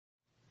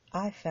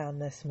I found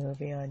this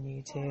movie on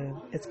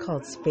YouTube. It's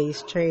called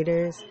Space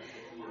Traders,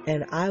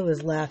 and I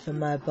was laughing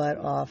my butt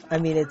off. I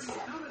mean,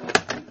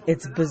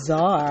 it's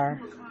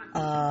bizarre.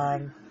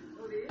 I'm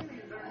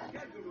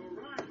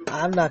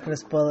not going to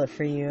spoil it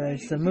for you.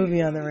 It's a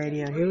movie on the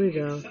radio. Here we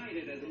go.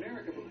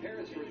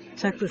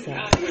 Check this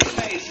out.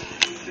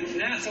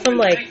 It's from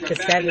like the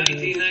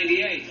 70s.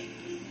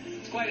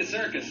 It's quite a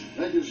circus.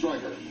 Thank you,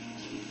 Stryker.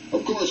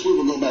 Of course, we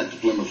will go back to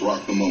Plymouth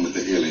Rock the moment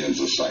the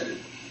aliens are sighted.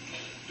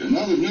 In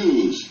other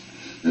news,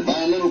 the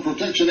Environmental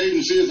Protection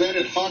Agency has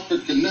added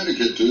Hartford,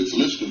 Connecticut to its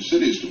list of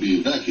cities to be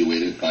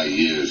evacuated by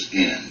year's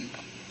end.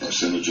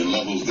 Carcinogen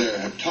levels there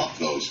have topped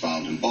those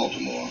found in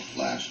Baltimore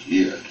last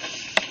year.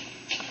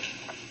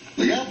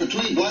 The gap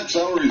between black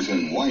salaries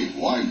and white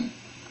widened.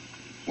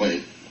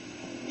 Wait,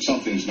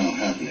 something's now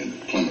happening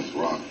at Plymouth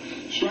Rock.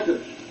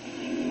 Stryker.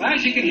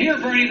 As you can hear,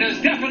 Bernie,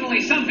 there's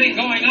definitely something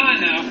going on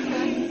now.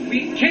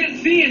 We can't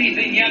see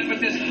anything yet,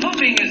 but this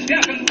humming is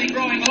definitely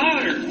growing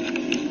louder.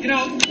 You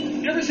know,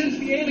 ever since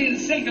the alien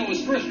signal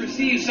was first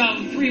received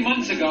some 3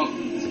 months ago,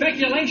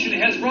 speculation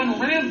has run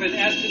rampant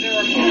as to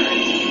their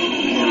appearance,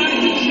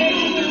 size and shape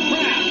of their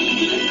craft.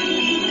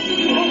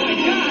 Oh my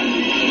God!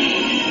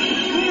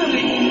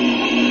 Literally,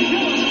 a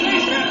killer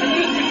spacecraft in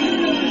this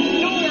particular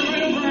nowhere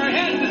right over our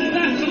heads. This is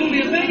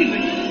absolutely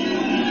amazing.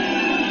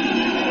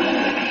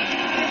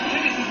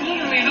 This is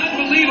literally an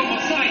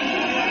unbelievable sight.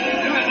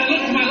 You know, as I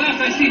look to my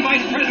left, I see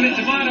Vice President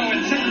D'Amato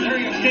and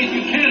Secretary of State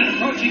Buchanan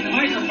approaching the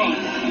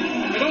microphone.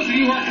 For those of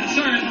you who are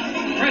concerned,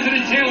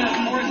 President Taylor, of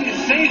course, is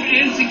safe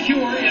and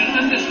secure in an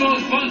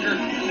undisclosed bunker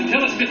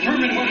until it's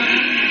determined whether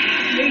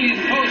the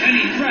aliens pose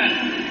any threat.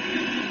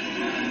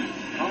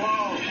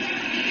 Hello?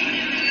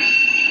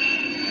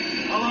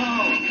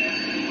 Hello?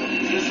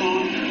 Is this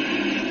on?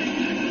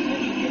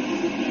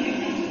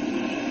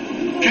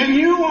 Can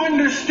you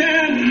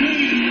understand me?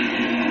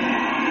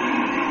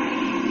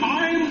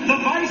 I'm the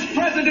Vice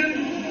President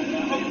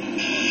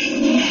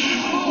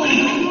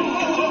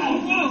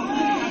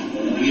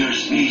We are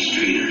space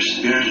traders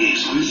bearing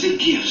exquisite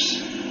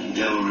gifts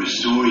that will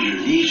restore your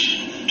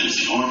nation to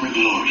its former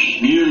glory.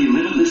 Nearly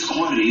limitless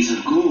quantities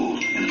of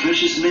gold and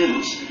precious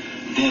metals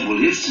that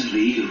will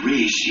instantly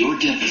erase your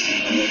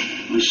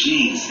deficit.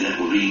 Machines that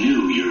will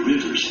renew your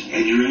rivers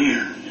and your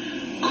air.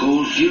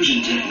 Cold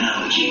fusion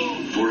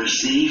technology for a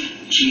safe,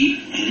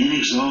 cheap, and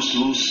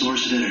inexhaustible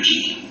source of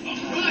energy.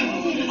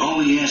 All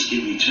we ask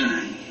in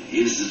return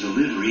is the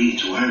delivery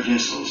to our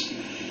vessels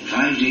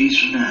 5 days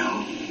from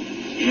now.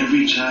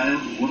 Every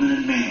child, woman,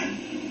 and man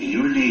in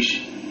your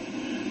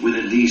nation with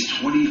at least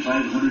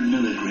 2,500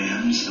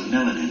 milligrams of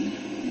melanin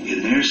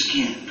in their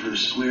skin per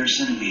square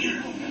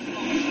centimeter.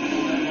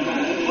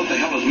 What the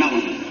hell is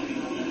melanin?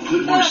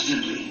 Put more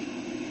simply,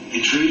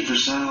 in trade for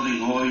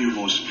solving all your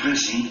most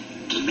pressing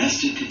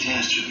domestic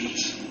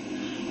catastrophes,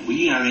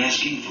 we are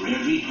asking for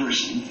every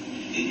person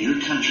in your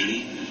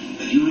country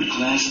that you would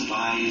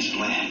classify as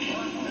black.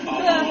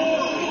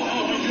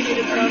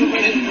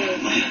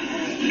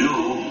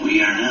 No,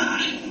 we are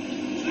not.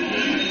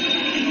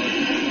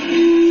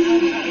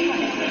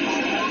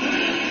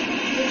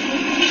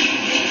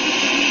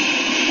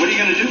 What are you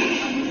going to do?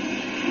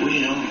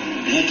 Well,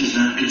 that does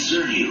not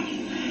concern you.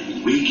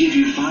 We give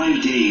you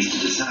 5 days to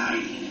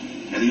decide,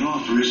 and the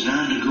offer is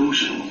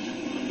non-negotiable.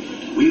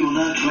 We will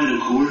not try to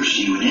coerce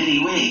you in any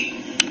way.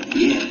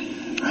 Yet,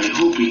 I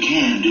hope we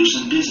can do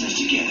some business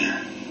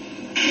together.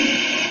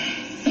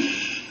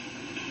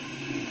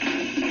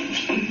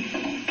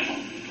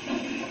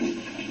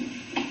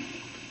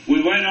 We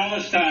wait all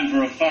this time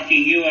for a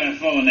fucking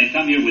UFO and they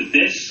come here with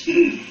this?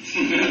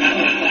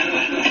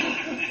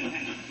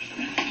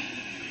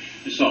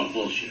 It's all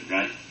bullshit,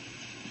 right?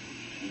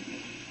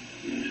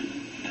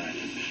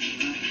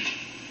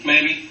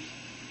 Maybe.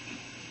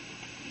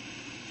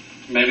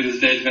 Maybe this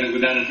day's going to go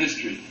down in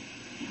history.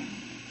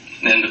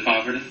 An end to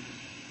poverty.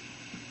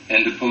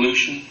 End to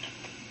pollution.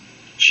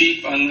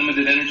 Cheap,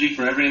 unlimited energy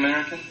for every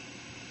American.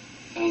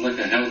 Sounds like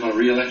a hell of a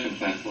re-election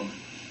platform.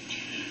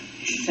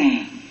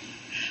 Sam,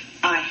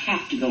 I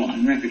have to go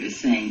on record as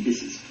saying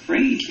this is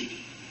crazy.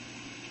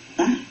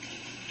 But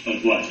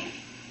what?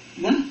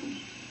 Well,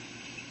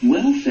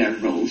 welfare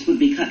rolls would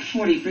be cut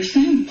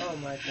 40%. Oh,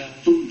 my God.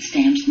 Food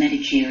stamps,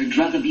 Medicare,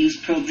 drug abuse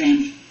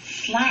programs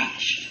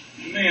slashed.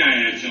 May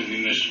I add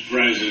something, Mr.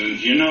 President?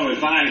 You know,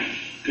 if I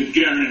could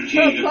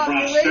guarantee the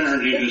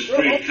prosperity of this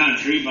great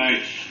country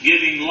by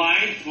giving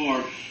life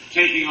or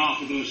taking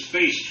off of those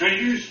space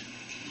traders,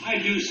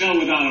 I'd do so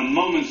without a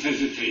moment's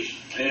hesitation.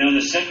 You know,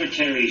 the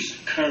Secretary's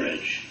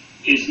courage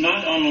is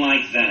not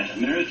unlike that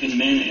American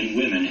men and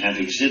women have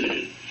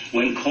exhibited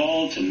when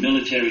called to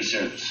military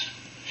service.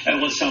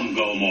 Well, some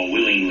go more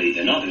willingly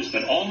than others,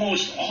 but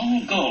almost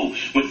all go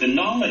with the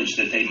knowledge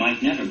that they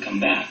might never come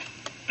back.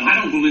 Now, I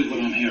don't believe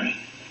what I'm hearing.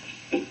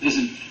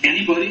 Doesn't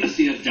anybody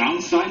see a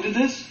downside to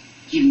this?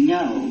 You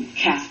know,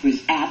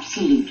 Casper's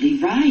absolutely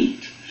right.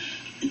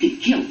 The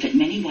guilt that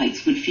many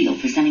whites would feel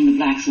for sending the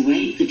blacks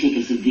away could take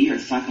a severe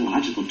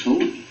psychological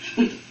toll,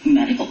 with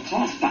medical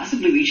costs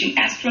possibly reaching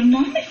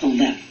astronomical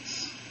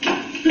levels.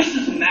 This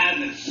is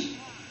madness.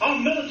 our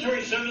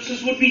military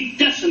services would be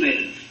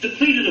decimated,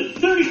 depleted of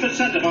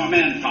 30% of our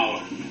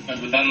manpower.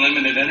 But with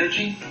unlimited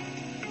energy,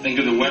 think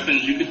of the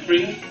weapons you could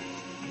create.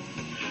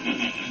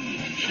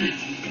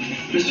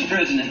 Mr.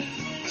 President,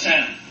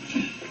 Sam,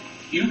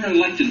 you were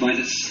elected by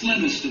the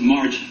slimmest of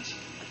margins.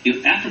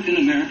 Your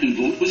African-American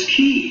vote was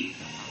key.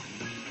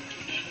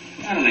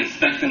 I don't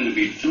expect them to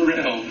be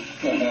thrilled,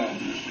 but how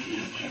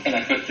can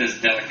I put this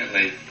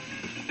delicately?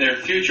 Their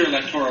future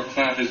electoral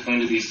clout is going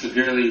to be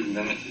severely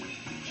limited.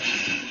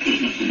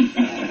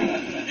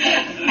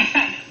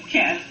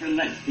 Casper,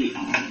 let's be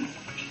honest.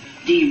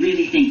 Do you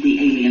really think the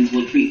aliens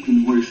will treat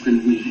them worse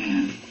than we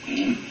have?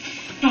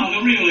 No,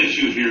 the real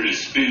issue here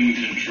is spin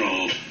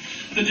control.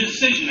 The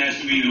decision has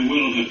to be the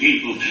will of the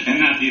people and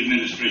not the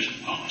administration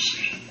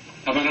policy.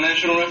 How about a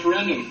national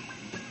referendum?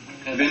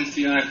 Have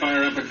MCI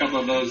fire up a couple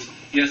of those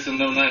yes and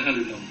no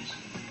 900 numbers.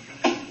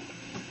 I'll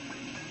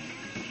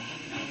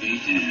be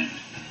damned.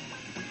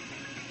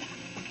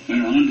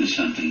 We're on to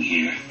something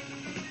here.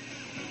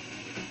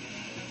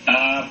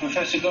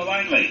 Professor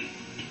Golightly,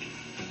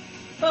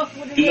 Oh,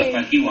 what you are look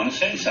like you want to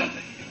say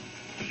something.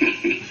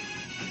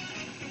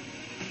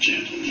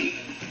 Gentlemen.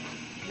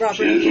 Robert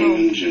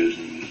Gentlemen, Jones.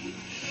 gentlemen.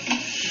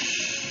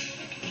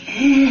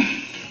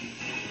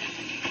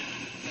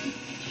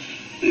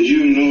 As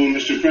you know,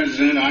 Mr.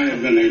 President, I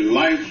have been a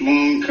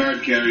lifelong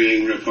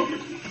card-carrying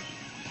Republican.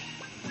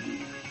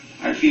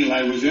 I feel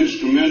I was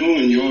instrumental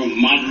in your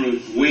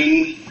moderate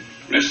wing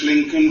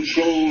wresting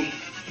control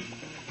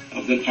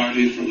of the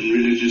party from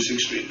religious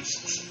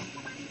extremists.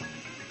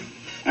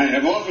 I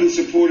have often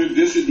supported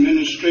this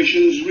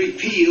administration's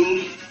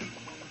repeal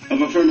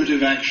of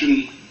affirmative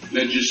action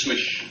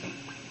legislation,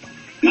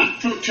 not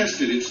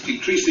protested its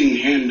decreasing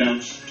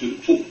handouts to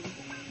the poor.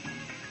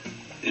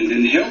 And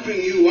in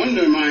helping you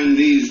undermine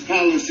these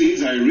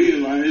policies, I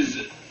realized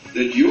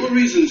that your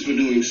reasons for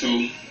doing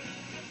so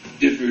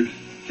differed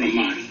from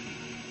mine.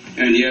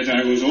 And yet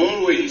I was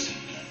always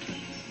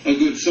a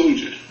good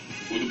soldier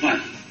for the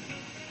party.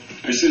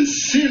 I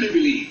sincerely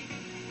believe,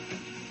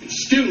 and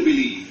still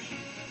believe,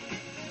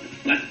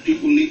 that black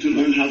people need to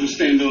learn how to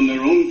stand on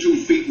their own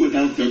 2 feet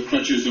without the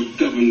crutches of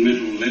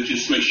governmental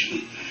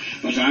legislation.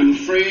 But I'm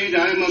afraid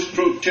I must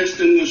protest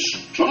in the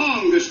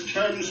strongest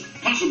terms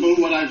possible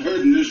what I've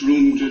heard in this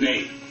room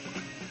today.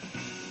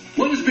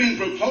 What is being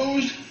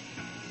proposed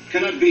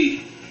cannot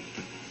be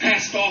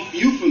passed off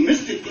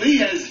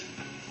euphemistically as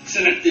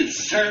selective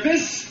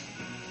service.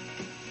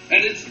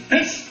 At its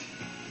best,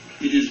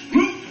 it is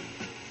group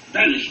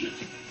banishment.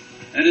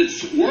 At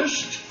its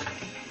worst,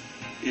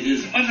 it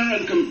is utter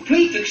and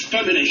complete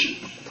extermination.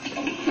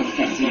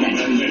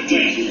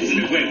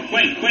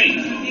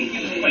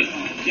 Wait.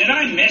 Did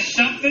I miss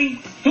something?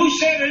 Who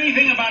said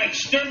anything about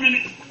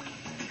exterminate?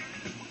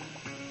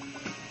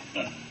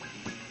 The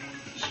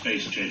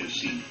space traders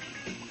seem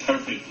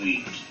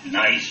perfectly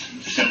nice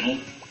and civil.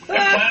 Their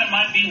planet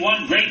might be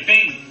one great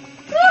big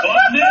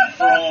club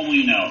for all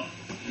we know.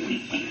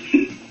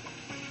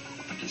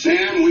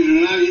 Sam, we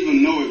do not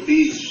even know if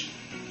these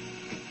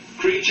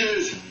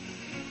creatures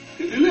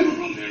can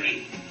deliver on their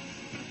aim.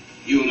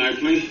 You and I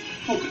play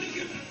poker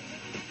together.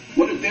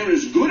 What if they're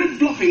as good at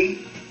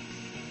bluffing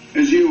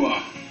as you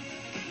are?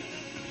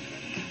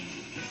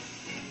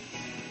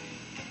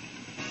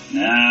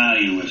 Now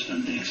you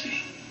Western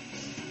Dixie.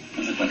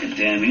 I look like a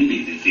damn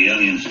idiot if the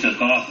aliens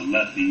took off and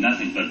left me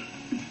nothing but a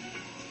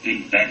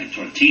big bag of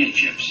tortilla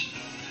chips.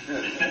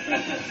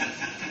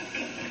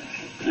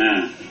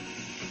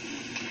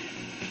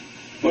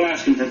 We'll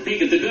ask them for a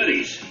peek at the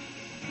goodies.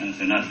 And if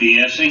they're not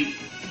BSing,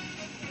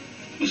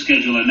 we'll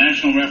schedule a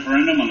national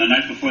referendum on the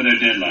night before their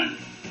deadline.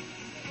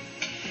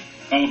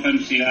 Call up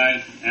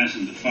MCI, ask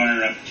them to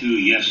fire up 2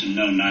 yes and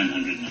no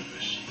 900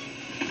 numbers.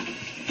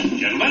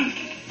 Gentlemen,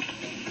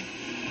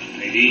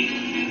 lady.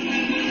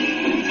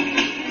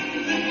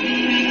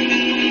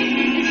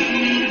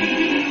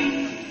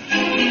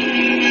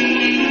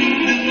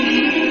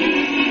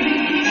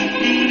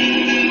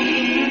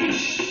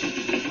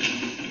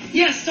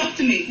 Yes, talk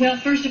to me. Well,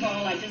 first of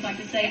all, I'd just like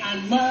to say I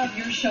love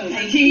your show.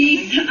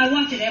 Tease. I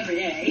watch it every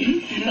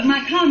day. But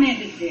my comment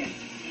is this.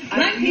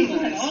 Black people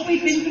have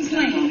always been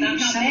complaining about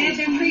how bad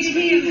they're treated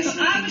here,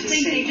 so I would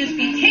think they'd just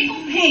be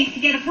tickled pink to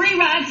get a free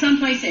ride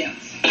someplace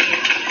else.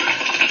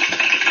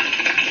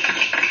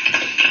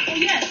 Oh,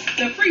 yes,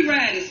 the free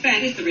ride is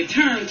fine. It's the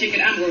return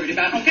ticket I'm worried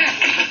about, okay?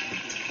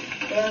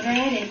 Well,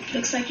 Dad, it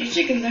looks like your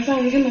chickens are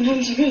finally coming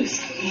home to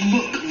roost.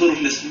 Look,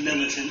 little Miss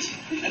Militant.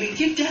 I mean,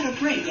 give Dad a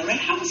break, all right?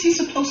 How was he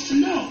supposed to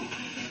know?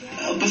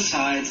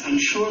 Besides, I'm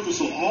sure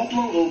this will all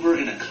blow over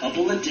in a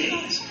couple of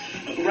days.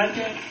 Right,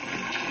 Dad?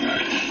 We're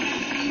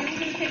going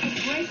to take a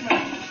break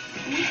right now.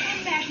 When we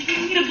come back,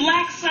 We need a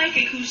black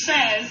psychic who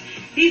says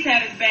he's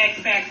had his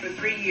bags packed for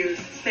 3 years.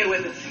 Stay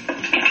with us.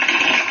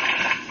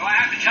 Well, I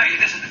have to tell you,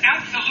 this is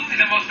absolutely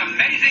the most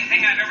amazing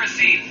thing I've ever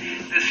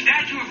seen. The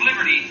Statue of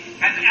Liberty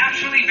has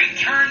actually been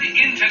turned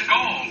into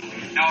gold.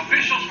 Now,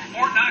 officials from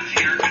Fort Knox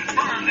here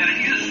confirm that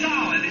it is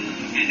solid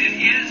and it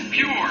is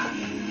pure.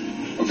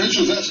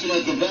 Officials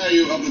estimate the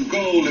value of the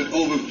gold at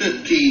over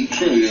 $15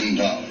 trillion.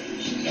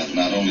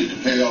 not only to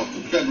pay off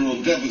the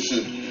federal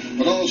deficit,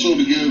 but also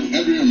to give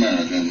every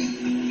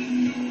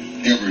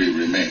American, every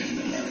remaining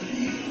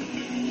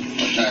American,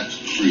 a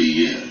tax-free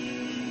year.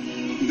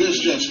 This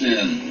just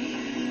in,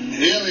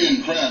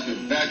 alien craft have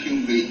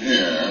vacuumed the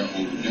air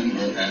over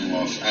Denver and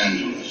Los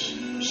Angeles.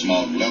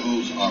 Smog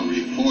levels are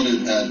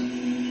reported at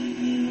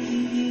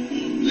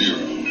 0.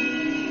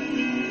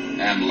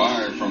 And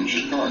live from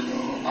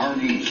Chicago, our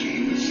news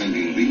team is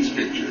sending these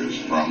pictures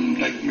from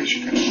Lake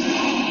Michigan.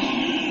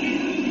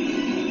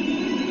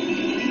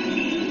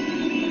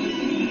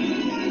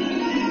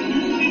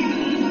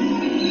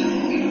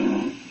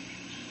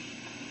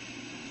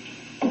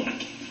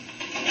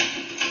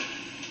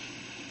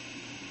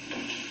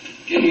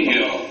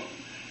 Gale,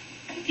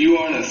 you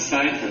aren't a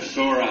sight for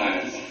sore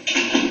eyes.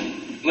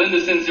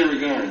 Linda sends her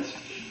regards.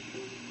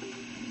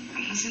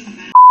 He's in the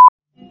back.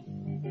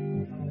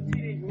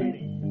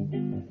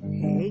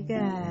 Hey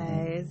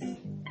guys,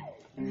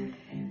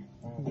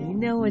 you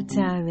know what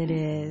time it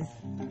is.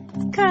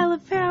 It's Carla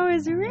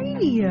Powers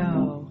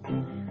Radio.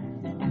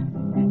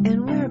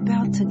 And we're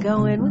about to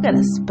go in. We got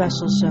a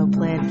special show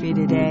planned for you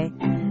today.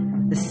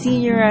 The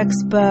Senior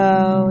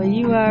Expo,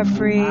 You Are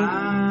Free,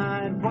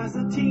 and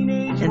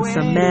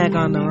some Mag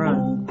on the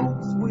Run.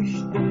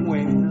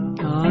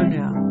 Oh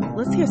no.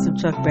 Let's hear some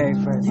Chuck Berry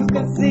first. You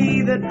can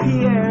see that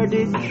Pierre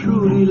did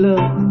truly love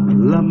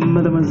La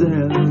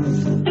Mademoiselle.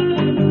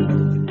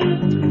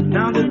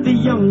 Now that the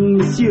young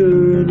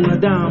monsieur and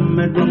madame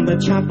had rung the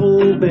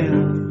chapel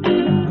bell.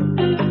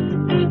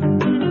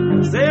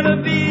 C'est la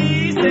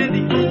vie, said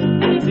the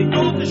old folks. It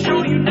goes to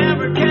show you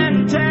never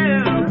can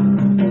tell.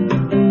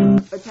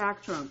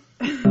 Attack Trump.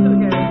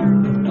 Okay.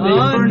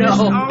 Oh no.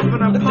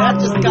 That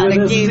just kind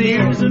of gave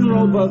in. And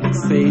robot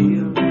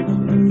sale.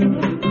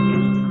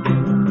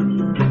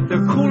 The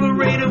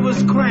coolerator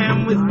was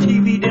crammed with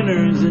TV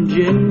dinners and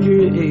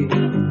ginger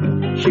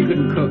ale. She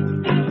couldn't cook.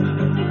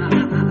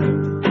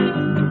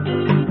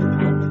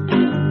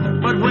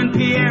 But when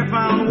Pierre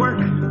found work,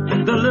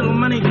 the little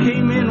money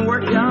came in,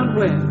 worked out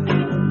well.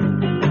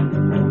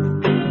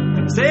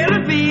 C'est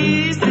la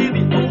vie, say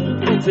the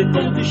old folks, it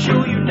goes to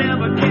show you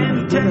never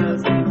can tell.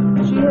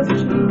 She has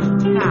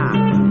changed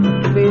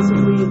tack,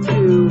 basically, to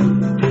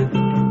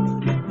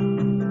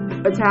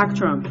attack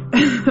Trump.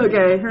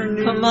 Okay, her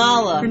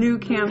new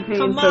campaign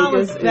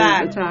Kamala's focus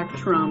back. is attack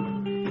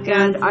Trump.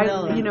 And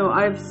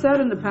I've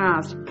said in the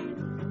past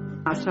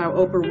how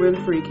Oprah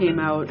Winfrey came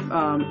out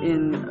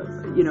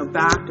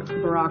backed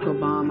Barack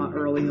Obama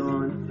early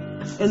on.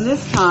 And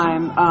this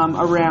time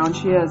around,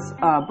 she has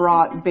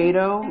brought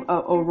Beto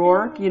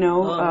O'Rourke,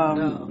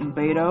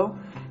 Beto,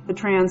 the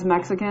trans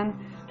Mexican,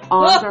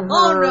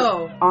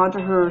 onto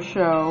her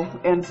show.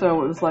 And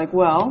so it was like,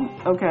 well,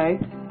 okay,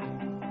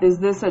 is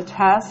this a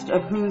test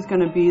of who's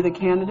going to be the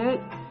candidate?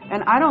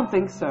 And I don't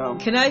think so.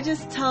 Can I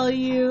just tell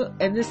you,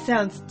 and this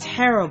sounds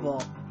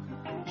terrible,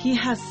 he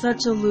has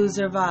such a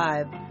loser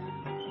vibe.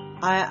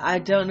 I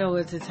don't know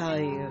what to tell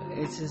you.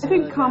 It's just I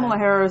think really Kamala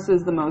Harris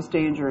is the most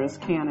dangerous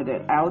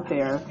candidate out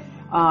there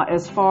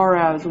as far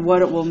as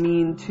what it will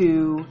mean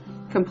to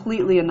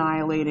completely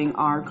annihilating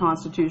our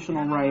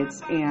constitutional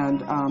rights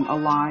and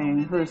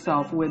allying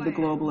herself with the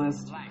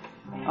globalist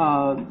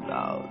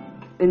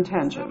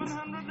intentions.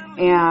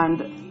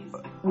 And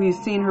we've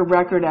seen her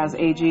record as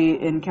AG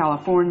in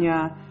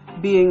California,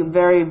 being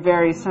very,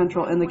 very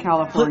central in the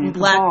California putting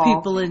black cabal.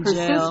 people in her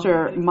jail. Her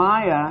sister,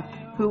 Maya,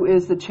 who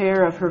is the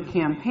chair of her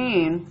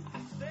campaign,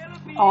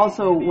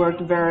 also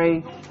worked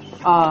very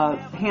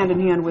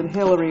hand-in-hand with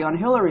Hillary on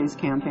Hillary's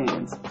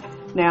campaigns.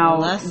 Now,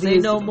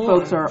 these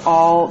folks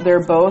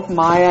they're both,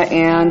 Maya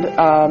and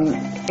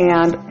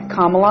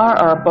Kamala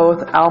are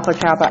both Alpha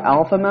Kappa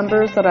Alpha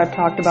members that I've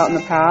talked about in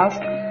the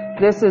past.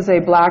 This is a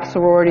black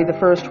sorority, the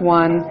first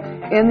one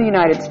in the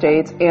United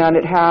States, and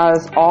it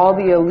has all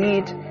the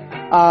elite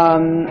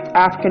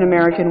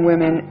African-American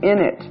women in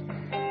it.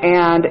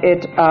 And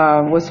it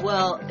was...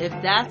 Well, if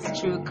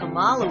that's true,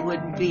 Kamala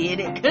wouldn't be in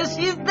it because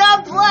she's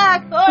not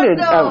black. Oh,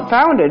 no.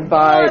 Founded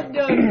by...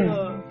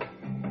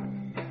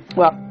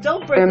 Well,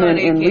 don't break women on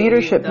in AKAs,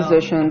 leadership though.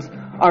 positions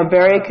are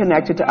very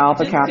connected to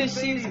Alpha Kappa. Just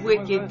because she's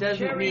wicked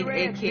doesn't mean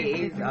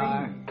AKAs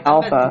are.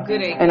 Alpha.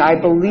 And I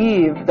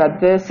believe that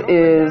this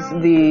is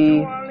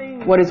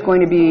what's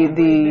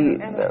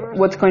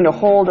going to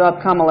hold up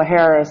Kamala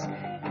Harris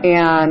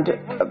and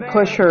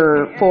push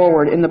her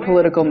forward in the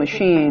political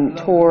machine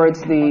towards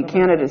the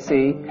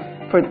candidacy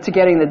to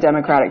getting the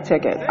Democratic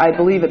ticket. I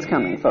believe it's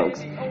coming,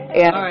 folks.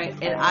 And all right,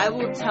 and I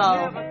will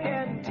tell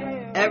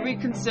every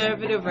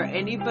conservative or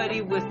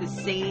anybody with a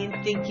sane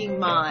thinking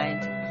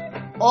mind,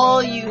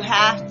 all you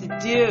have to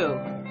do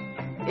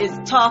is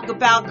talk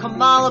about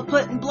Kamala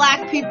putting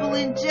black people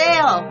in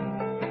jail.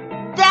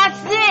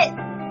 That's it.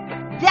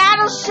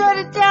 That'll shut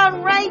it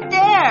down right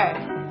there.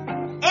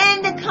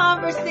 End the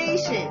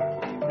conversation.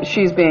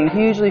 She's being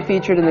hugely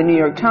featured in the New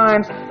York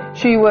Times.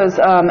 She was,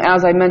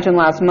 as I mentioned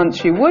last month,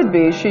 she would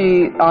be.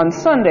 She, on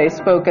Sunday,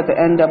 spoke at the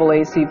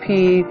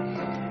NAACP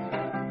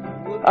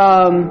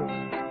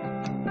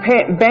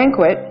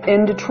banquet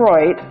in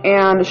Detroit,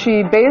 and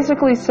she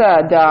basically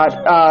said that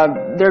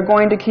they're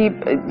going to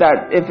keep,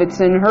 that if it's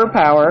in her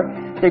power,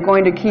 they're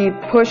going to keep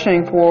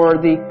pushing for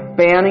the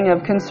banning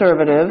of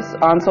conservatives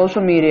on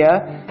social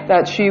media,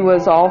 that she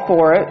was all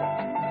for it,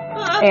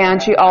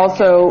 and she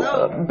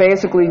also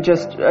basically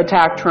just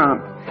attacked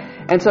Trump.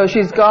 And so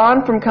she's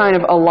gone from kind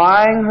of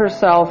allying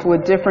herself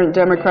with different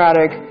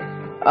Democratic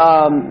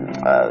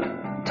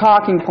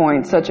talking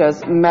points, such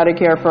as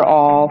Medicare for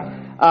all,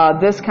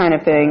 this kind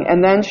of thing,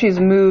 and then she's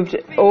moved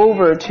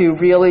over to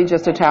really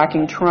just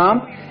attacking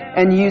Trump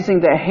and using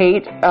the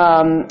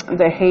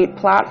hate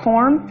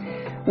platform,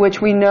 which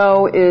we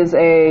know is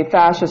a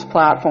fascist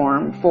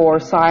platform for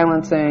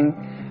silencing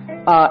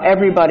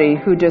everybody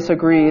who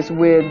disagrees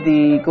with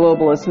the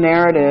globalist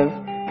narrative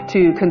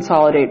to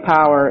consolidate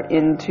power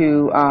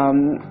into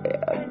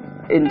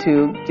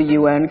the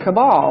UN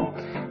cabal.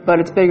 But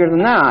it's bigger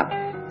than that.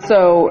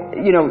 So,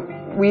 you know,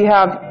 we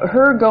have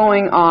her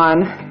going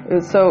on,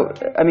 it's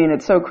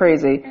so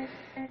crazy.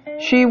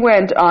 She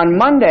went on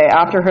Monday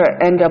after her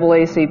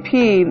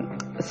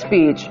NAACP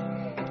speech,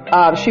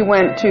 she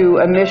went to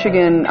a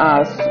Michigan,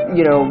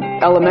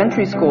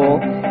 elementary school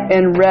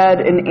and read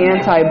an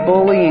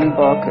anti-bullying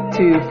book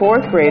to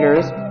fourth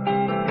graders.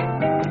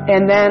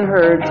 And then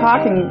her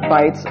talking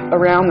bites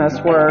around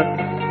this were,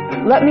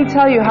 let me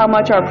tell you how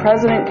much our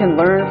president can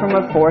learn from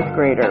a fourth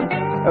grader,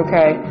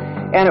 okay?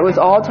 And it was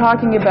all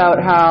talking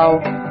about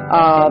how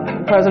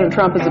President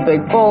Trump is a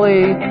big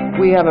bully.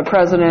 We have a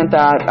president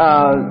that,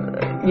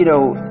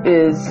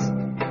 is,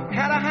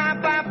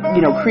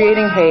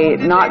 creating hate,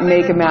 not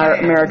make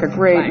America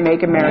great,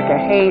 make America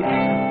hate.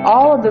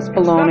 All of this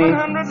baloney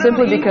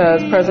simply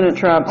because President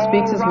Trump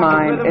speaks his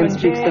mind and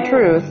speaks the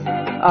truth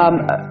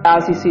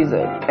as he sees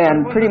it,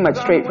 and pretty much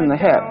straight from the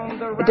hip.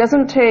 It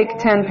doesn't take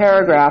 10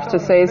 paragraphs to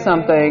say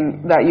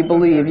something that you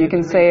believe. You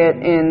can say it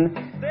in,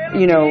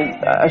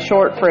 a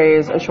short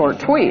phrase, a short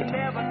tweet.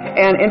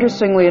 And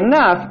interestingly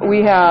enough,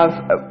 we have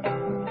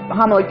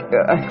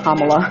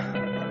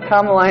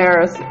Kamala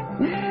Harris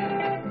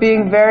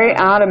being very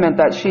adamant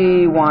that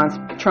she wants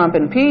Trump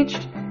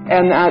impeached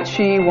and that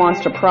she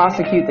wants to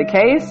prosecute the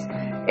case.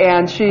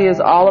 And she is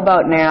all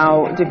about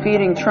now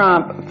defeating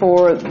Trump,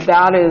 for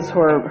that is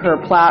her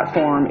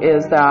platform,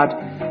 is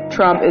that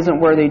Trump isn't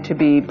worthy to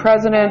be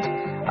president,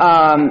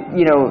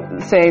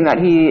 saying that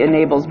he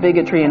enables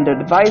bigotry and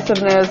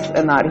divisiveness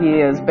and that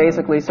he is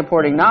basically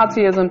supporting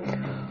Nazism.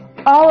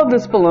 All of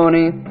this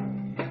baloney,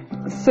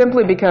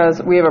 simply because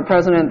we have a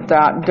president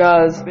that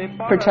does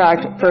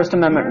protect First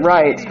Amendment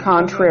rights,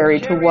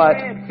 contrary to what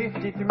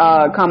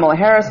Kamala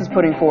Harris is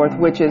putting forth,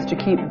 which is to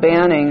keep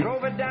banning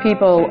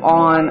people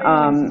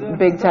on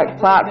big tech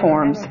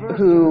platforms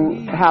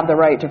who have the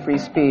right to free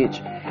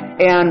speech.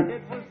 And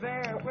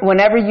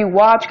whenever you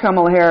watch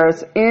Kamala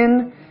Harris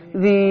in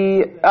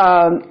the,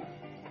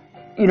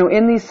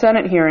 in these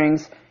Senate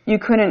hearings, you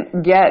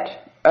couldn't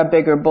get a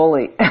bigger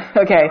bully.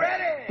 Okay,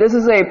 this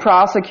is a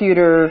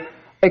prosecutor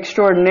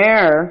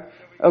extraordinaire,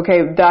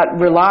 that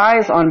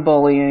relies on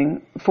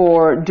bullying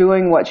for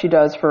doing what she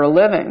does for a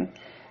living.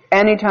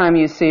 Anytime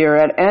you see her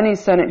at any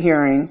Senate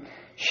hearing,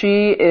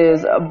 she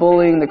is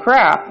bullying the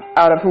crap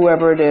out of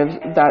whoever it is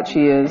that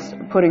she is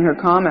putting her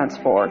comments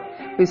for.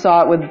 We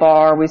saw it with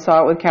Barr, we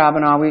saw it with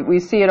Kavanaugh, we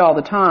see it all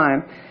the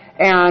time.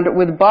 And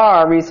with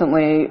Barr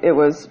recently, it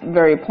was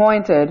very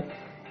pointed.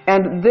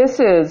 And this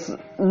is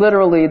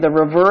literally the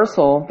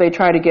reversal. They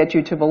try to get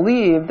you to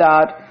believe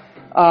that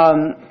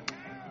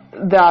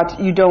that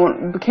you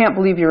can't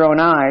believe your own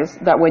eyes,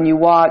 that when you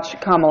watch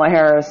Kamala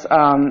Harris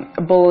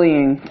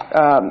bullying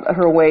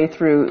her way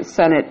through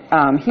Senate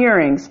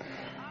hearings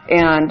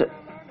and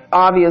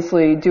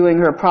obviously doing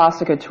her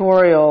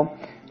prosecutorial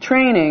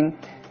training,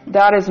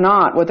 that is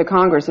not what the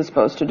Congress is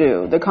supposed to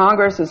do. The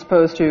Congress is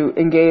supposed to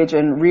engage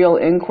in real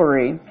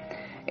inquiry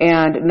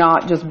and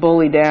not just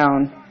bully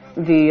down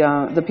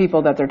the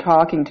people that they're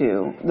talking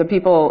to. The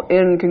people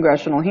in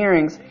congressional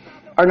hearings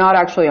are not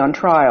actually on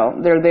trial.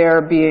 They're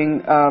there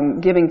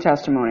giving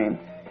testimony.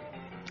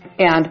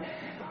 And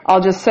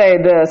I'll just say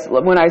this,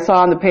 when I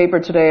saw in the paper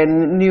today in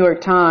the New York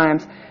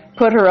Times,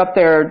 put her up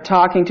there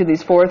talking to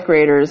these fourth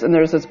graders, and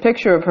there's this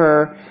picture of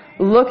her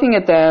looking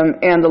at them,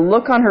 and the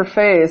look on her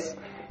face,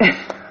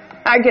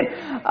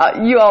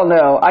 you all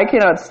know, I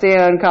cannot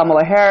stand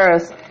Kamala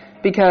Harris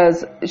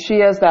because she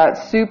has that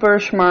super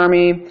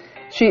schmarmy,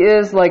 she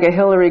is like a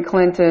Hillary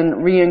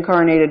Clinton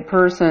reincarnated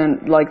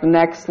person, like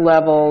next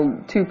level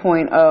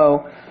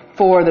 2.0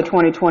 for the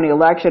 2020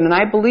 election. And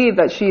I believe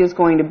that she is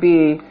going to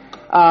be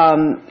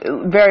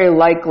very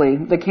likely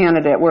the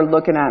candidate we're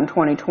looking at in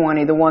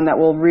 2020, the one that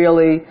will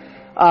really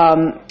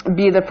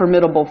be the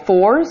formidable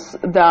force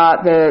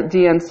that the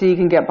DNC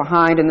can get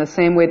behind in the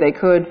same way they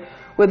could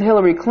with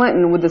Hillary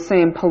Clinton, with the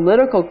same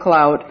political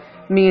clout,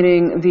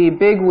 meaning the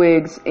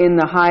bigwigs in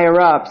the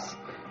higher-ups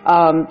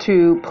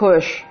to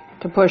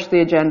push the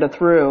agenda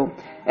through,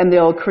 and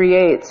they'll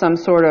create some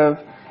sort of,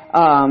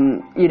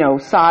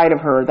 side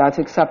of her that's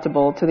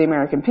acceptable to the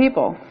American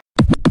people.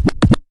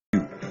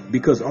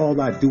 Because all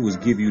I do is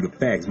give you the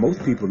facts.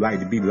 Most people like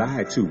to be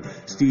lied to.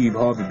 Steve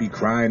Harvey be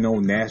crying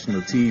on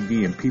national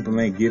TV and people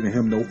ain't giving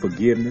him no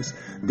forgiveness.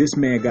 This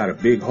man got a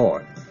big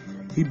heart.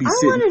 He be I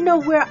sitting. want to know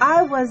where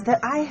I was that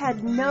I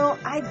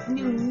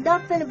knew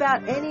nothing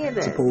about any of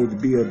this. Supposed to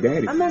be a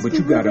daddy, I must but be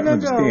you gotta living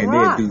under a understand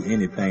rock. they'll do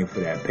anything for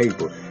that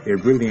paper.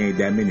 It really ain't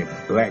that many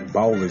black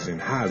ballers in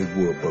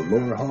Hollywood, but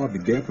Lord Harvey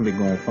definitely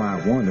gonna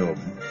find one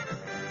of them.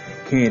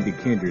 Candy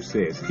Kendrick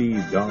said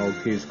Steve dogged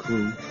his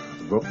crew.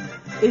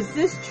 Is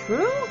this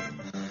true?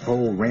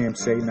 Paul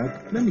Ramsey. Now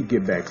let me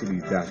get back to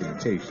these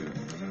documentations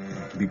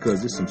because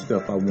there's some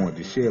stuff I wanted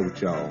to share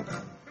with y'all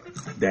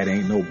that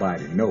ain't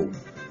nobody know.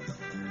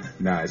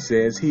 Now it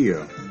says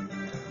here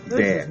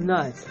This is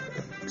nuts.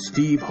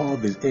 Steve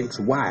Harvey's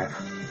ex-wife,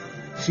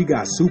 she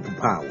got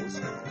superpowers,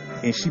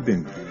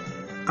 and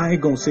I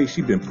ain't gonna say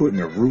she been putting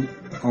a root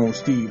on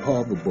Steve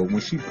Harvey, but when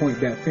she point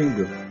that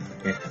finger,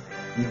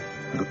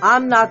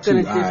 I'm not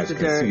gonna two dish eyes the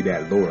can dirt. see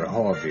that Lord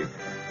Harvey,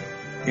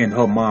 and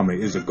her mama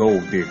is a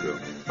gold digger.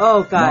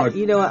 Oh God,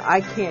 you know what?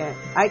 I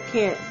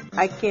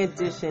can't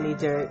dish any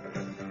dirt.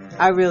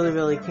 I really,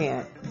 really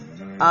can't.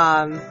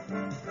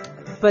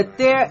 But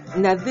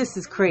now this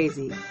is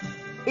crazy.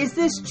 Is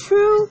this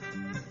true?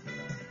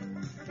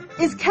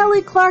 Is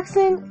Kelly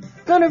Clarkson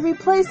gonna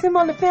replace him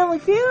on the Family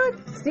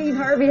Feud? Steve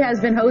Harvey has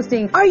been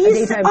hosting a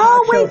daytime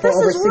talk show for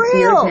over 6 real.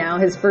 years now.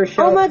 His first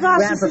show Oh my gosh,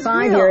 ran for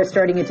 5 years,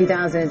 starting in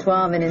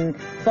 2012, and in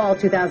fall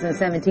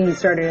 2017, he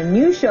started a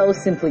new show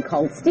simply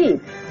called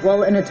Steve.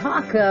 Well, in a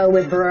talk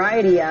with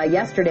Variety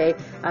yesterday,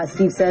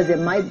 Steve says it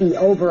might be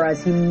over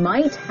as he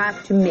might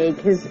have to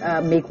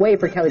make way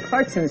for Kelly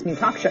Clarkson's new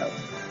talk show.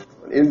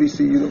 NBC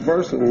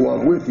Universal, who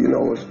I'm with,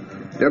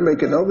 they're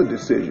making other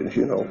decisions,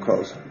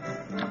 because.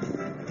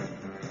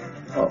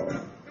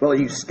 Well, are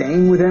you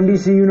staying with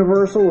NBC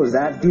Universal? Is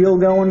that deal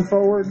going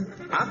forward?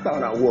 I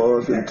thought I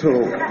was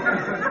until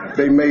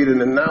they made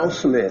an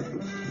announcement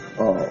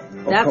a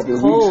couple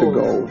of weeks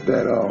ago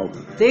that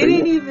they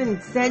didn't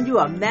even send you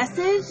a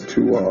message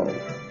to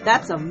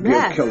that's a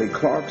mess. Give Kelly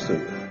Clarkson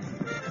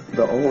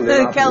the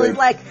owner. Kelly's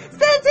like,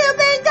 since you've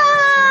been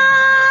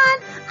gone,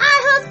 I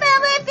host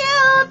Family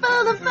Feud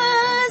for the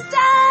first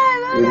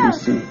time.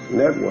 NBC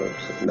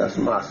Networks, and that's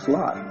my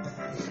slot.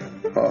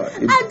 I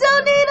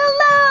don't need a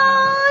loan.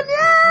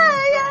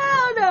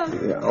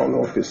 Yeah, I don't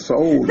know if it's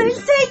sold. Thanks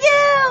to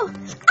you,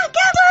 I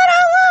get what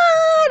I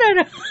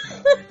want.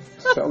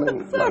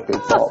 Selling like they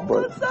thought,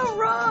 but that's so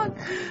wrong.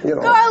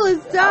 Carla,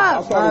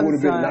 stop. I thought it would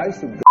have been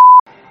nice of them.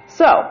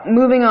 So,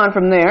 moving on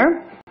from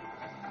there,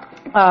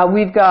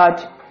 we've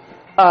got.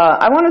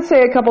 I want to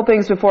say a couple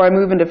things before I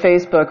move into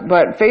Facebook.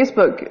 But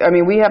Facebook,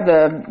 we have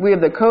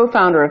the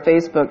co-founder of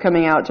Facebook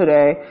coming out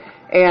today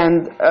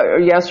and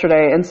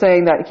yesterday and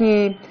saying that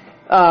he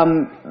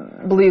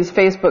believes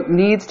Facebook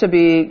needs to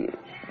be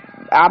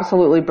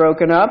absolutely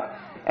broken up,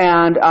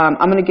 and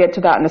I'm going to get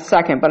to that in a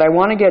second, but I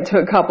want to get to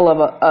a couple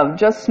of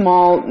just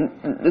small,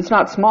 it's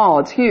not small,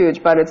 it's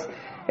huge, but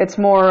it's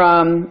more,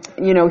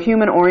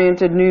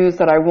 human-oriented news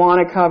that I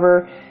want to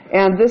cover,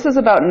 and this is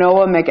about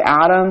Noah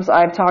McAdams.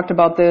 I've talked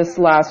about this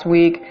last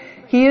week.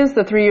 He is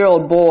the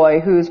 3-year-old boy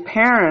whose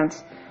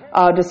parents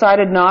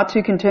decided not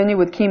to continue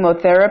with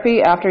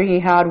chemotherapy after he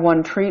had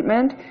one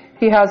treatment.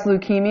 He has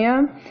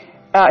leukemia.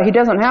 He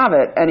doesn't have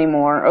it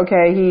anymore,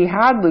 okay? He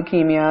had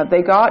leukemia.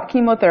 They got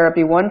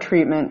chemotherapy, one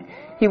treatment.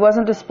 He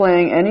wasn't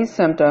displaying any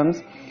symptoms.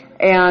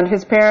 And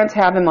his parents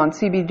have him on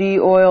CBD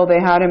oil. They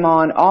had him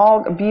on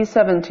all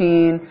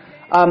B17,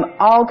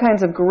 all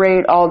kinds of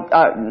great,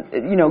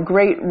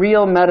 great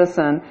real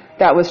medicine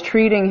that was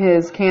treating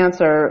his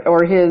cancer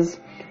or his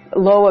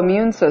low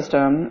immune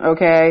system,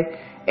 okay?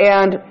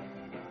 And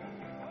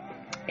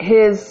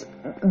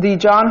the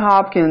Johns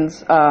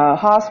Hopkins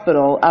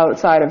Hospital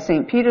outside of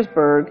St.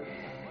 Petersburg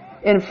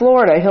in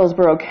Florida,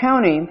 Hillsborough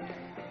County,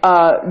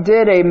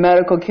 did a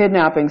medical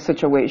kidnapping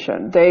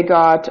situation. They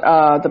got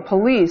the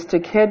police to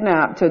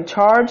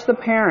charge the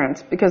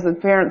parents because the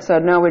parents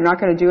said, no, we're not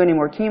going to do any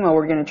more chemo,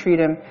 we're going to treat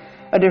him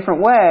a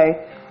different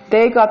way.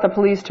 They got the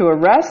police to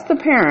arrest the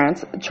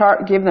parents,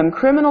 give them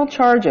criminal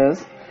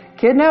charges,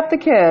 kidnap the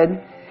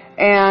kid,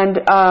 and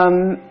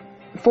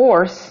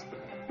force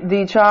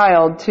the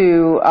child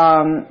to,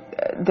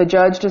 the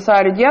judge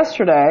decided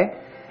yesterday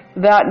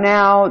that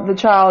now the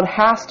child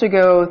has to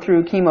go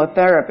through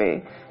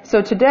chemotherapy.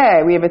 So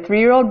today we have a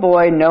 3-year-old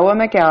boy, Noah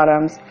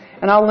McAdams,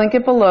 and I'll link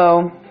it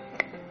below,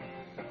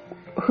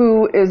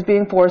 who is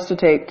being forced to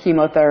take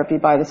chemotherapy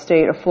by the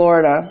state of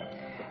Florida.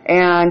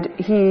 And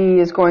he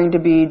is going to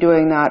be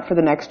doing that for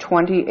the next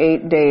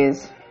 28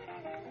 days.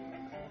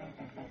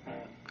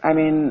 I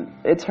mean,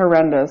 it's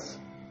horrendous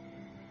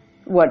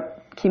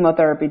what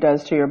chemotherapy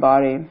does to your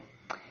body.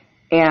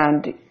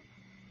 And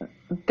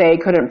they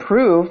couldn't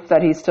prove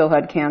that he still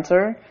had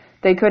cancer.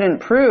 They couldn't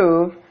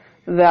prove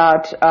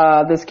that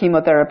this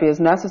chemotherapy is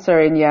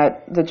necessary, and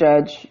yet the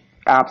judge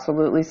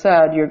absolutely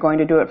said, you're going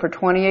to do it for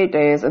 28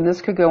 days, and this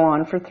could go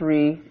on for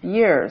 3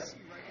 years.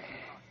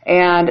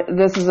 And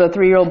this is a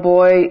 3-year-old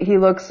boy. He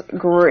looks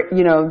great,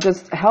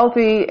 just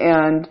healthy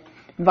and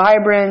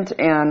vibrant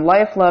and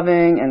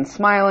life-loving and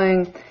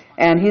smiling,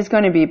 and he's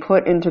going to be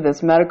put into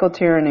this medical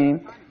tyranny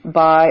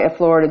by a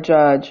Florida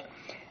judge.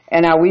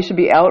 And now we should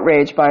be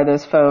outraged by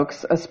this,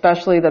 folks,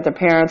 especially that the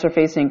parents are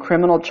facing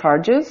criminal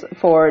charges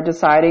for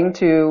deciding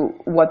to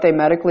what they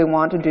medically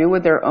want to do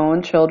with their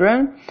own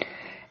children.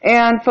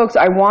 And folks,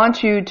 I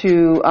want you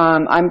to,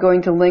 I'm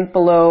going to link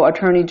below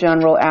Attorney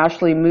General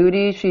Ashley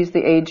Moody. She's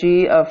the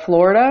AG of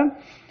Florida.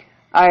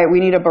 We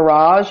need a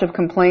barrage of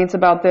complaints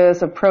about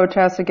this, of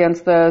protests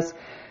against this.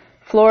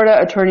 Florida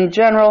Attorney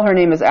General, her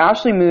name is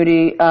Ashley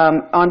Moody.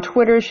 On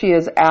Twitter, she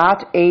is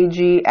at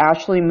AG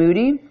Ashley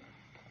Moody.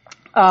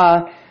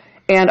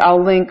 And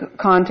I'll link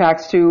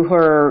contacts to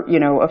her,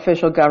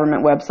 official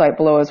government website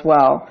below as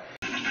well.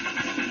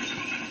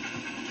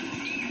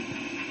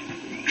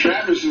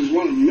 Travis is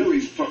one of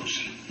Millie's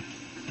pups.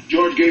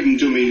 George gave him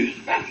to me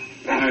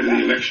the night of the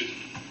election.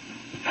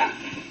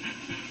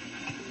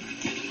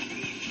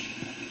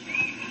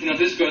 If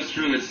this goes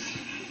through, it's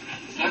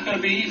not going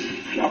to be easy.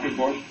 Drop it,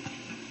 boy.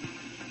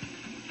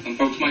 Some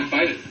folks might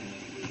fight it.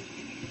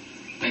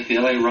 Make the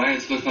LA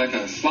riots look like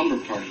a slumber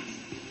party.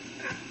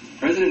 The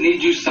president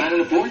needs you signing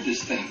aboard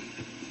this thing.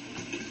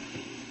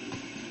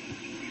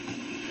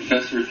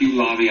 Professor, if you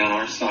lobby on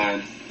our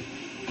side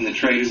and the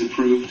trade is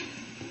approved,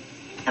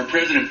 our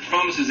president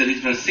promises that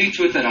he's going to see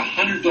to it that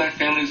 100 black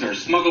families are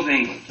smuggled to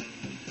England.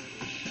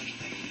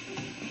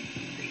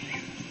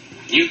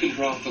 You can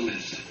draw up the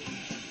list.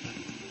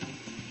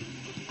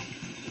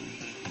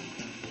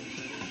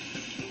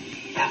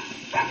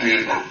 I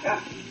gotta go.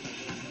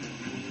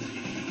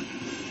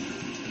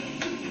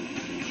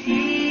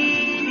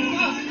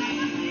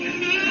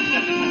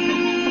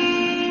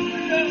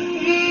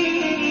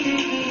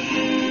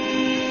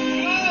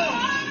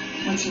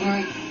 What's the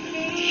word?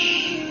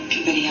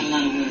 I bet he had a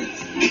lot of words.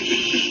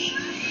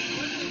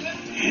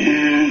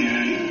 Yeah.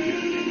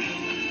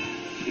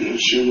 I'm not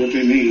sure what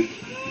they mean.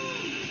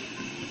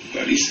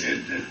 But he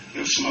said that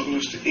they'll smuggle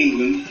us to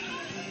England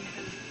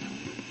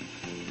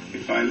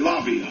if I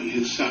lobby on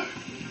his side.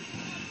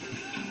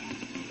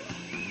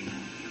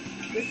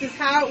 This is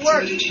how it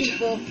works,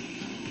 people.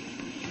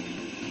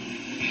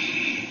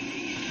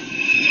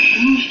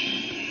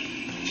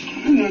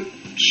 I'm not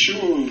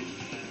sure,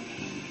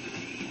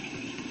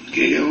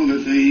 Gail,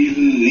 that they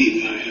even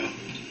need my help,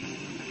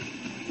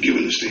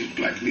 given the state of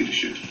black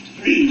leadership.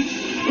 Please,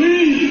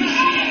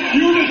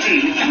 unity.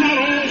 We cannot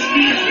all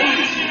speak at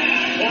once.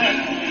 All right.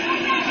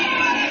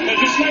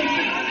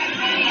 Legislation.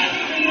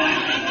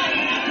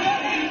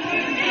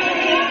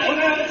 What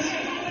else?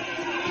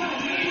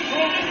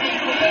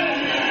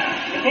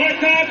 The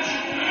boycott.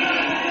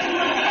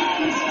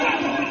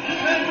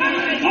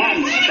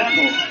 Armed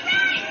struggle.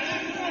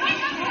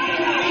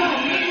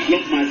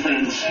 Look, my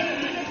friends,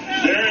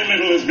 very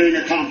little is being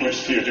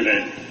accomplished here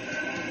today.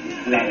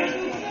 Rather.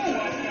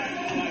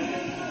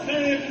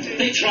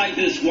 They tried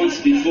this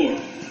once before.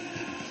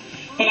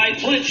 But I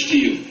pledge to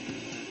you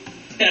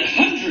that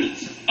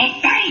hundreds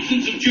of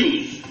thousands of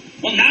Jews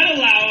will not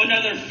allow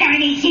another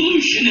final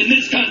solution in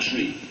this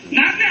country.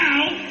 Not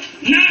now,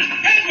 not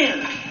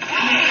ever.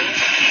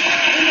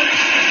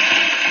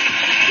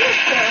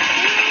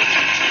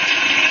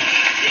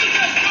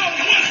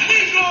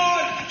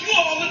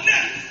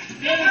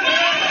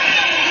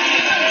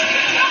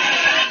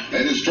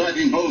 Latest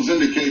tracking polls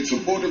indicate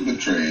support of the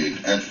trade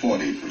at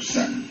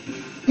 40%.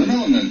 The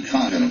melanin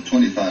content of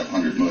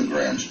 2,500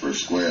 milligrams per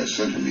square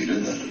centimeter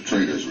that the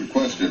traders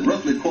requested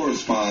roughly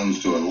corresponds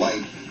to a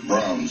light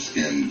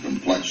brown-skinned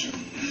complexion.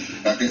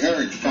 Dr.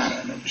 Eric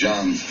Fannin of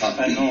Johns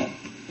Hopkins...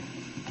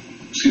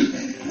 Excuse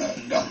me,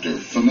 Dr.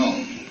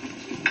 Fanon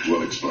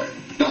will explain.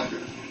 Doctor.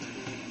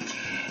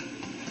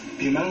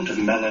 The amount of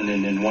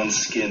melanin in one's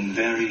skin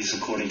varies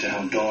according to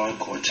how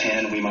dark or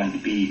tan we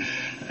might be.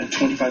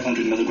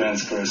 2,500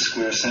 milligrams per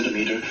square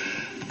centimeter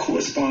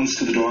corresponds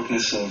to the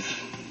darkness of,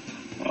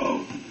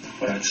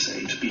 what I'd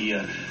say, to be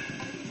an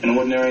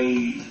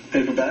ordinary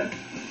paper bag.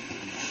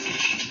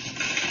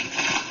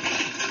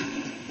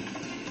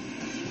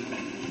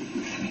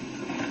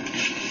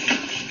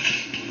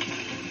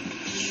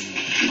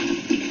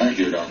 Thank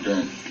you,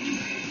 Doctor.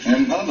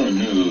 In other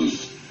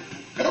news,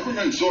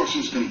 government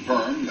sources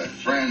confirm that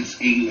France,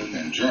 England,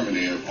 and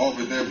Germany have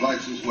offered their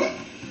blacks as well.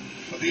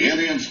 But the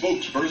alien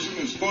spokesperson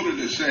is quoted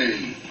as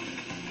saying,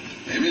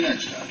 maybe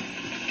next time.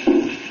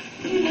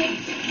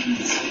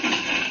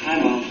 I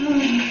won't.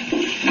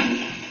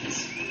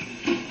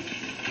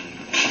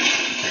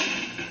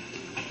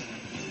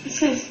 It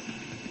says,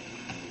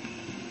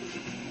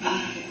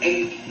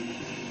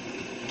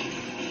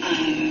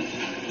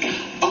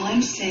 all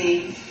I'm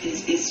saying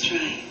is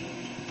try.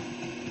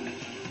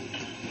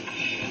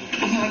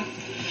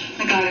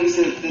 I got it was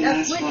the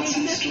That's last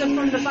Whitney's sister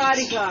from the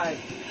bodyguard.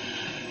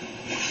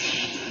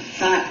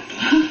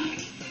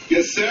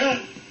 Yes, sir.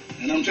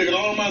 And I'm taking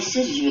all my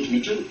scissors with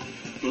me, too.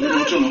 Because I'm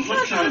going to tell them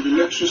what kind of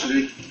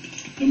electricity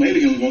them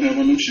aliens going to have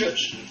on them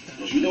ships.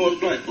 Because you know us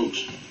black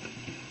folks,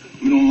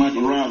 we don't like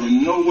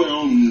arriving nowhere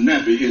on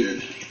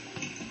nappy-headed.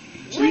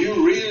 So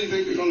you really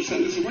think they're going to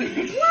send us away,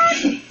 huh?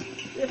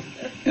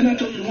 And I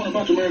told you the one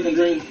about the American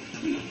dream.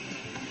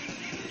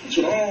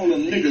 That's what all the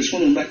niggas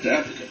swimming back to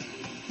Africa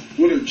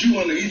with a Jew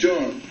under each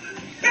arm.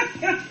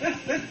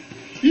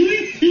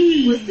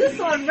 Was this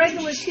on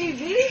regular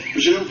TV?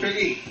 But you know,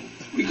 Peggy,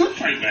 we could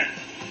fight back.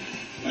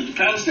 Like the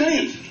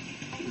Palestinians.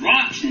 With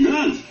rocks and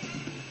guns.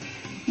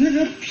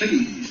 Nigga,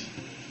 please.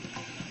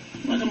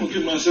 Like I'm gonna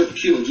get myself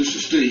killed just to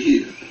stay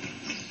here.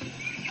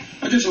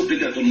 I just hope they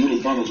got them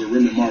little bottles of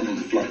Remy Martin on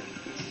the flight.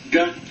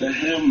 Got to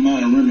have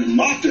my Remy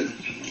Martin.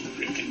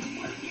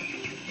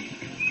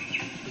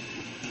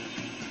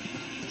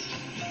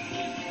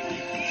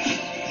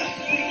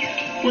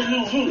 Wait,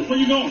 no, hold it. Where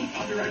you going?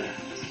 I'll be right back.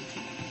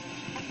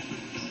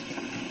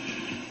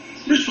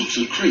 Rich folks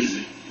are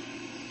crazy.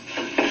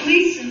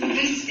 Please,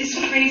 this is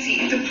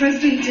crazy. If the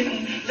president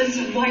didn't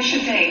listen, why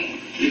should they?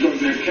 Because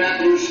they're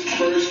capitalists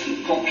first,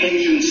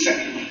 Caucasians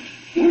second.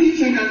 What do you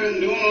think I've been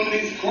doing on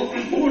these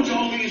corporate boards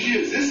all these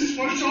years? This is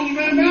what it's all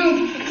been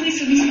about.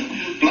 Please,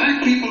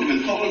 Black people have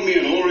been calling me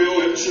an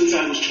Oreo ever since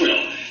I was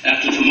 12.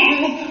 After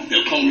tomorrow,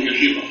 they'll call me a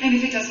hero. And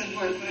if it doesn't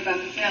work, what about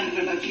the family?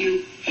 What about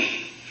you?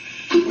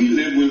 Could we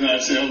live with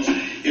ourselves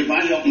if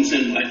I help them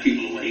send black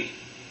people away?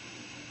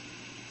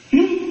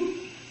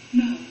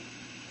 No.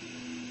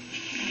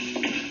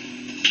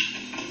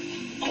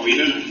 Call you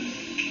dinner.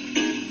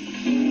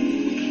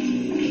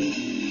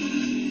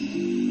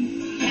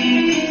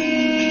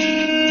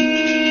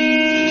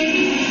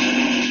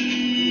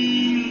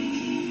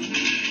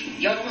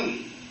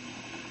 Gentlemen,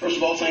 first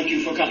of all, thank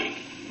you for coming.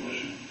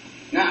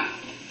 Now,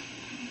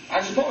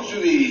 I suppose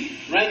to the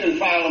rank and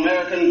file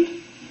American,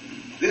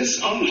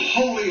 this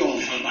unholy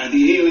offer by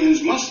the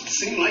aliens must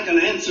seem like an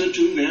answer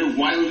to their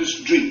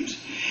wildest dreams.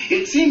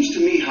 It seems to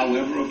me,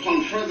 however,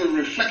 upon further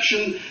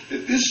reflection,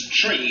 that this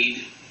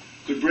trade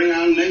could bring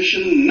our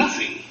nation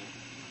nothing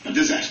but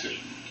disaster.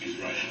 He's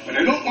right. But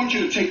I don't want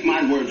you to take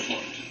my word for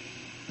it.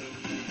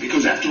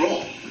 Because after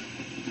all,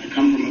 I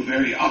come from a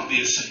very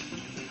obvious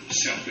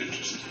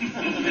self-interest.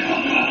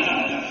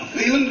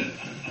 Leland,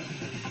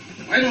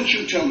 why don't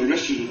you tell the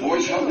rest of the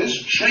boys how this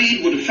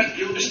trade would affect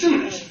your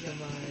distilleries?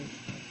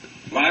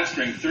 Blacks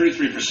drink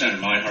 33% of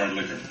my hard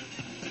liquor,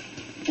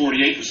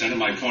 48% of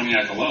my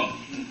cognac alone.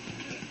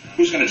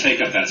 Who's going to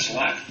take up that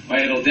slack?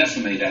 Why, it'll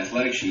decimate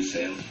athletic shoe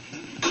sales.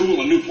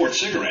 Cool and Newport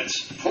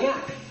cigarettes.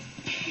 Pork.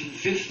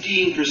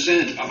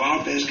 15% of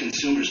our best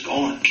consumers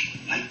gone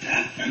like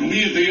that. And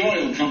we at the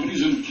oil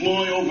companies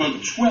employ over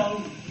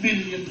 12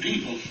 million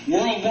people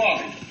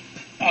worldwide.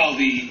 Now,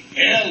 the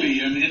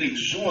alien,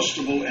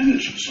 inexhaustible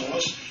energy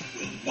source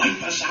will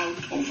wipe us out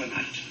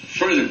overnight.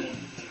 Furthermore,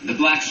 the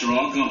blacks are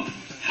all gone.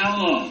 How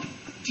long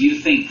do you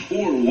think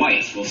poor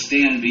whites will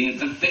stand being at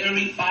the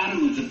very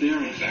bottom of the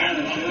barrel?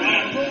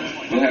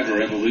 We'll have a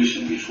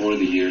revolution before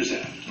the year's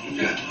out.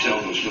 You have to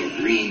tell those little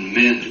green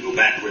men to go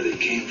back where they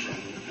came from.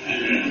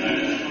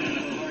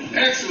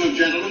 Excellent,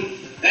 gentlemen.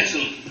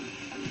 Excellent.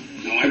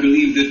 Now, I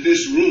believe that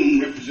this room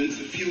represents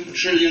a few $1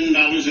 trillion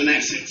in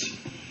assets.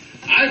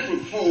 I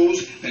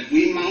propose that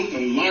we mount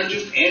the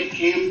largest ad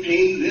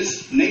campaign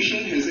this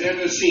nation has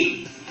ever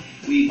seen.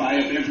 We buy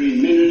up every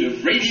minute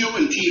of radio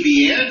and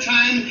TV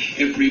airtime,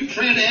 every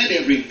print ad,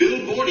 every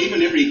billboard,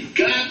 even every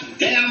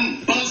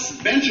goddamn bus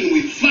bench, and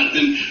we flood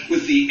them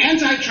with the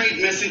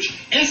anti-trade message,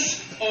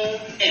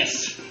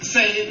 SOS,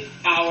 Save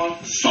Our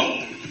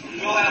Soul.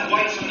 We'll have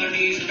whites on their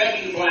knees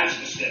begging blacks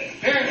to stay.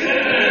 Executive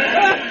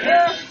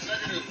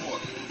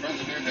order. The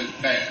president has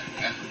banned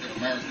African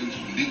Americans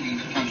from leaving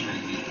the country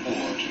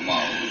before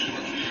tomorrow's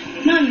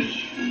birthday. Mommy,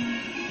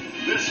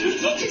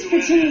 just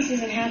pretend this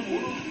isn't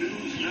happening.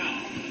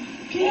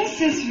 Yes,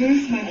 this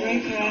Ruth, my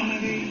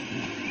great-grandmother.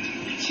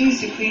 She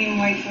used to clean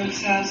white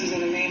folks' houses on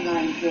the main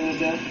line in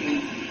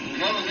Philadelphia.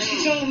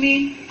 She told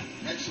me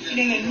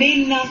they were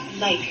made enough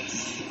like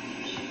us,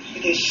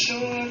 but they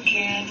sure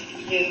can't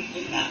live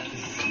without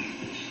us.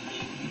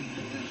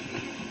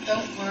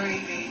 Don't worry,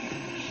 baby.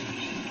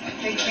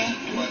 They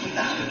can't live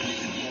without us.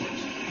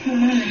 Oh,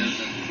 Mommy,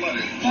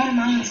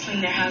 Guatemalans clean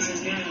their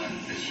houses now.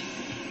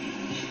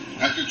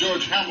 After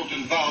George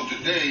Hamilton vowed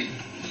today,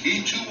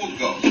 he too will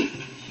go.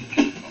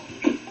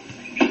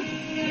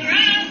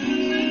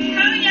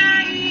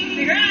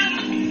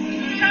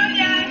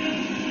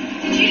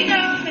 Did you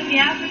know that the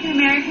African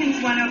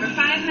Americans won over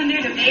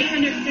 500 of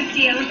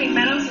 850 Olympic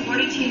medals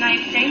awarded to the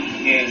United States?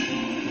 Yes.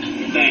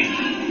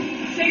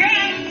 Thanks.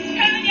 Cigarettes!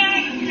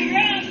 Cognac!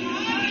 Cigarettes!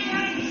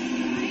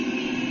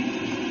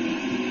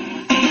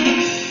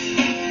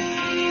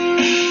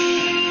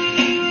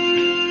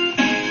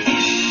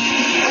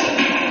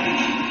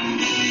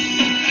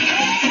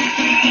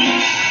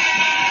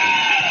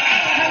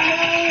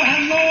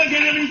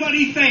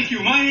 Thank you.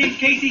 My name's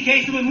Casey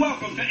Kasem, and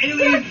welcome to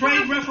Alien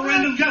Trade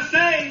Referendum. Just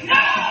say no!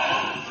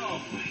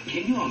 Oh,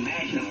 can you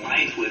imagine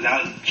life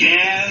without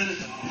jazz?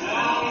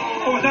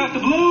 No. Or without the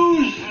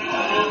blues?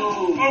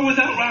 No. Or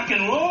without rock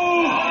and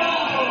roll?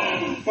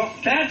 No. Well,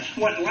 that's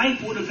what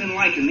life would have been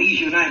like in these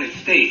United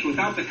States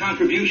without the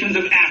contributions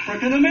of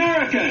African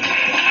Americans.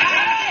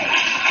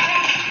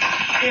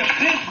 If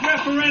this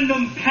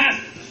referendum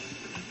passes,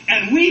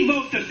 and we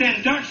vote to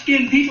send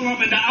dark-skinned people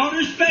up into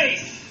outer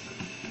space,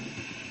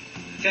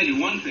 tell you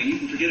one thing, you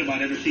can forget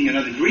about ever seeing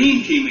another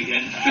dream team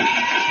again.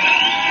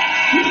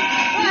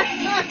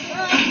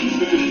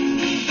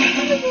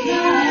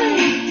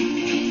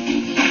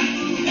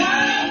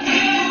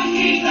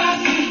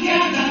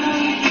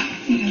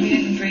 We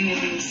didn't bring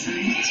any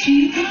science to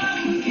you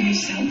or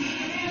yourself.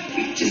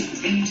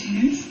 Just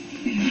entertainers.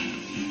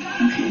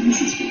 Okay,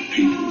 this is for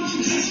people.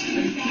 This is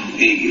for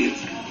people.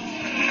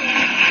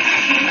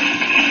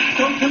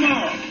 So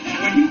tomorrow,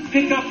 when you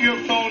pick up your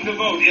phone to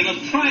vote in the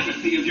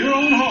privacy of your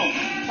own home,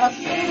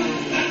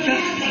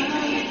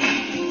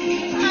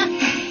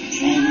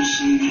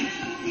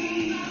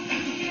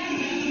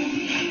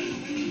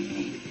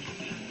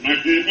 My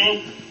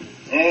people,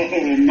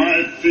 oh,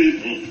 my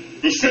people,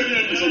 the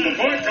sit-ins and the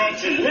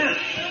boycotts have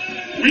worked.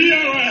 We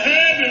are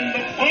ahead in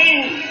the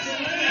polls.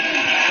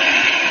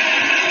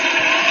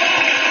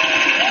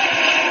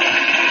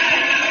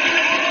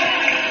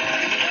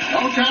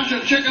 Don't count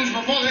your chickens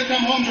before they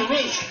come home to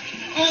roost.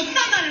 Oh,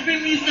 somebody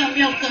bring me some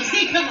milk, because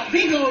he come a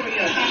big Oreo.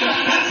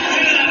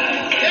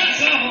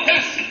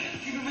 Yes.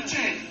 Give him a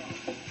chance.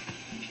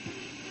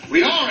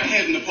 We are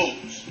ahead in the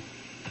polls.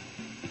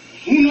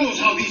 Who knows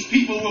how these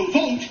people will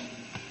vote?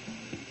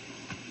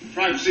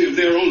 Privacy of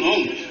their own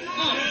homes.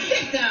 Oh,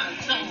 sit down,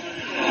 Tom.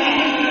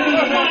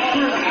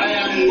 I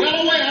am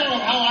well aware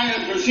of how I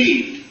am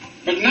perceived,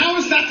 but now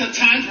is not the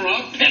time for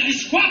our petty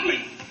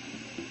squabbling.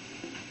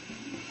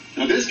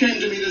 Now, this came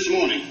to me this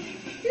morning.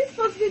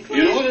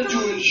 In order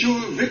to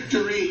ensure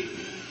victory,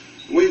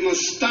 we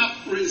must stop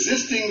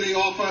resisting the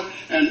offer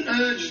and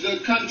urge the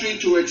country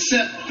to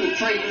accept the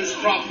traitor's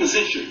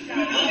proposition.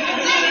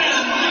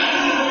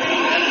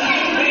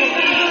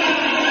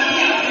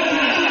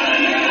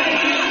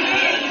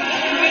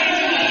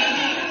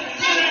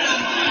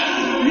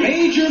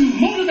 Major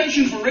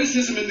motivation for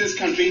racism in this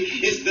country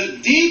is the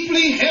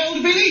deeply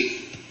held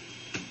belief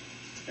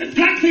that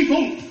black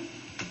people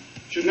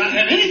should not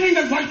have anything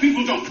that white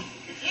people don't.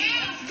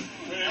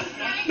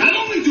 Not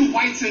only do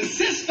whites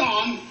insist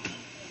on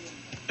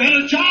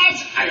better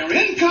jobs, higher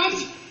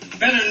incomes,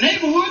 better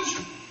neighborhoods,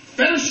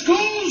 better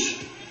schools,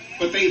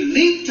 but they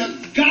leap to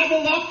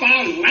gobble up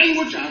our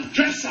language, our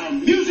dress, our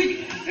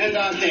music, and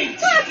our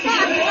dance. Therefore,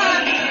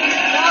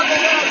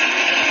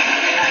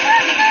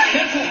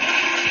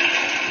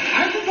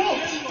 I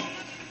propose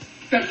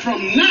that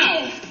from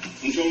now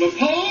until the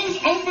polls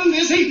open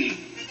this evening,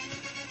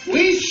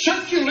 we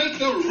circulate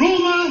the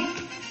rumor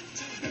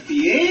that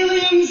the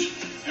aliens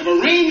have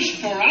arranged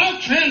for our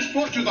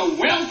transport to the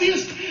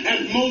wealthiest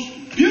and most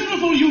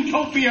beautiful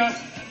utopia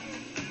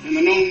in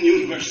the known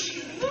universe.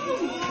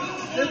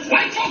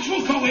 White folks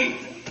will go in,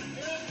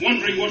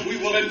 wondering what we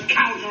will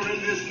encounter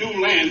in this new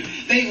land.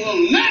 They will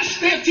gnash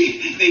their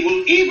teeth. They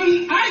will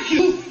even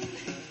argue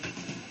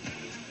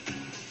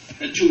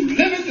that to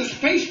limit the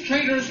space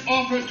traders'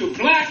 offer to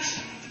blacks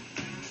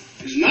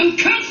is an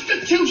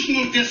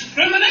unconstitutional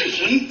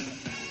discrimination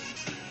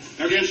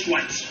against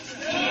whites.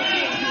 I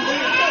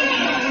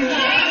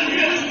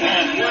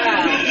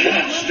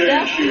can't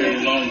stand here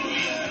any longer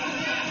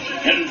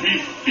and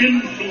be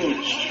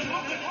influenced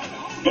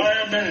by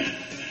a man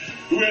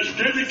who has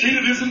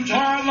dedicated his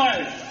entire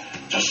life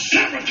to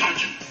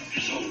sabotaging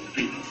his own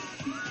people.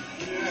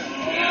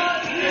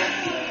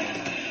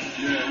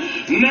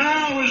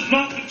 Now is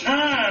not the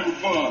time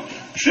for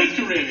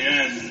trickery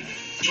and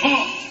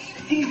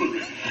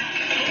tomfoolery.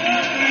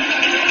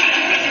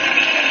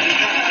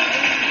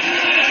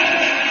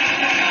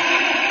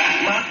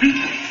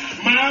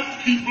 My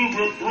people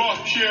were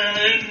brought here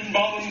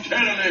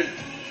involuntarily,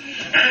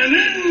 and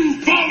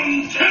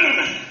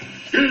involuntarily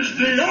is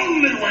the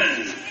only way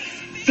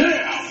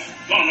they're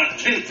gonna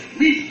take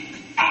me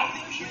out.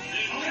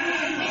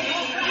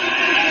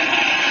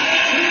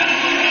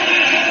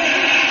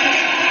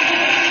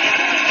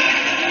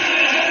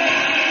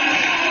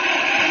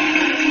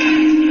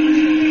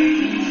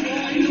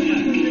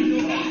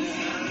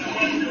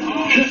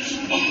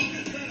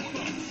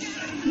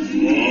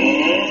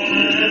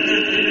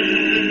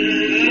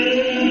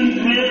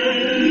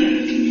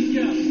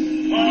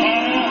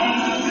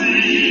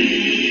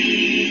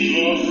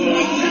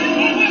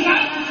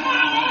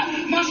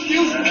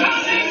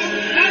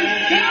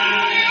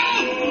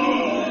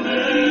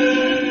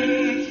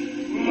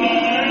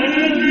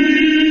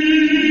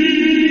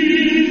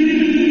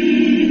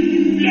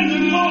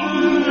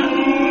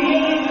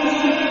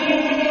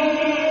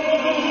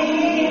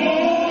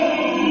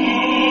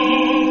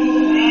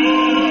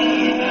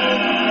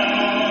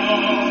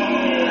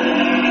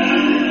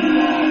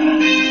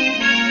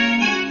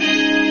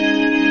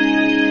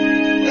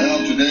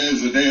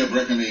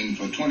 reckoning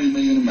for 20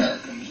 million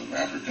Americans of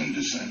African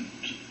descent.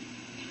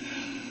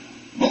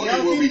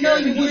 Voting will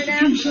begin in just a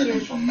few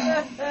seconds from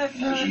now.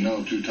 As you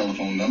know, 2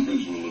 telephone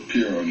numbers will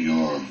appear on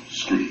your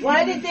screen.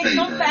 Why did they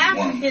come for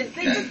Africans?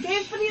 They Kent, just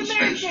came for the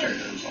Space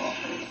Americans. Traders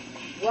offer.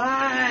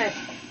 Why?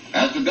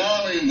 After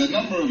dialing the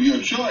number of your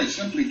choice,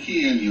 simply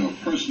key in your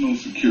personal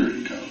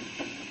security code.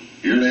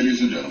 Here,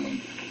 ladies and gentlemen,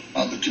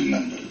 are the 2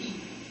 numbers.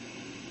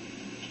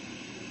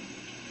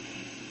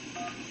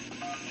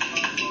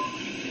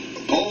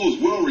 The polls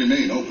will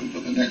remain open for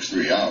the the next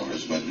 3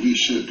 hours, but we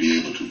should be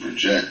able to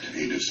project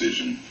a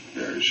decision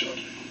very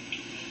shortly.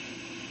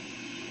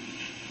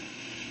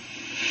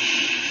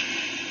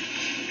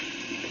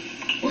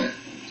 Where?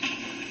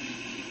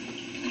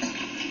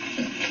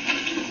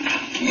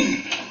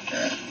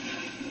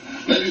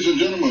 Ladies and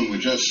gentlemen,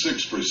 with just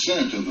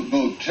 6% of the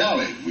vote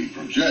tallied, we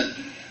project.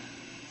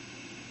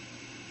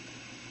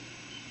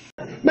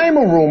 Name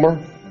a rumor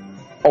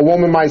a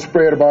woman might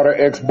spread about her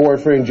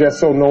ex-boyfriend just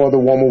so no other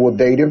woman will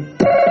date him.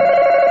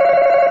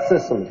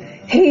 Cicely.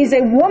 He's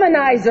a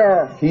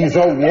womanizer. He's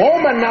a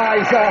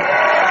womanizer.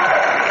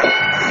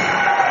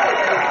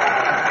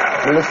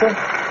 Melissa?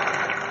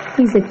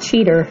 He's a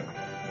cheater.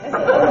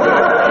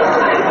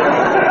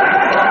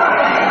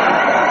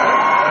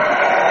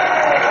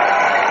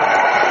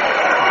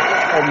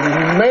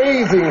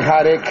 Amazing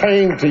how that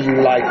came to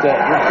you like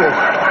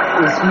that.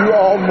 You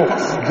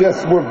almost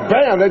just were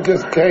bam, that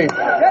just came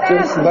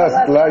just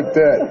like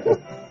that.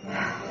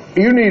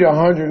 You need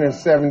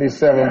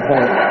 177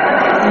 points.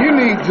 You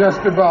need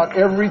just about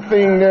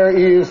everything there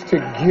is to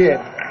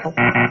get.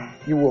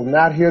 You will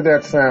not hear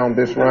that sound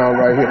this round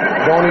right here.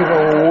 Don't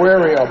even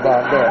worry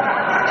about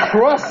that.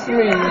 Trust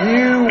me,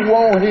 you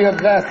won't hear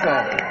that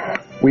sound.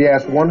 We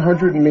asked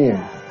 100 men,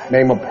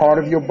 name a part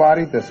of your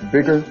body that's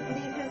bigger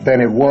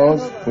than it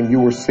was when you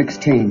were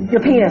 16.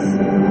 Your penis.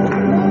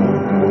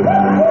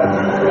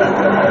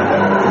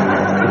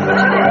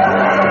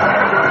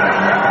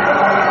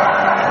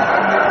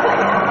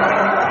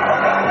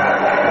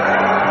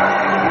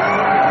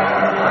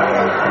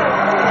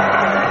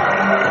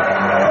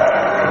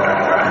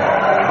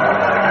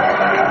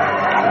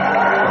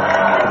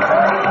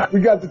 We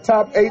got the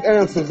top 8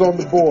 answers on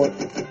the board.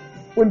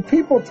 When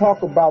people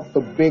talk about the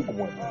big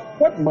one,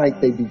 what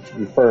might they be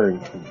referring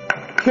to?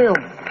 Kim.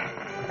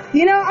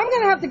 You know, I'm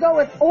going to have to go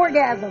with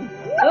orgasm.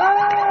 Oh!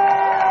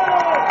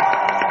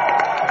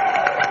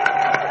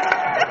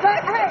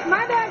 But, hey,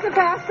 my dad's a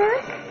pastor.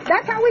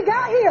 That's how we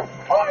got here.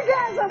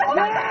 Orgasm.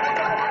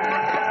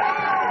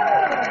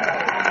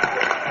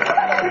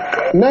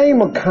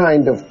 Name a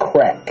kind of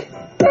crack.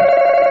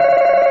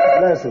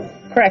 Leslie.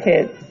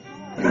 Crackhead.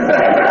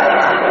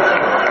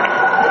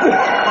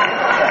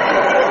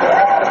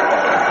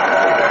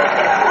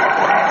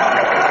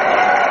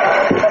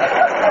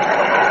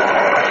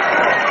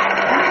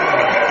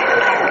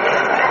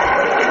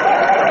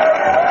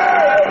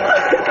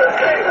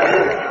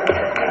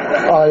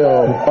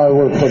 I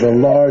work for the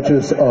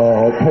largest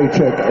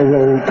paycheck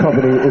road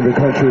company in the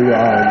country.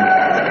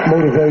 I'm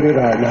motivated.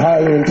 I'm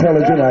highly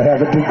intelligent. I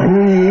have a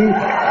degree.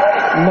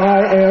 My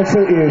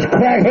answer is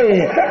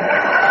crackhead.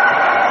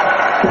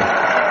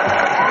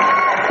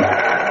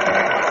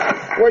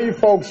 Where you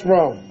folks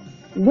from?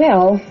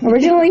 Well,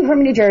 originally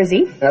from New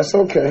Jersey. That's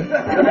okay.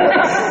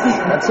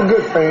 That's a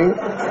good thing.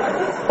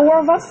 4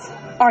 of us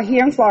are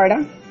here in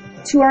Florida.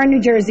 2 are in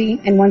New Jersey,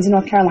 and 1's in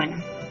North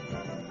Carolina.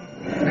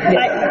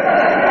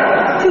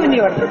 2 in New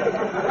York.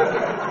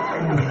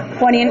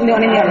 1 in New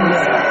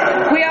Orleans.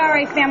 We are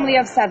a family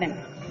of 7.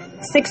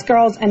 6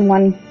 girls and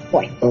 1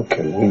 boy.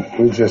 Okay,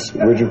 we just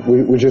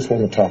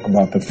want to talk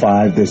about the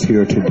 5 that's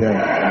here today.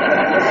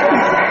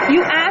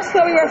 You asked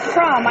where we were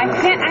from. I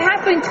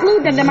have to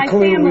include them. They're my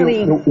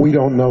family. We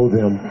don't know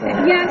them.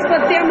 Yes,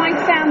 but they're my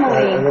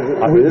family.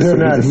 They're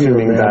not here,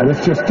 man.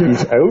 Let's just get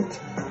he's out.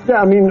 Yeah,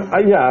 I mean,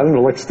 I don't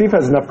know. Like, Steve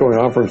has enough going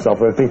on for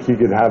himself. I think he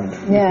could have,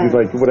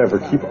 like, whatever,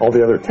 keep all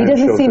the other 10 He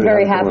doesn't shows seem that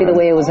very he has happy going the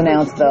way on. it was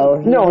announced, though.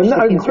 No,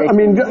 I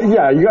mean,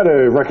 yeah, you got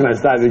to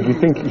recognize that. You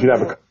think you should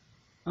have a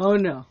Oh,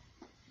 no.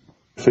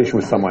 conversation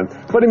with someone.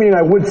 But, I mean,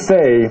 I would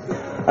say,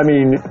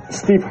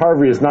 Steve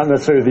Harvey is not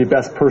necessarily the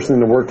best person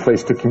in the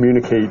workplace to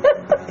communicate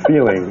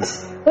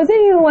feelings. Wasn't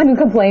he the one who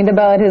complained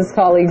about his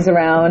colleagues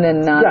around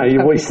and not... Yeah,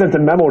 he sent a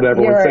memo to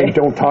everyone saying,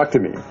 don't talk to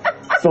me.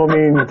 So, I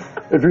mean,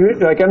 if you're,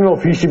 like, I don't know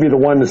if he should be the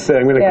one to say,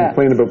 I'm going to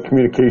complain about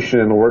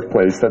communication in the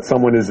workplace, that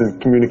someone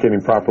isn't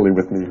communicating properly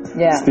with me.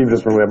 Yeah. Steve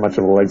doesn't really have much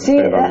of a leg to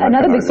stand on.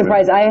 Another big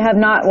surprise, I have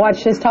not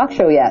watched his talk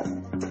show yet.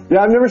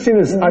 Yeah, I've never seen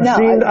his, I've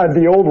seen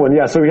the old one,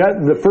 yeah. So we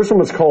had, the first one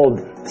was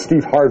called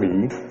Steve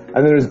Harvey,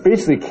 and then it was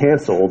basically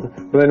canceled,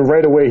 but then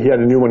right away he had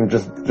a new one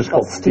just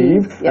called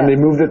Steve, and they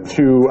moved it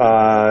to,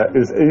 it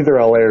was either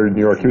LA or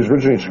New York. He was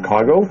originally in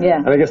Chicago,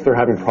 and I guess they're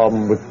having a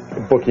problem with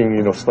booking,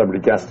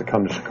 celebrity guests to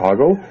come to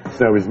Chicago,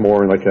 so now he's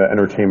more in like an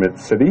entertainment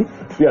city.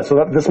 Yeah,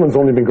 so this one's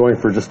only been going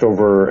for just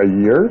over a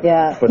year.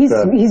 Yeah, but,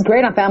 he's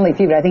great on Family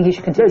Feud. I think he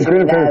should continue he's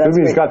great on Family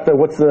Feud. He's got the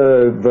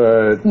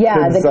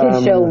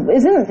kids show,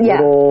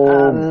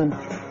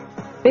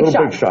 Big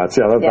Shots.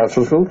 Yeah, that's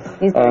what's cool.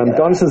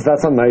 Donna says,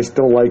 that's not nice.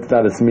 Don't like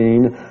that. It's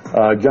mean.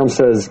 Gum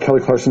says, Kelly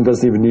Clarkson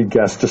doesn't even need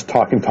guests. Just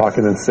talk and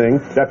and sing.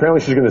 Yeah, apparently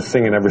she's going to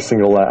sing in every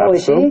single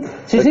episode.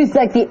 So she's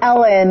like the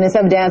Ellen,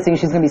 instead of dancing,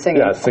 she's going to be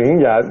singing. Yeah, singing.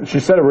 Yeah,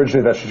 she said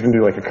originally that she's going to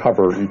do like a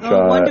cover each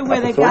I wonder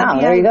where episode. they got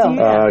the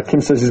idea.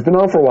 Kim says, he's been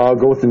on for a while.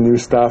 Go with the new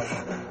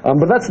stuff.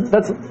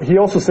 But he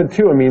also said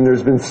too,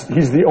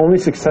 he's the only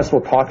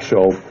successful talk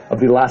show of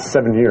the last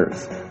 7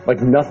 years. Like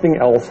nothing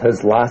else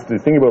has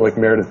lasted. Think about like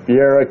Meredith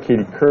Vieira,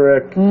 Katie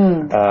Couric,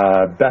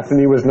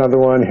 Bethany was another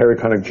one, Harry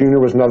Connick Jr.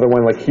 was another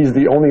one. Like he's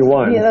the only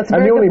one. Yeah, that's a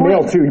and very the only good male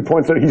point. too. He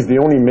points out he's the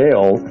only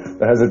male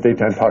that has a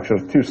daytime talk show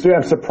too. So yeah,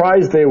 I'm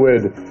surprised they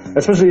would,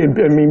 especially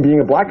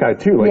being a black guy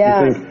too. Like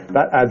you think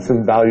that adds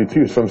some value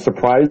too. So I'm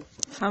surprised.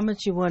 How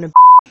much you want to?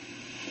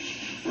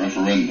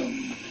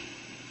 Referendum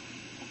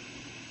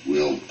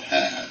will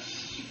pass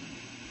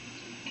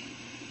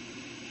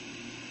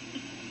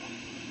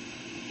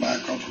by a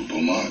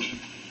comfortable margin.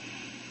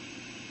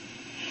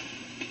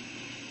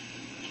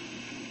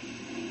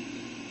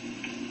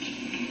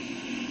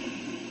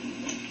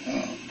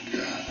 Oh,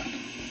 God.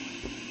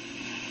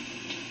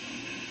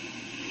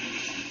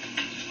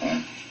 Huh?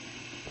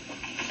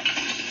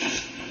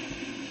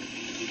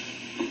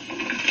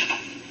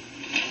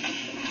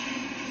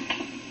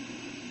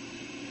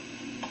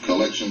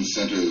 Collection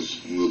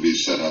centers will be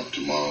set up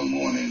tomorrow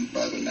morning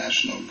by the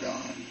National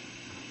Guard.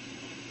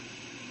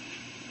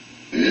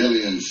 The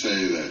aliens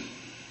say that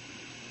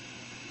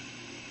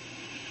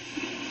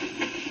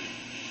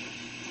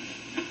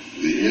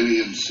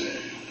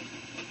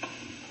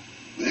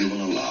they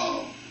will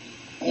allow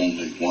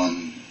only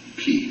one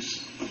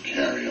piece of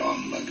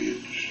carry-on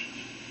luggage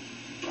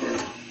per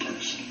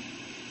person.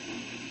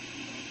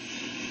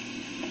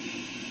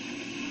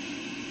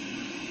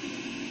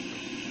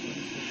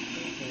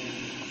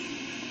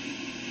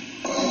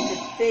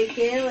 Fake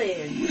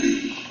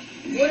aliens.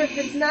 What if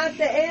it's not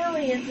the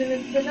aliens and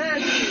it's the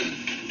Nazis?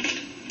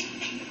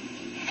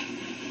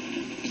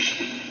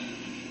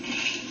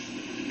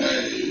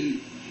 Hey,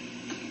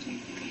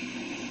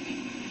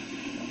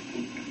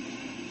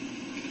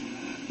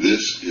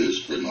 this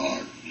is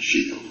Bernard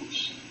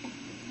Shields.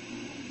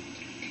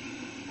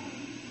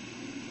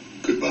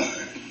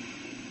 Goodbye.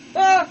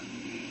 Ah!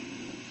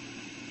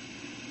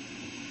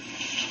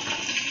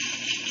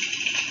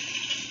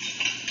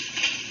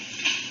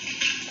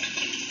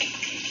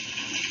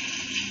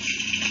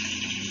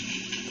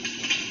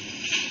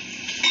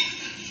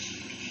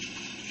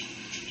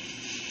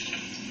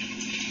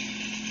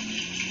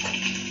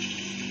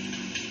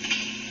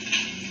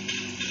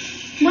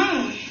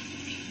 Mom.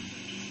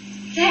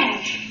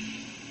 Dad.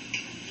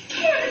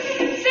 Come on, this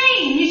is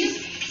insane. You just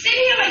sit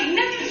here like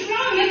nothing's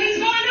wrong, nothing's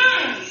going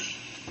on.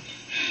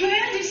 We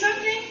gotta do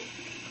something.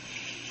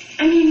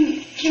 I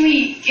mean, can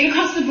we get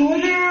across the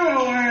border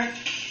or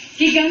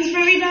get guns for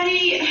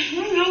everybody? I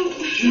don't know.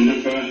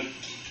 Jennifer,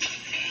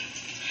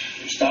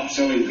 they stopped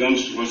selling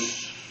guns to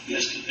us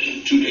yesterday,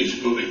 and 2 days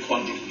ago they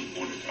quadrupled the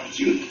border guards.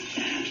 You know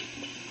that.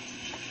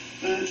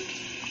 But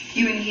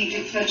you and he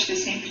did pledge the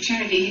same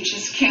fraternity. You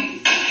just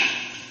can't.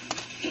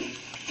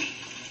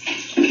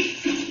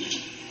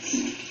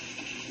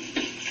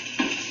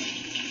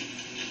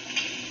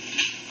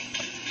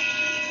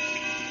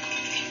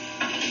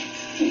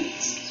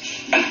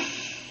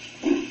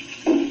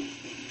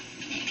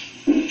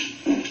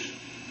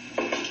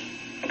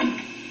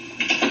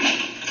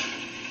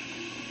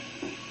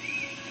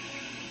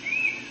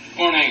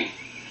 Morning.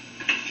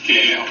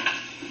 Gail.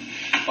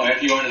 Why,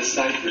 if you aren't a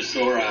sight for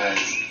sore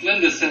eyes,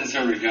 Linda sends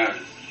her regards.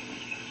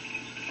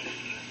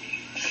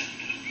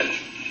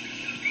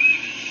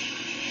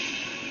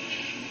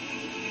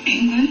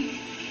 England?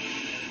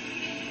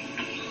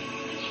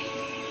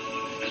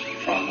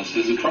 Promise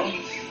is a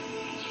promise.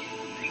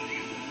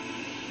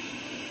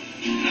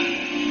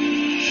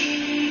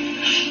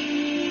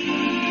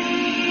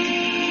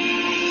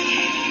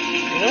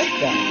 What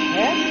the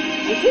heck?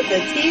 Is this a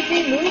TV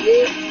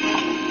movie?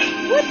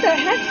 What the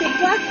heck do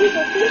black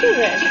people think of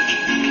it?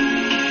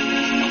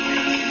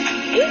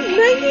 It's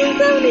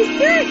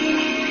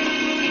 1976!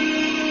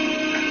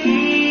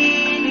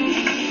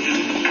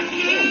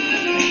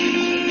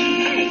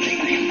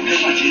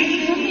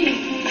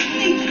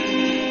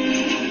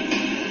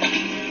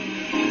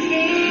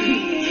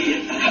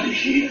 Get out of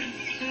here.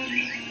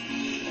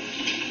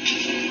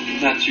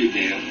 Not you,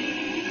 Gail.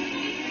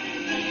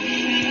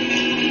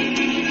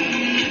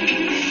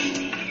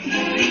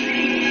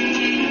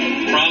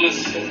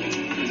 Promise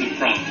is a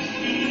promise.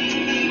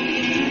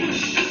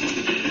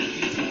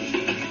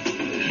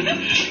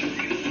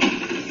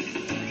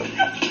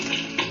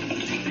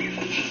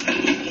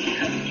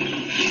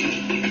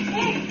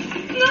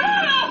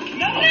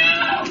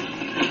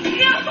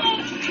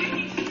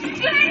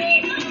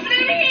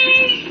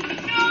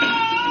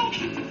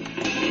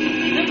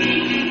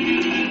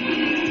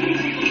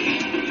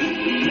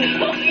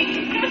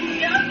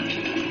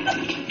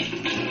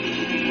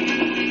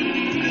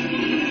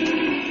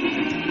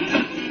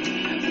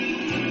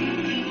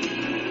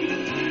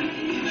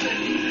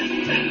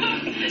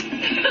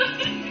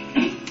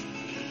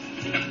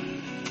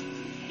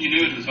 You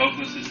knew it was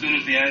hopeless as soon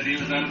as the idea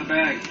was out of the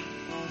bag.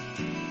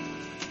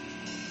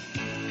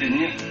 Didn't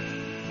you?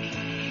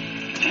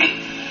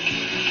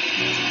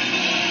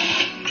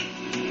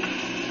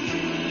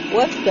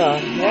 What the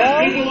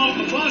hell? People off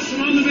the bus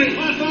and on the big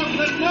hot dog,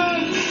 let's go!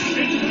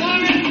 It's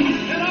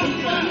belonging! Get off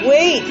fast!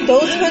 Wait,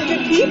 those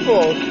 100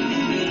 people.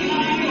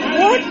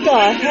 What the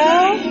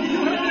hell?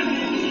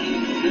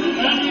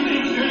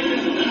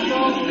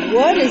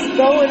 What is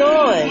going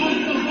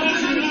on?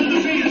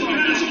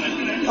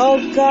 Oh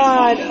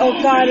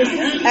God, is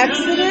this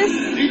Exodus?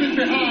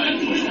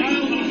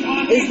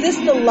 Is this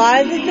the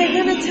lie that they're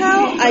going to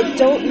tell? I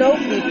don't know,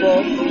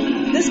 people.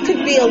 This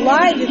could be a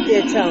lie that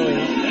they're telling.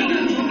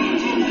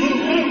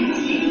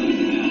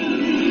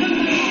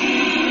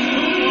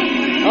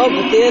 Oh,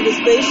 but there are the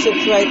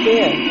spaceships right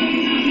there.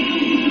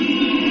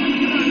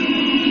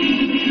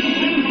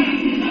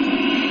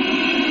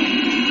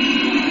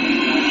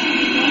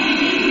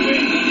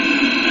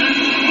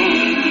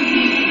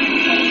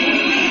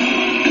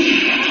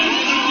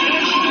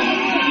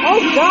 Oh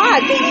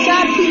God, they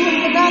shot people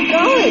for not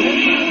going.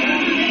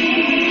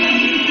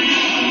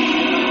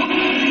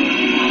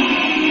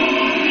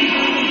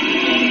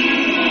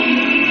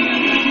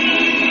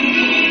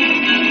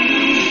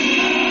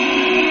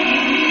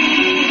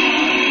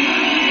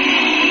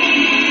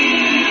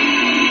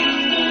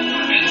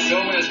 And so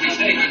as we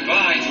say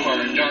goodbye to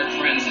our dark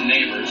friends and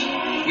neighbors,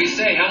 we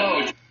say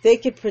hello. They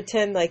could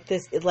pretend like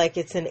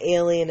it's an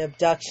alien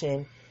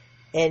abduction.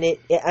 And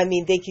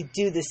they could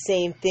do the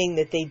same thing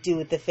that they do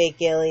with the fake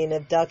alien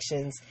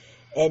abductions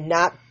and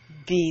not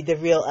be the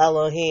real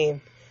Elohim.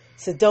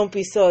 So don't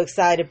be so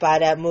excited by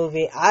that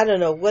movie. I don't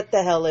know what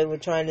the hell they were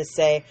trying to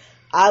say.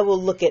 I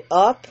will look it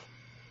up.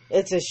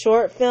 It's a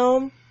short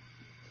film.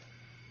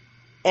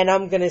 And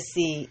I'm going to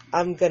see.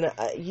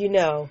 You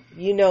know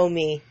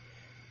me.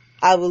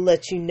 I will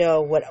let you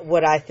know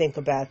what I think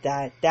about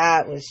that.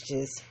 That was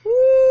just,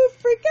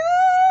 forget.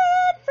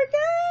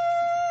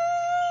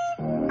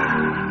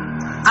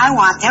 I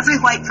want every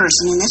white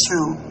person in this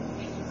room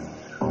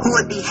who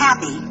would be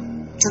happy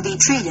to be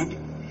treated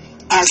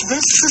as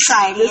this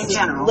society in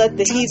general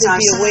treats our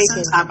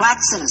citizens, our black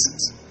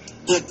citizens.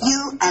 If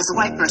you, as a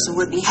white person,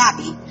 would be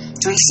happy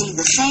to receive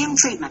the same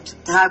treatment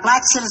that our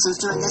black citizens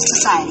do in this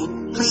society,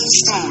 please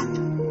stand.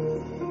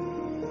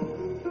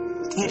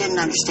 You didn't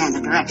understand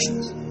the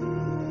directions.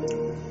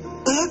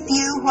 If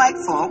you white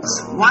folks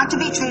want to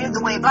be treated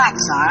the way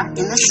blacks are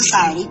in this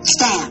society,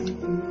 stand.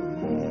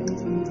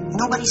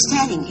 Nobody's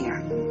standing here.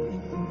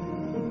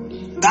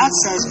 That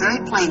says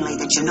very plainly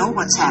that you know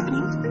what's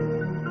happening.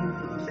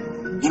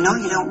 You know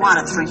you don't want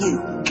it for you.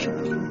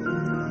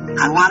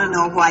 I want to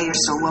know why you're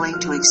so willing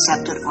to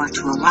accept it or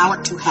to allow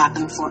it to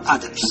happen for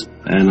others.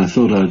 And I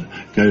thought I'd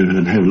go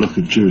and have a look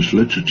at Jewish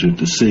literature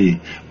to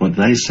see what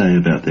they say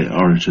about their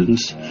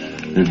origins.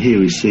 And here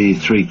we see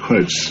 3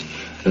 quotes.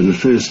 And the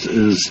first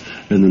is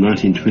in the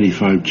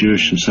 1925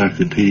 Jewish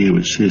Encyclopedia,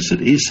 which says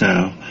that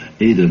Esau,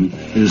 Edom,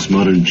 is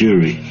modern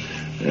Jewry.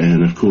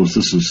 And of course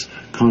this is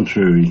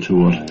contrary to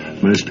what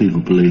most people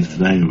believe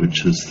today,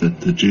 which is that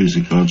the Jews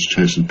are God's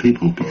chosen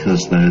people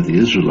because they are the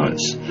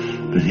Israelites.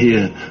 But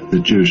here the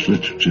Jewish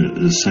literature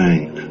is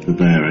saying that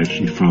they are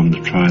actually from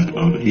the tribe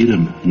of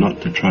Edom, not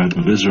the tribe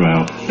of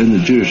Israel. In the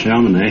Jewish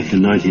Almanac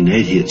in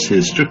 1980 it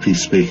says, strictly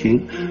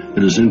speaking,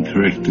 it is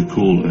incorrect to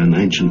call an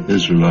ancient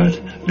Israelite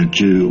a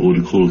Jew or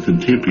to call a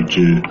contemporary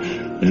Jew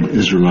an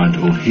Israelite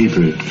or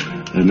Hebrew.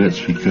 And that's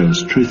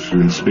because,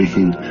 truthfully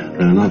speaking,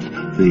 they're not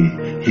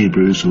the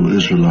Hebrews or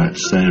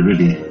Israelites, they're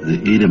really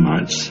the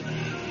Edomites.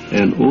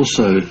 And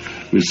also,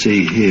 we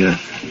see here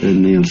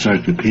in the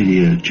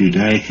Encyclopedia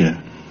Judaica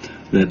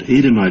that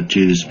Edomite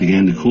Jews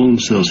began to call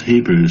themselves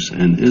Hebrews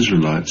and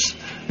Israelites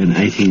in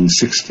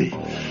 1860.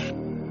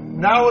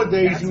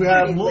 Nowadays, you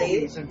have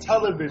movies and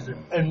television,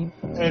 and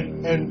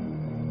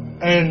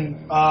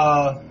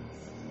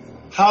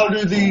how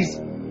do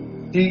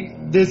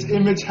this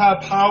image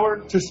have power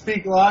to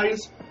speak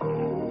lies?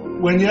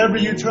 Whenever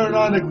you turn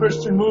on a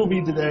Christian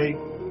movie today,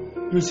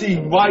 you see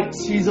white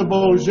Caesar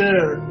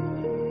Borgia,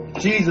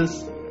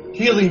 Jesus,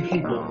 healing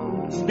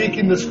people,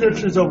 speaking the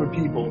scriptures over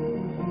people.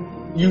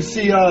 You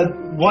see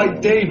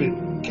white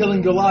David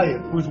killing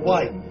Goliath, who's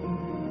white.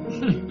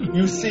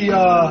 You see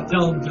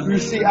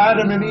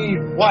Adam and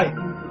Eve, white.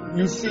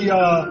 You see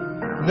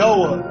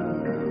Noah,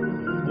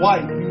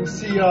 white. You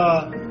see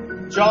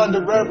John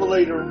the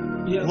Revelator,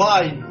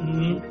 lying.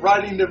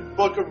 Writing the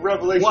book of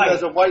Revelation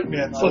as a white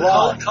man. So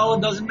color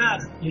doesn't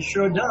matter. It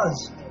sure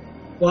does.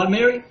 What,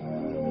 Mary?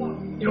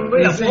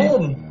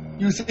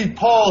 You see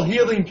Paul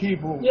healing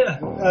people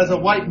as a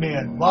white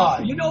man.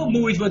 Lie. You know what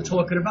movies we're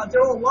talking about.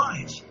 They're all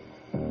lies.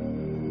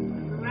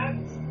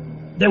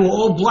 They were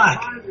all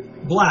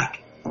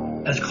black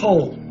as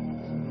coal.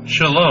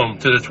 Shalom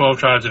to the 12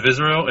 tribes of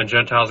Israel and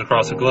Gentiles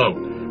across the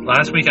globe.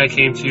 Last week I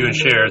came to you and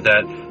shared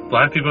that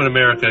black people in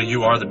America,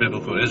 you are the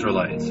biblical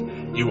Israelites.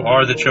 You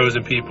are the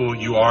chosen people.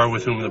 You are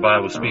with whom the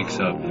Bible speaks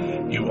of.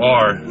 You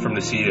are from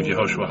the seed of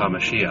Yehoshua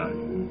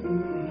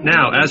HaMashiach.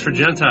 Now, as for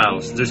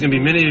Gentiles, there's going to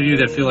be many of you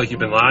that feel like you've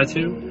been lied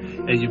to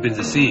and you've been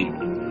deceived.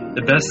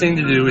 The best thing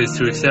to do is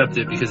to accept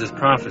it because it's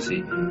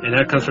prophecy. And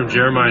that comes from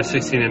Jeremiah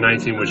 16 and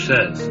 19, which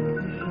says,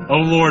 O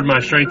Lord, my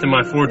strength and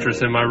my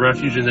fortress and my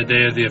refuge in the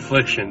day of the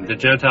affliction. The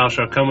Gentiles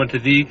shall come unto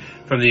thee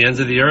from the ends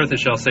of the earth and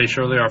shall say,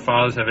 surely our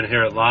fathers have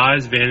inherited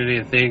lies, vanity,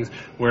 and things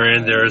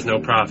wherein there is no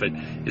profit.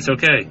 It's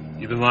okay.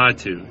 You've been lied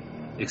to.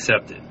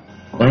 Accept it.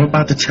 What I'm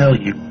about to tell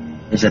you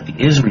is that the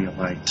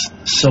Israelites,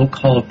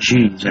 so-called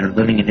Jews that are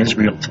living in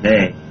Israel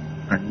today,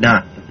 are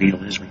not the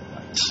real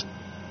Israelites.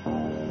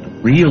 The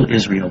real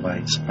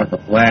Israelites are the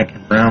black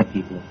and brown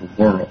people of the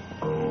world.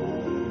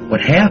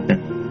 What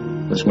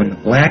happened was when the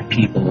black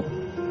people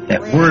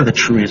that were the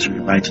true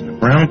Israelites and the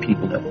brown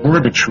people that were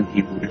the true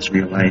Hebrew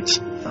Israelites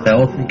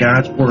fell from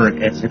God's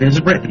word, as it is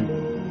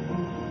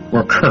written,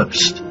 were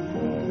cursed.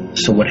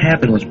 So what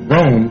happened was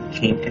Rome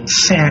came and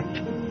sacked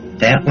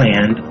that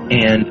land,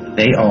 and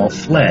they all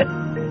fled.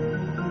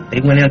 They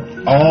went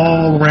in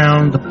all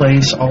around the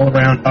place, all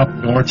around up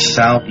north,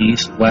 south,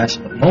 east, west,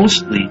 but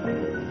mostly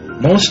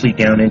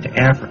down into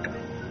Africa.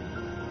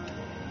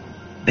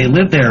 They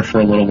lived there for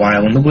a little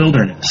while in the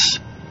wilderness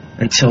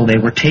until they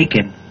were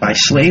taken by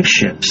slave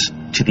ships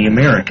to the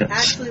Americas.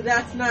 Actually,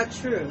 that's not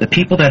true. The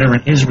people that are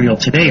in Israel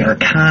today are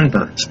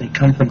converts. They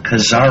come from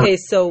Khazar. Okay,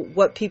 so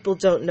what people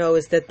don't know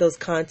is that those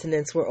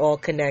continents were all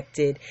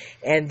connected,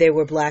 and there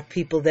were black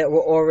people that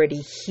were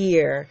already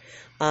here.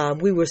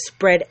 We were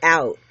spread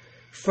out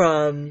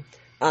from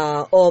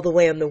all the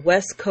way on the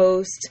west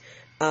coast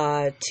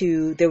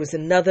to, there was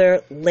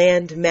another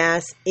land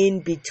mass in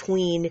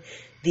between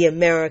the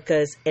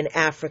Americas and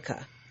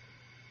Africa.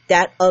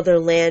 That other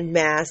land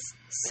mass,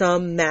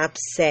 some maps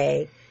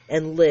say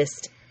and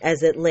list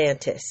as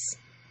Atlantis.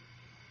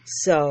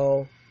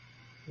 So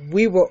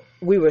we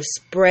were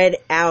spread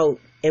out,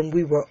 and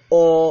we were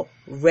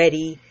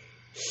already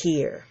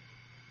here.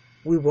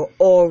 We were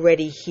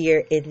already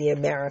here in the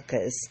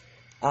Americas.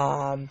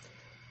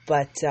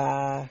 But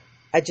I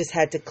just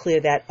had to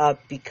clear that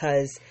up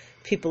because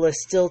people are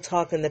still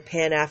talking the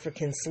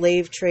Pan-African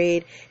slave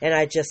trade, and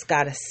I just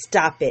gotta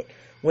stop it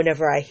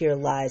whenever I hear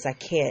lies. I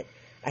can't.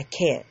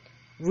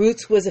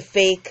 Roots was a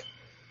fake.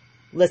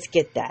 Let's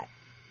get that.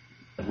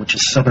 Which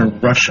is southern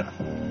Russia.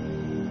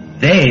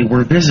 They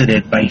were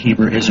visited by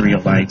Hebrew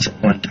Israelites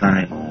at one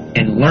time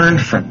and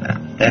learned from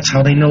them. That's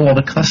how they know all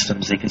the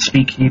customs. They can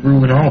speak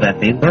Hebrew and all that.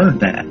 They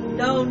learned that.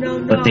 No.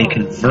 But they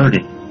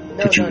converted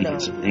to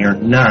Judaism. They are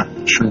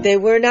not true. They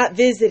were not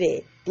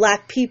visited.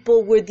 Black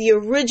people were the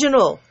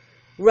original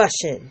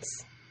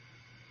Russians.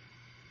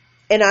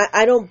 And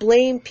I don't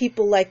blame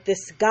people like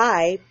this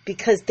guy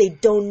because they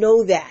don't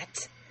know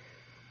that.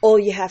 All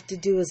you have to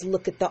do is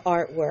look at the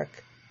artwork.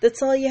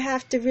 That's all you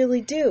have to really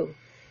do,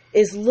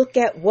 is look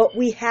at what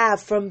we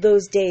have from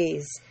those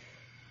days.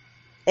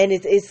 And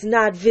it's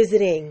not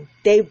visiting.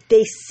 They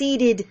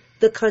seeded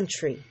the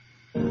country.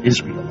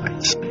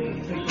 Israelites.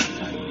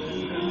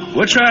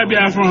 What tribe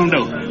y'all from,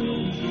 though?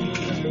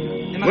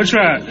 What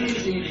tribe?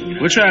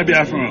 What tribe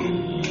y'all from?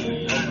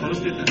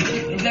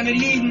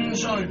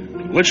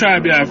 What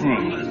tribe y'all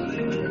from?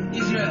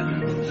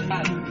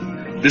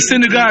 The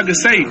synagogue of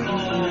Satan.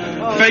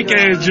 Fake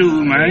ass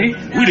Jews, man.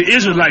 We the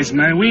Israelites,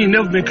 man. We ain't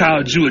never been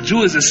called Jew. A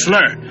Jew is a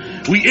slur.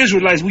 We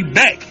Israelites, we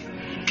back.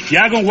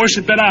 Y'all gonna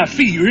worship at our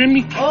feet, you hear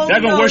me? Y'all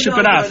gonna worship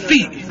at our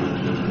feet.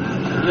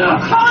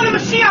 I'm calling him a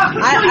Mashiach.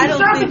 I don't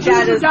think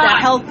that is the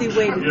healthy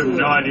way to do it. You have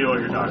no idea what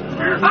you're talking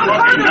about. I'm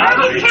part of the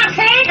Rebels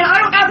campaign, and I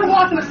don't ever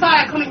want the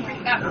Messiah coming for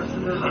you ever.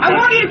 I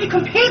want you to be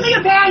completely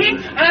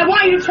abandoned, and I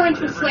want you to turn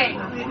to a slave.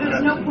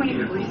 There's no point in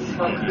your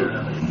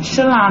beliefs.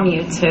 Shalom,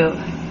 you two.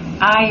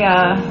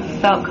 I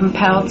felt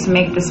compelled to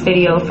make this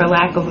video, for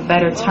lack of a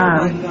better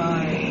term,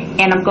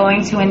 and I'm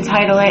going to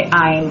entitle it,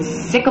 I'm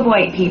Sick of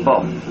White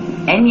People.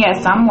 And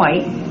yes, I'm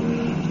white,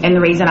 and the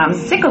reason I'm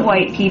sick of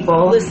white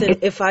people... Listen,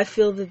 if I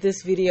feel that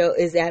this video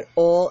is at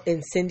all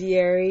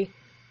incendiary,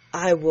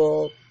 I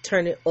will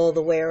turn it all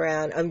the way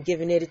around. I'm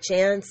giving it a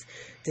chance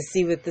to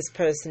see what this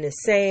person is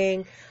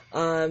saying,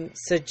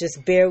 so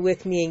just bear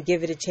with me and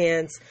give it a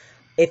chance.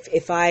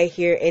 If I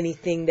hear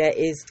anything that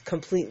is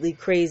completely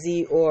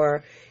crazy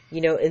or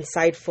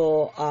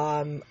insightful,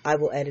 I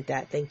will edit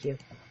that. Thank you.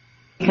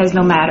 Because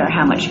no matter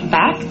how much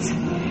fact,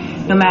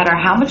 no matter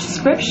how much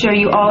scripture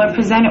you all are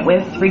presented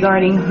with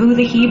regarding who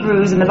the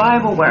Hebrews in the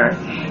Bible were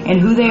and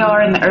who they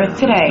are in the earth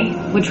today,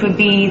 which would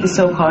be the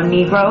so-called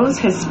Negroes,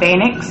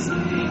 Hispanics,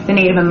 the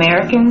Native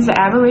Americans, the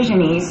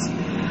Aborigines,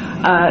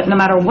 no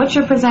matter what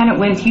you're presented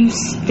with, you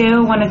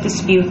still want to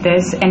dispute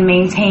this and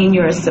maintain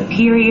your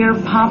superior,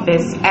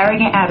 pompous,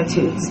 arrogant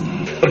attitudes.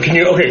 But can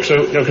you,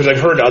 because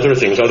I've heard other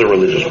things, other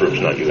religious groups,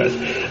 not you guys,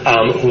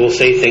 who will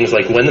say things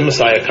like when the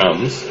Messiah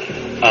comes,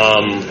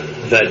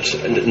 that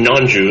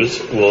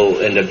non-Jews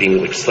will end up being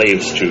like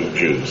slaves to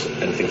Jews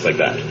and things like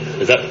that.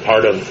 Is that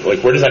part of,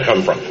 where does that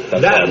come from?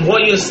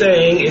 What you're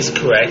saying is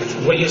correct.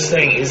 What you're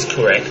saying is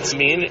correct.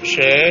 mean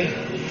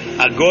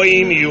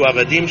שהגויים יהיו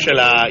עבדים של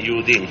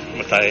היהודים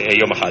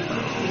יום אחד.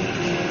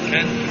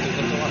 כן.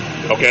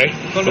 אוקיי?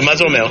 ומה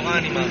זה אומר?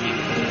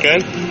 כן?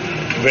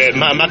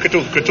 ומה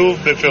כתוב? כתוב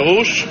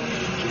בפירוש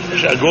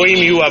שהגויים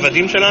יהיו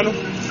עבדים שלנו?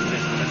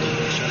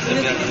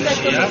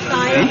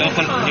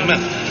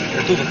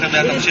 כתוב אחרי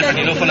ביאת המשיח,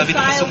 אני לא יכול להביא את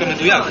הפסוק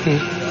המדויק,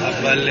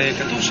 אבל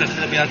כתוב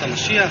שאחרי ביאת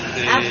המשיח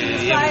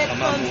יהיה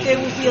מלחמה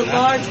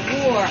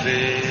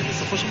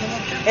ובסופו של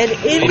דבר And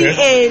in the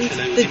end,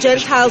 the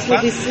Gentiles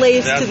will be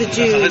slaves to the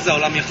Jews,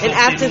 and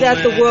after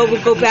that the world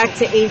will go back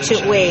to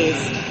ancient ways.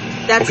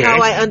 That's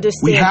how I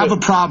understand it. We have a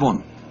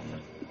problem.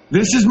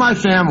 This is my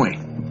family.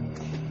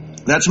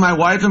 That's my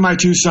wife and my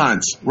 2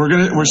 sons.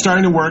 We're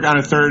starting to work on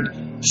a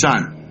 3rd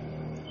son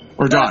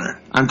or daughter.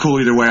 I'm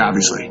cool either way,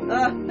 obviously.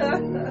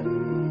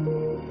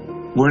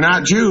 We're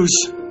not Jews.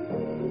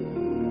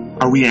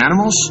 Are we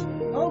animals?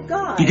 Oh,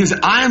 God. Because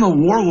I am a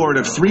warlord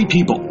of 3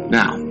 people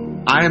now.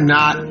 I am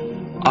not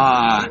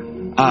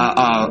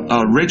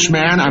a rich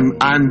man.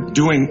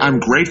 I'm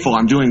grateful.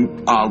 I'm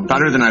doing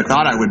better than I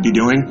thought I would be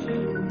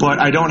doing. But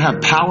I don't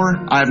have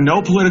power. I have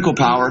no political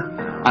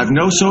power. I have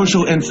no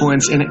social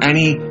influence in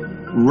any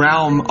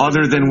realm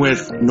other than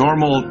with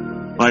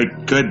normal,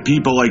 like, good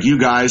people like you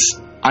guys.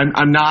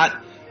 I'm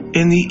not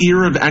in the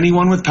ear of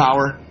anyone with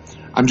power.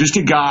 I'm just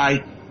a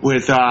guy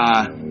with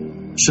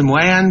some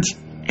land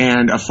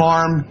and a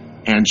farm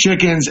and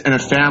chickens and a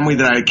family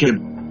that I care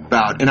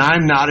about. And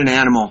I'm not an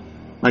animal.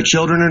 My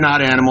children are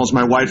not animals.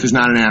 My wife is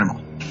not an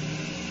animal.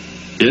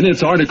 In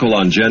its article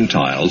on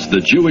Gentiles, the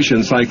Jewish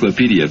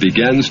Encyclopedia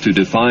begins to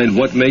define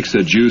what makes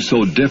a Jew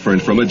so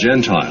different from a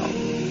Gentile.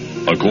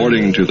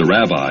 According to the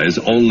rabbis,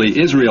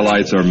 only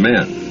Israelites are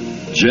men.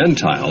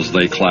 Gentiles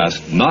they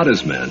classed not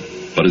as men,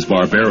 but as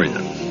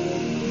barbarians.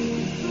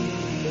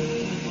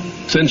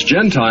 Since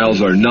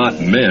Gentiles are not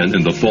men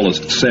in the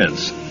fullest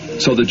sense,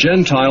 so the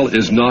Gentile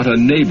is not a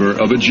neighbor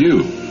of a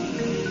Jew.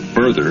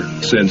 Further,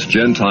 since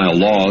Gentile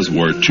laws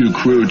were too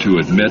crude to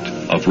admit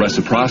of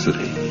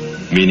reciprocity,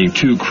 meaning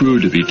too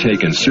crude to be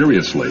taken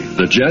seriously,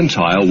 the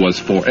Gentile was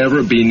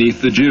forever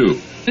beneath the Jew.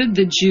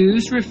 The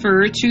Jews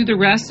refer to the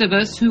rest of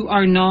us who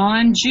are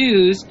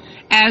non-Jews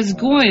as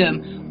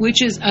goyim,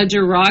 which is a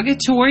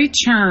derogatory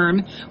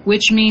term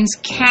which means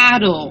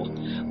cattle,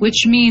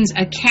 which means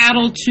a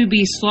cattle to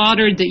be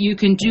slaughtered that you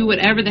can do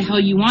whatever the hell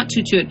you want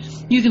to it.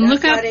 You can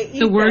look up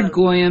the word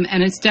goyim,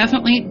 and it's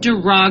definitely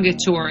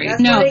derogatory.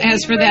 No,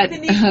 as for that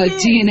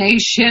DNA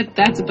shit,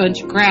 that's a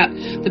bunch of crap.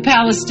 The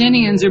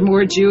Palestinians are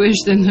more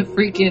Jewish than the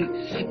freaking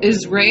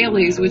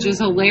Israelis, which is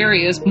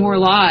hilarious. More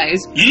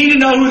lies. You need to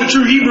know who the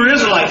true Hebrew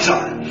Israelites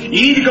are. You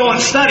need to go and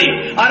study.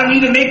 I don't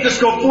need to make this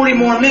go 40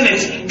 more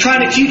minutes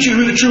trying to teach you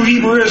who the true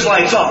Hebrew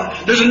Israelites are.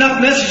 There's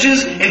enough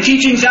messages and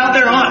teachings out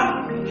there on it.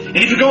 And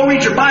if you go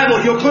read your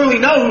Bible, you'll clearly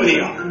know who they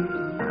are.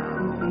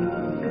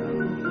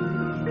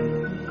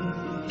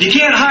 You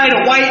can't hide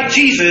a white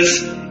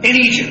Jesus in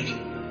Egypt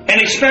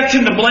and expect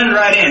him to blend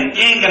right in.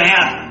 You ain't going to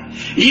happen.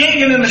 You ain't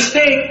going to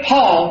mistake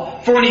Paul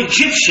for an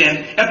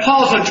Egyptian if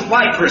Paul's a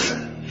white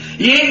person.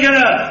 You ain't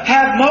going to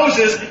have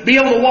Moses be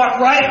able to walk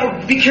right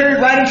or be carried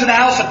right into the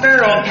house of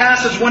Pharaoh and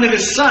pass as one of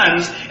his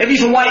sons if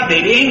he's a white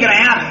baby. It ain't going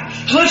to happen.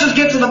 So let's just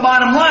get to the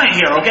bottom line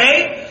here,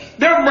 okay?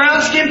 They're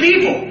brown-skinned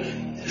people.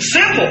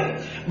 Simple.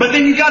 But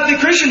then you got the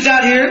Christians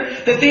out here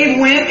that they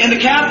went and the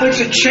Catholics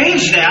had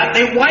changed that.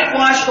 They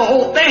whitewashed the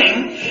whole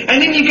thing.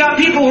 And then you got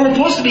people who are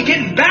supposed to be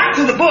getting back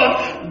to the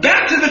book,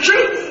 back to the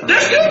truth.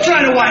 They're still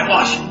trying to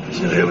whitewash it.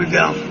 So here we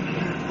go.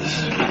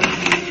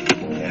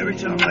 Every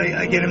time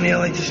I get a meal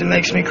like this, it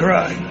makes me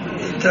cry.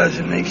 It does.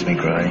 It makes me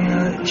cry. You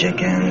know,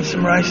 chicken and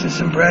some rice and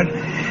some bread.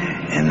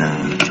 And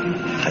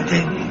I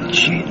did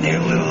cheat near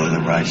a little of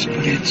the rice,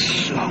 but it's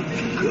so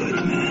good,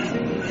 man.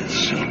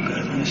 It's so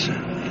good.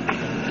 Listen.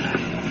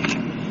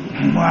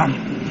 Wow. I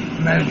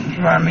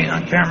mean,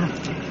 on camera.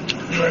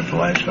 Very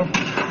polite. So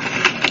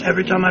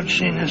every time I've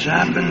seen this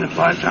happen, the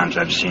 5 times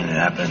I've seen it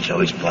happen, it's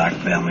always black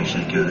families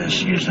that do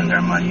this, using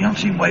their money. You don't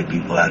see white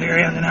people out here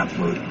handing out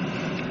food.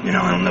 You know,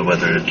 I don't know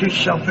whether they're too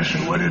selfish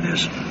or what it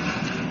is.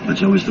 But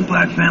it's always the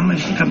black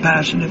families, the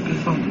compassionate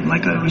people.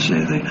 Like I always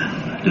say,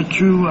 the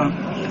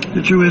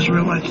true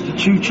Israelites, the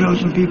true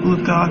chosen people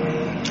of God.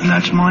 And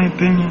that's my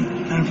opinion.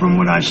 And from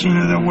what I've seen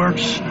of their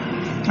works,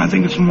 I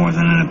think it's more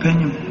than an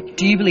opinion.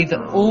 Do you believe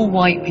that all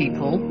white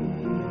people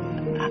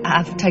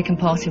have taken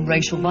part in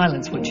racial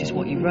violence, which is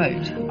what you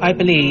wrote? I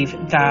believe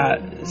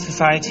that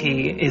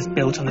society is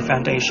built on the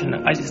foundation.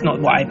 It's not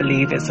what I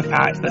believe, it's a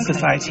fact that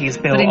society is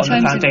built on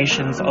the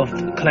foundations of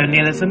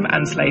colonialism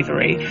and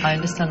slavery. I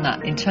understand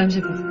that. In terms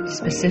of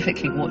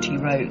specifically what you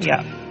wrote,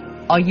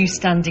 are you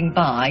standing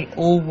by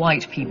all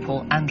white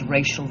people and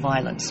racial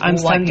violence? I'm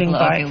all white standing people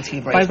by, are guilty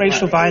of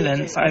racial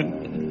violence.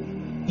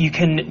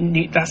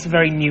 That's a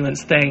very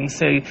nuanced thing.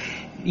 So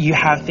you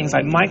have things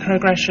like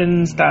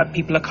microaggressions that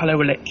people of colour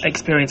will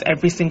experience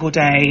every single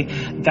day,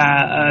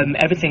 that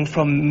everything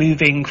from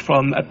moving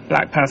from a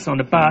black person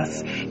on a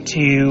bus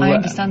to... I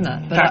understand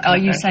that, but are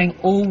you saying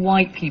all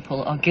white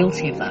people are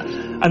guilty of that?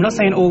 I'm not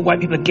saying all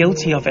white people are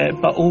guilty of it,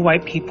 but all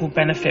white people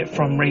benefit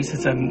from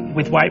racism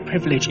with white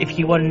privilege. If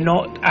you are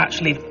not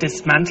actually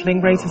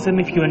dismantling racism,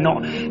 if you are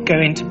not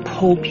going to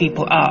pull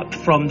people up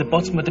from the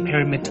bottom of the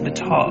pyramid to the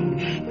top,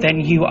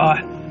 then you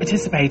are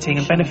participating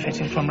and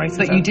benefiting from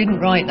racism. But you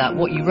didn't write that.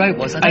 What you wrote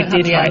was... I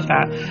did write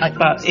that,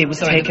 but it was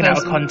taken out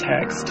of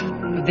context.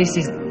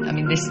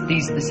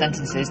 these are the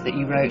sentences that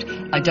you wrote.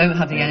 I don't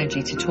have the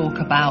energy to talk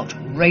about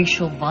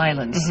racial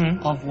violence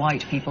of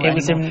white people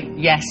anymore.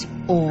 Yes,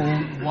 all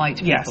white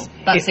people. Yes.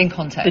 That's in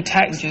context. The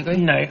text, would you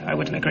agree? No, I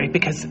wouldn't agree,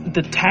 because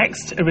the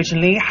text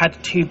originally had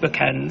two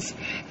bookends.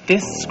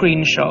 This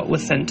screenshot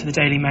was sent to the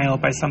Daily Mail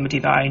by somebody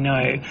that I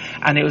know,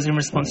 and it was in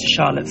response to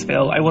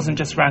Charlottesville. I wasn't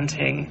just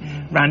ranting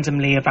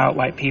randomly about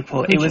white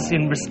people. It was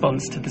in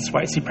response to this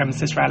white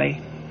supremacist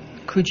rally.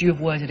 Could you have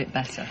worded it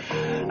better?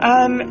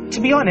 To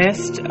be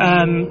honest,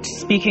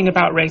 speaking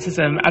about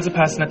racism as a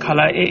person of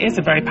colour, it is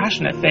a very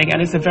passionate thing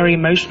and it's a very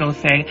emotional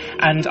thing,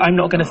 and I'm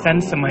not going to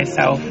censor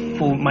myself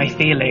for my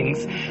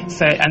feelings.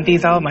 And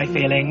these are my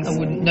feelings.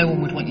 No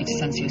one would want you to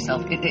censor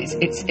yourself. It's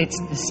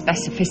the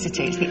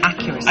specificity, it's the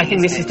accuracy. I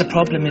think this is the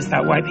problem, is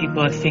that white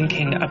people are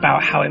thinking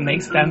about how it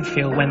makes them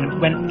feel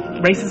when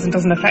racism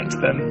doesn't affect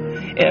them.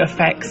 It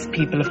affects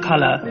people of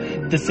colour.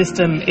 The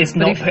system is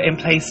not put in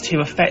place to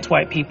affect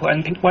white people,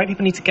 and white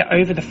people need to get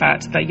over the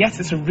fact that,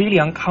 yes, it's a really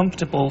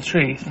uncomfortable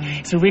truth.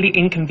 It's a really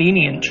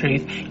inconvenient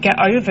truth. Get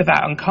over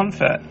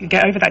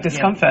that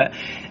discomfort.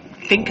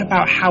 Think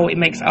about how it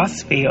makes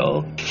us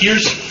feel.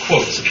 Here's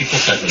quotes that people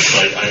sent me, so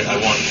I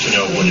want to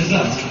know what it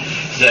means.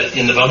 That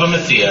in the Baba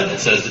Metzia, it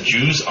says the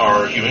Jews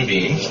are human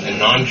beings and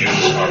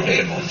non-Jews are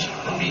behemoths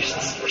or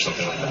beasts or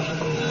something like that.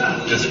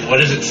 What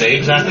does it say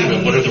exactly?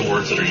 But what are the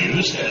words that are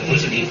used, and what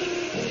does it mean?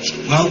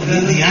 Well,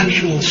 the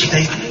actual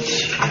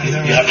statements...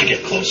 You have to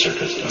get closer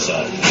because it's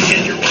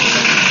and your voice.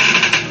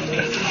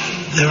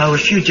 There are a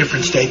few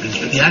different statements,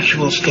 but the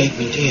actual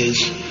statement is,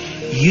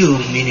 you,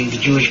 meaning the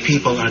Jewish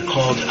people, are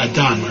called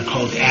Adam, are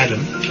called Adam.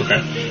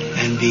 Okay.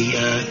 And the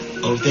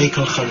Ovdei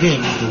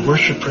Kochavim, the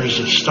worshippers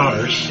of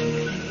stars,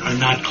 are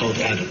not called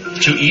Adam.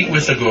 To eat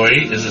with a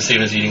goy is the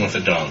same as eating with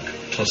a dog.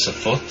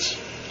 Tosafot.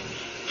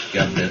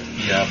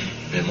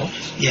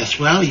 Yes,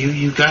 well,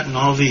 you've gotten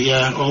all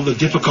the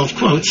difficult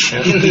quotes,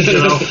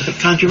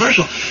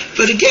 controversial.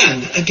 But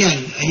again,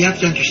 you have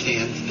to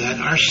understand that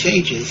our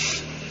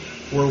sages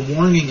were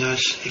warning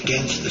us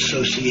against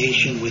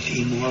association with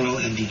immoral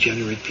and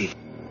degenerate people.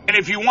 And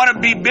if you want to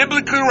be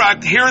biblically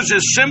correct, here's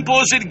as simple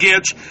as it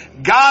gets.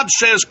 God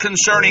says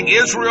concerning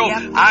Israel,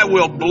 I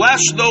will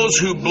bless those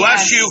who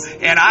bless you,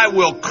 and I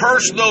will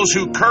curse those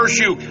who curse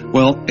you.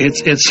 Well,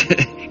 it's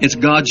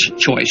God's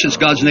choice. It's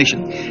God's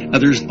nation.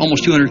 There's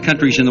almost 200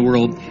 countries in the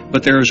world,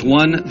 but there is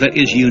one that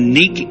is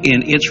unique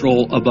in its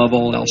role above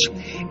all else.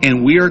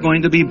 And we are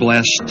going to be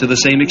blessed to the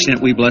same extent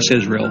we bless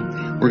Israel.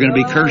 We're going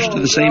to be cursed to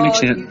the same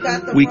extent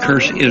we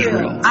curse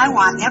Israel. I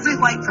want every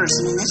white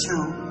person in this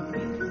room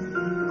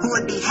who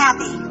would be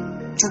happy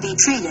to be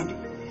treated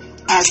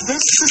as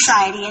this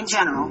society in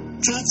general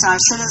treats our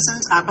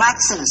citizens, our black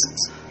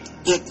citizens.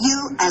 If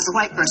you, as a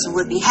white person,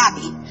 would be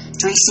happy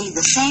to receive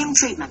the same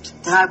treatment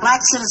that our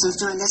black citizens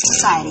do in this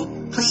society,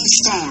 please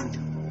stand.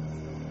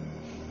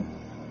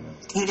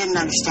 You didn't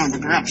understand the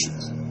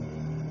directions.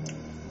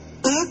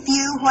 If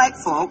you white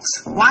folks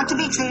want to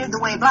be treated the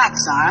way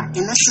blacks are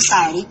in this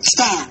society,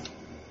 stand.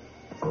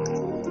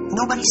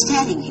 Nobody's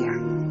standing here.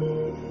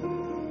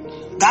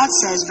 That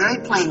says very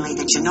plainly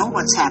that you know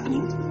what's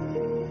happening.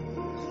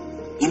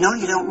 You know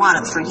you don't want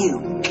it for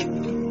you.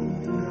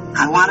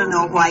 I want to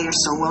know why you're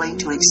so willing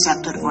to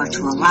accept it or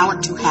to allow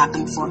it to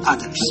happen for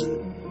others.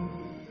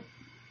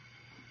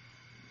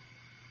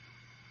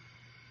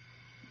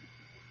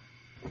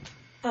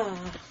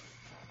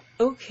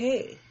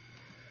 Okay.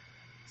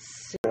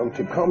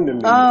 To come to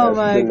me oh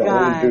my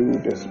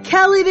God.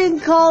 Kelly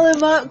didn't call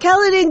him up.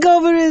 Kelly didn't go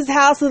over to his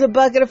house with a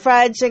bucket of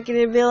fried chicken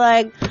and be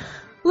like,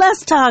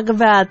 let's talk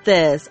about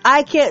this.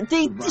 I can't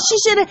think. He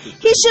should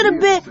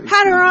have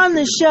had her on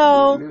the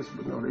show.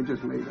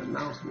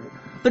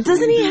 But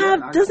doesn't he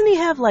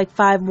have like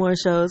 5 more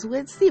shows?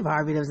 With Steve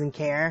Harvey doesn't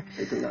care.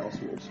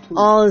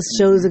 All his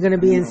shows are going to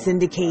be in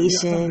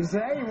syndication.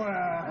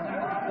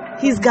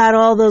 He's got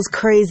all those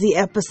crazy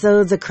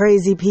episodes of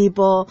crazy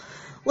people.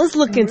 Let's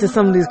look into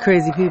some of these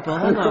crazy people.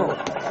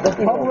 The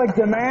public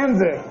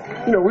demands it.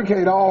 You know, we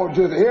can't all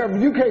just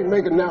you can't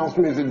make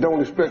announcements and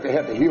don't expect to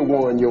have to hear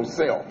one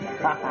yourself.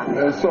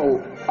 And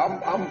so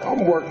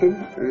I'm working.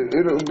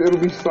 It'll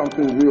be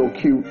something real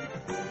cute.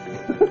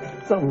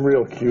 Something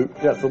real cute.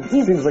 Yeah, so it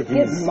seems like he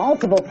has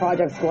multiple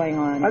projects going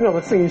on. I know,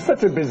 but he's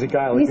such a busy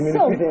guy. Like, He's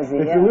so busy.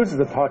 If he loses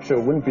the talk show,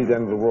 it wouldn't be the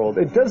end of the world.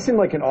 It does seem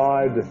like an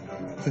odd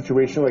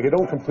situation. Like, I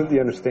don't completely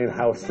understand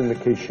how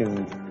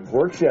syndication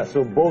works. Yeah,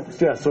 so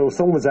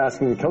someone was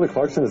asking, Kelly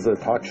Clarkson is a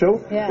talk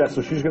show. Yeah.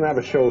 So she's going to have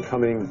a show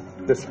coming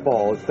this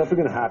fall. It's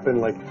definitely going to happen.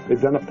 Like,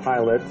 they've done a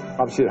pilot.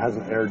 Obviously, it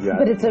hasn't aired yet.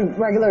 But it's a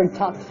regular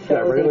talk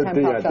show,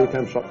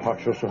 daytime talk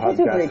show. She'll have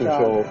guests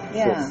and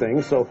she'll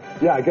sing. So,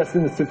 yeah, I guess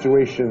in the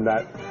situation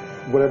that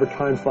whatever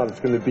time slot it's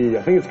going to be,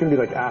 I think it's going to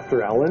be like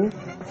after Ellen.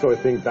 So I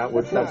think that's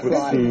what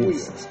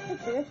Steve's...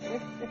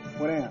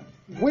 What am?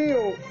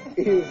 Will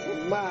is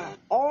my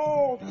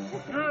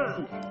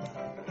all-time.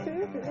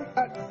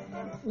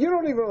 You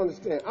don't even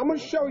understand. I'm going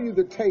to show you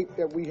the tape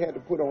that we had to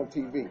put on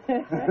TV.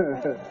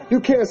 You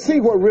can't see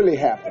what really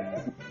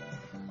happened.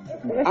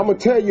 I'm going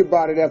to tell you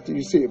about it after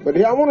you see it.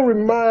 But I want to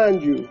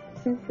remind you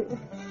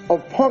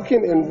of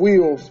Pumpkin and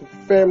Will's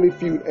Family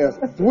Feud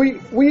answers.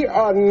 We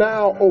are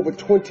now over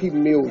 20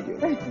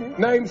 million.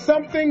 Name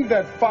something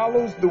that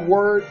follows the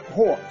word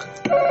pork.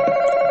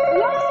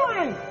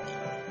 Lawn!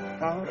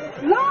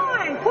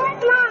 Lawn!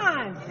 Pork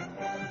lawn!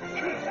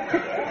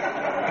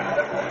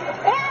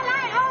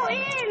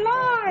 L-I-O-N,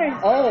 lawn!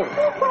 Oh.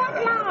 Pork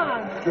lawn!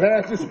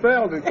 Glad you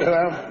spelled it,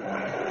 because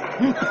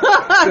the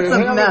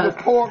hell is a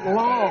pork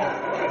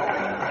lawn?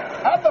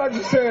 I thought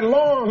you said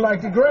lawn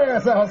like the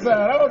grass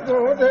outside. I don't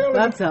know what the hell.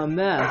 That's a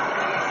mess.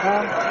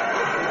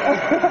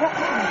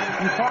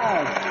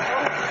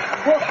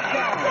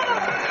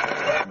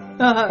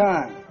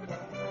 Fine.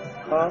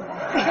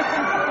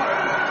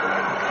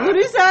 What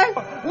did he say?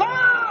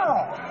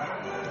 Lawn!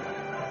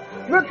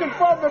 Looking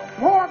for the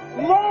pork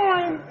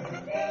loin.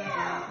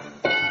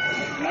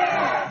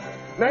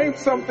 Name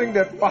something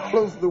that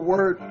follows the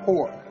word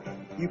pork.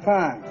 You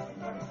fine.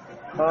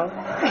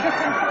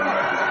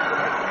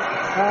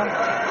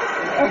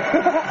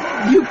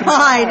 You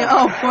pine.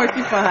 Oh,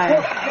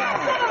 porcupine.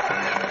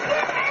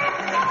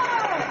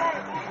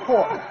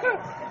 Pork.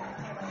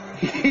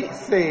 He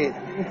said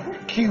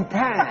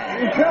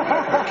cupine.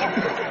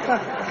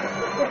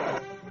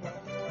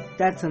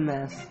 That's a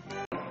mess.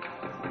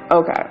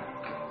 Okay.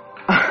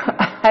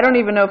 I don't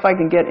even know if I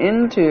can get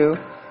into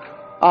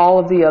all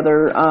of the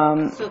other...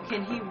 So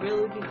can he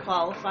really be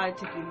qualified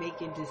to be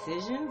making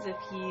decisions if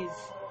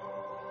he's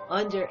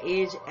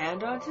underage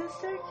and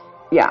autistic?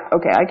 Yeah,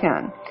 okay, I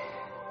can.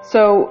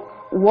 So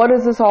what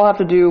does this all have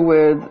to do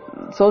with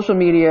social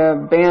media,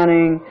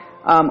 banning,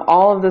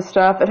 all of this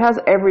stuff? It has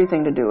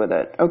everything to do with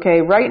it.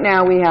 Okay, right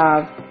now we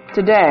have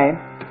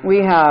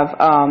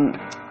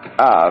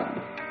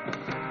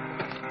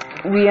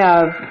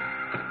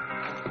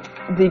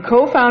the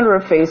co-founder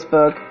of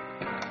Facebook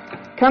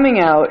coming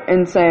out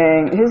and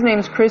saying, his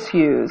name's Chris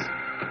Hughes,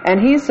 and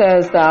he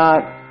says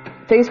that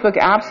Facebook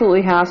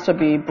absolutely has to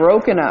be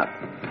broken up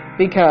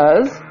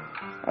because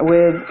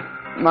with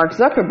Mark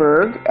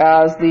Zuckerberg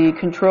as the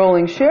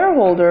controlling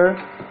shareholder,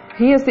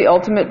 he is the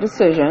ultimate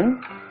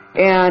decision,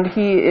 and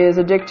he is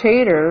a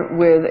dictator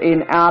with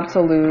an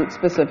absolute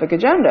specific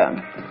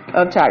agenda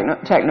of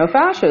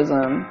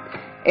techno-fascism.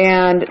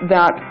 And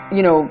that,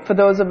 you know, for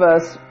those of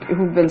us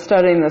who've been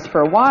studying this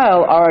for a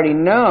while already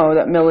know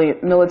that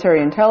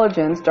military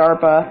intelligence,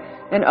 DARPA,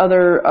 and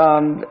other,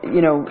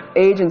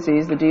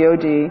 agencies, the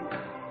DoD,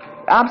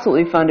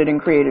 absolutely funded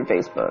and created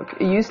Facebook.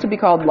 It used to be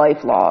called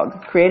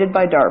LifeLog, created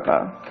by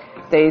DARPA.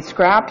 They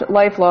scrapped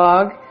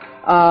LifeLog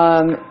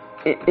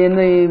in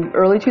the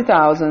early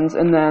 2000s,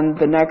 and then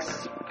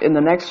in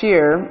the next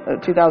year,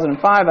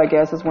 2005, I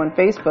guess, is when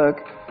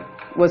Facebook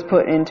was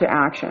put into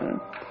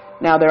action.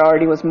 Now, there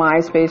already was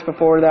MySpace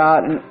before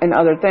that and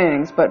other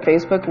things, but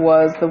Facebook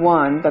was the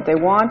one that they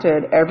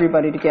wanted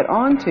everybody to get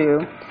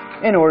onto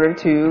in order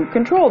to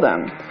control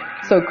them.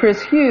 So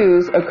Chris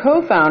Hughes, a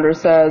co-founder,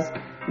 says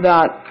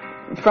that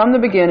from the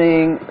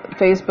beginning,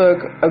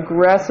 Facebook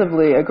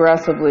aggressively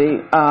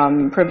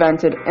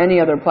prevented any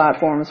other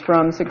platforms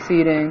from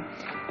succeeding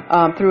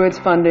through its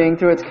funding,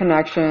 through its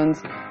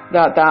connections,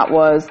 that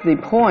was the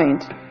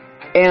point.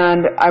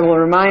 And I will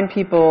remind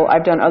people,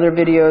 I've done other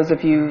videos.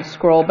 If you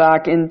scroll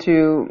back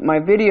into my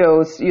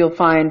videos, you'll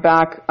find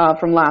back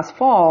from last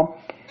fall,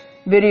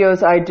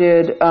 videos I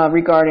did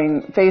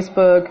regarding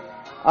Facebook,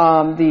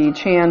 the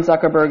Chan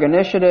Zuckerberg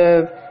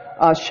Initiative,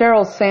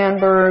 Sheryl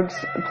Sandberg's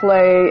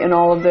play in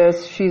all of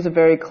this. She's a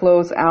very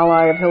close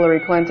ally of Hillary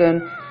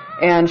Clinton,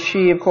 and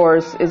she, of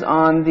course,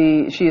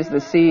 she is the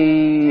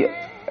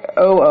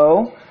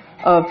COO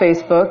of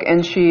Facebook,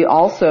 and she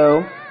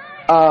also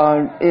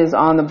is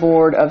on the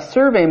board of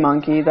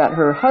SurveyMonkey that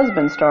her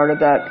husband started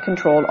that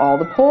controlled all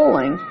the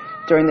polling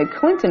during the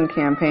Clinton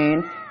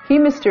campaign. He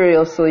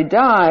mysteriously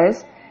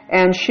dies,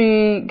 and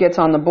she gets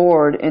on the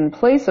board in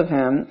place of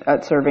him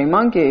at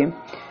SurveyMonkey.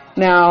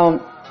 Now,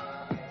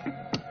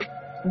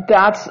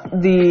 that's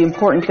the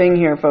important thing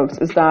here, folks,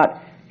 is that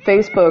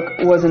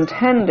Facebook was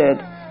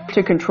intended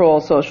to control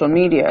social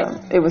media.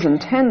 It was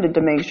intended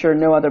to make sure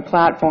no other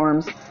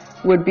platforms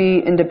would be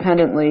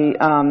independently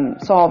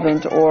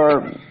solvent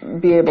or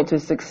be able to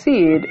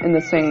succeed in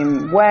the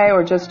same way,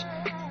 or just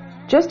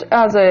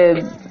as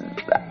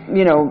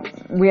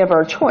we have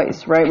our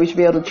choice, right? We should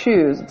be able to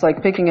choose. It's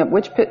like picking up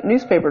which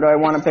newspaper do I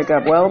want to pick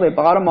up. Well, they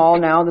bought them all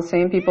now. The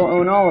same people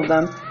own all of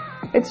them.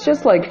 It's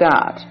just like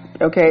that,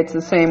 okay? It's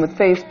the same with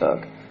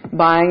Facebook.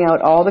 Buying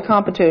out all the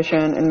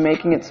competition and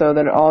making it so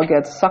that it all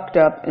gets sucked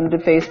up into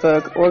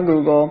Facebook or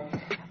Google,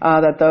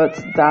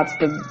 that's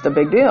the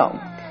big deal.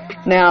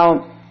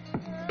 Now,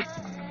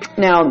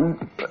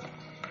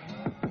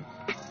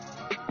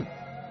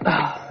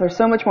 there's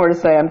so much more to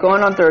say. I'm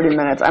going on 30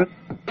 minutes.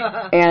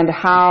 And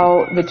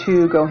how the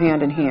two go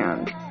hand in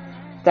hand.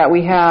 That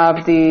we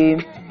have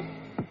the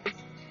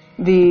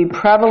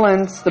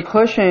prevalence, the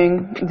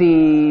pushing,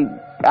 the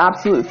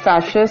absolute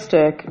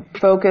fascistic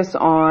focus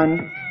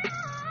on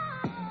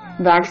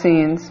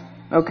vaccines,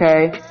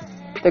 okay?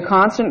 The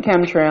constant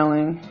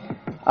chemtrailing,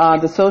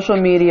 the social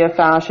media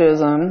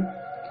fascism,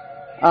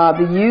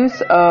 the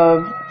use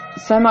of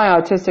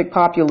semi-autistic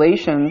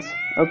populations,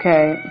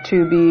 okay,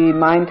 to be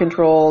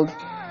mind-controlled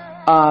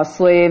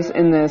slaves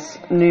in this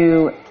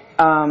new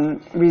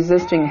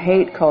resisting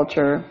hate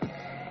culture,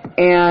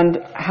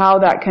 and how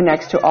that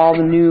connects to all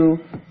the new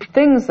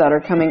things that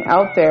are coming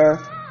out there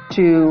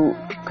to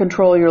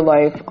control your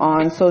life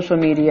on social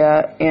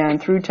media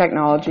and through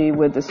technology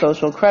with the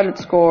social credit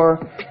score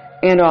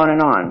and on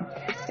and on.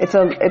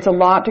 It's a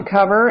lot to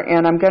cover,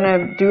 and I'm going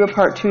to do a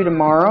part 2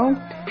 tomorrow.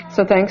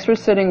 So thanks for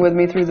sitting with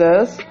me through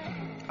this.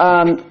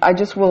 I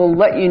just will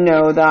let you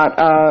know that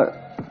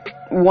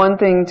one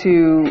thing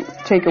to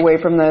take away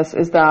from this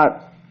is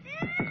that,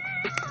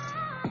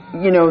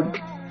 you know,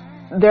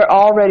 they're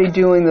already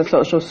doing the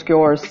social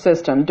score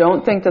system.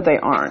 Don't think that they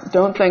aren't.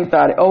 Don't think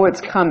that, oh, it's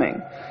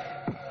coming.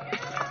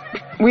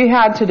 We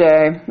had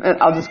today,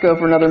 and I'll just go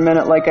for another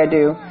minute like I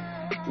do,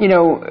 you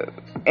know,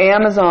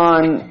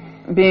 Amazon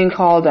being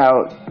called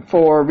out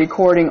for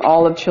recording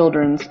all of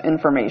children's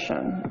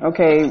information.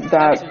 Okay,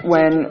 that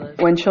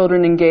when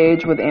children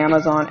engage with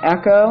Amazon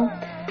Echo,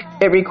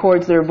 it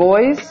records their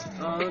voice,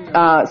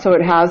 so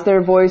it has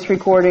their voice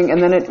recording,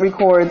 and then it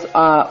records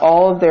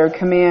all of their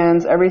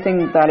commands,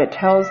 everything that it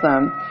tells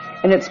them,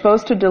 and it's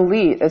supposed to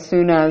delete as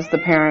soon as the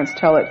parents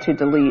tell it to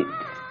delete.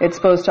 It's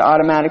supposed to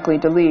automatically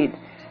delete.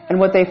 And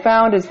what they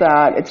found is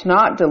that it's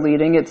not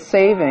deleting, it's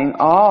saving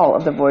all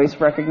of the voice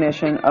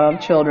recognition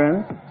of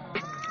children.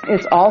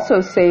 It's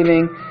also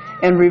saving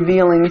and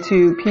revealing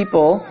to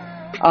people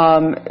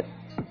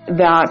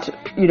that,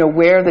 you know,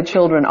 where the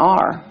children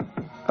are.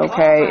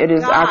 Okay, it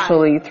is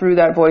actually through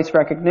that voice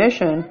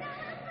recognition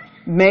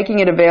making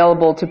it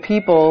available to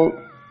people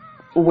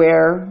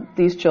where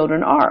these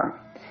children are.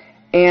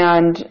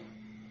 And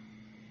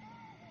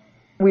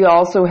we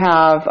also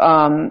have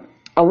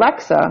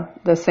Alexa,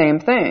 the same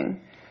thing,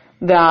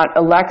 that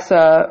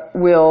Alexa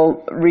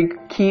will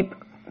keep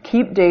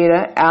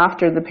data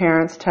after the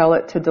parents tell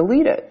it to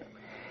delete it.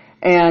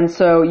 And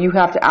so you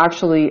have to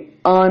actually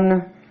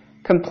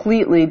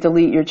completely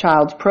delete your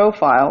child's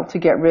profile to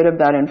get rid of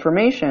that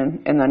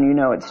information, and then you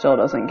know it still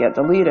doesn't get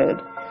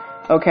deleted.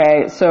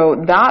 Okay, so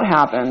that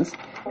happens.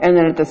 And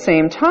then at the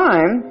same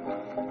time,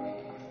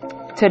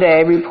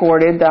 today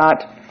reported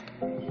that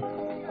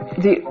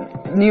the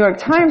New York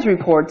Times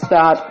reports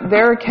that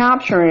they're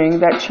capturing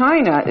that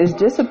China is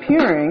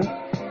disappearing,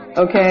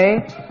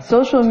 okay,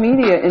 social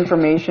media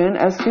information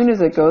as soon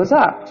as it goes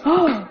up.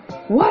 Oh,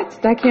 what?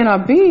 That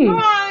cannot be.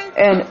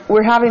 And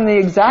we're having the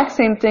exact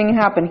same thing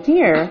happen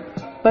here,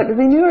 but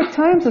the New York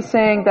Times is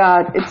saying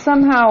that it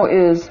somehow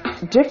is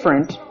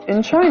different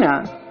in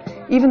China,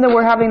 even though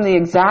we're having the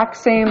exact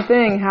same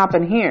thing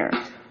happen here.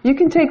 You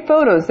can take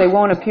photos, they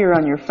won't appear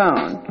on your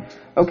phone.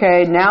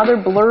 Okay, now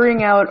they're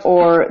blurring out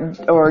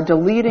or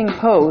deleting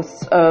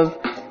posts of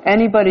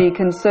anybody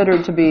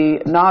considered to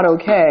be not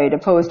okay to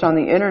post on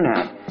the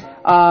internet.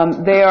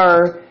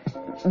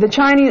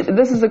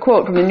 This is a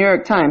quote from the New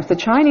York Times, "The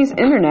Chinese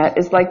internet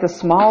is like the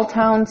small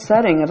town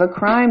setting of a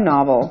crime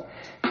novel.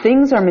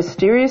 Things are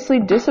mysteriously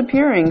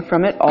disappearing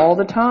from it all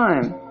the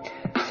time.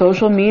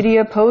 Social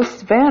media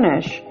posts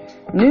vanish.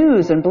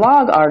 News and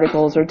blog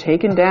articles are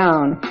taken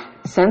down.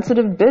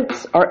 Sensitive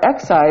bits are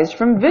excised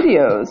from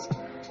videos."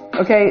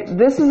 Okay,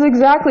 this is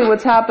exactly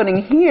what's happening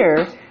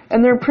here,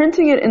 and they're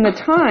printing it in the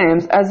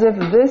Times as if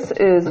this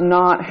is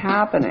not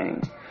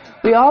happening.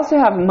 We also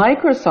have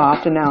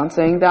Microsoft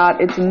announcing that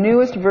its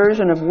newest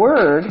version of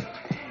Word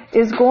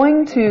is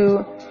going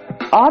to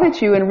audit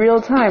you in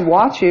real time,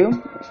 watch you.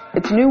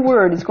 Its new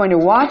Word is going to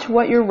watch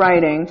what you're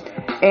writing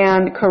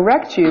and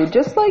correct you,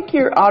 just like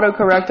your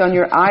autocorrect on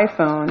your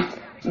iPhone.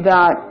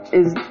 That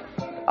is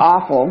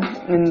awful,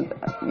 and,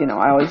 you know,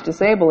 I always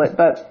disable it,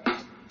 but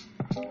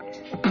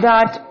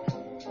that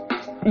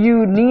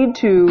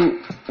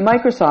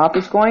Microsoft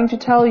is going to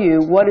tell you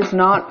what is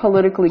not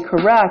politically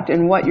correct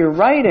in what you're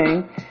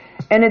writing,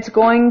 and it's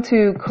going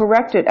to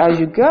correct it as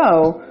you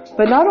go.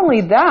 But not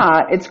only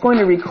that, it's going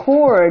to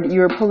record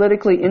your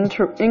politically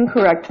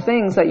incorrect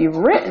things that you've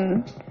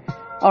written,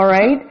 all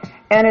right?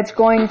 And it's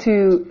going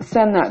to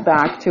send that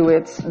back to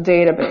its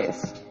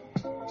database.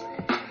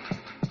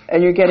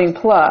 And you're getting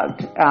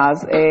plugged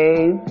as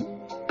a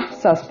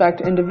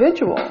suspect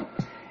individual.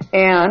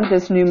 And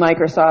this new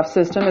Microsoft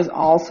system is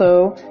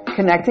also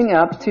connecting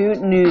up to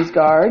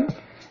NewsGuard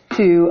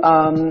to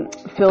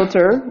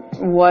filter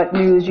what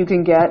news you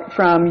can get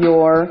from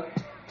your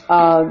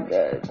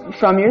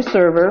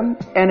server,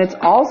 and it's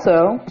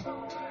also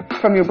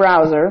from your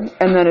browser,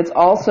 and then it's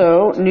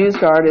also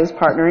NewsGuard is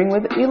partnering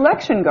with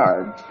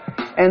ElectionGuard.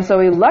 And so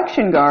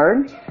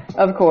ElectionGuard,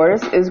 of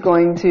course, is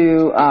going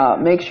to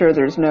make sure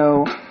there's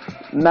no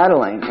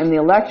meddling in the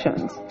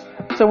elections.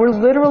 So we're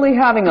literally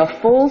having a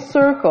full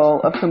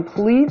circle of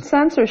complete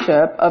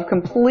censorship, of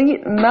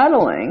complete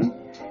meddling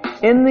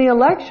in the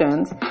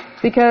elections,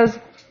 because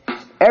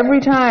every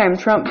time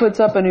Trump puts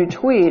up a new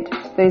tweet,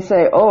 they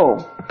say, oh,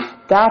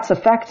 that's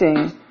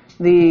affecting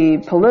the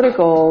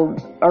political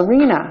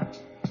arena.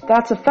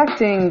 That's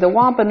affecting the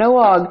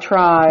Wampanoag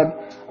tribe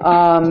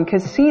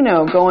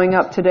casino going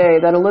up today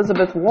that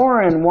Elizabeth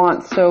Warren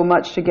wants so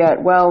much to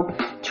get. Well,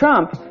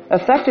 Trump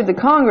affected the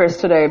Congress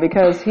today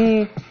because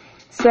he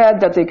said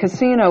that the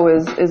casino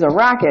is a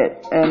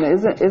racket and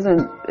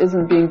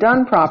isn't being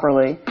done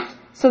properly.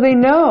 So they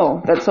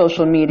know that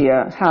social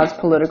media has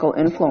political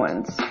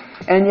influence.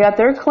 And yet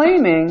they're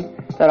claiming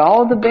that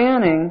all of the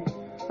banning,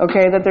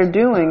 that they're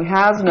doing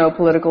has no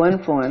political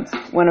influence,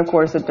 when of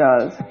course it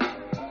does.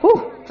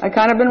 Whew, I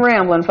kind of been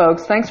rambling,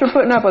 folks. Thanks for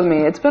putting up with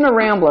me. It's been a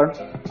rambler.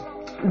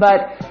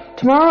 But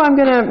tomorrow I'm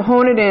going to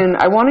hone it in.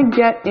 I want to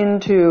get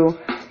into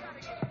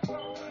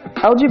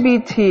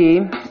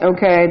LGBT,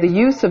 the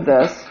use of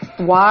this,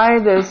 why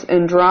this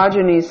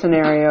androgyny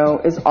scenario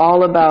is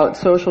all about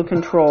social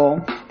control,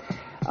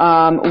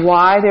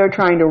 why they're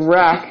trying to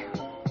wreck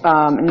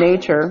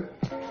nature,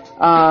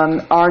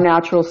 our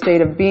natural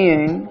state of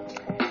being,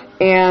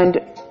 and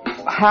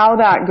how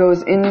that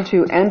goes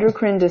into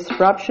endocrine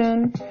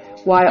disruption,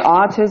 why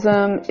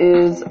autism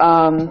is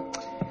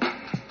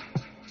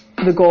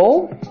the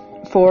goal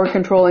for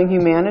controlling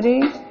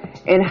humanity,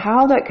 and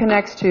how that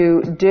connects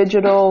to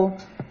digital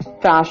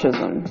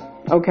fascism.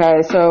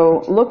 Okay,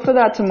 so look for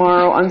that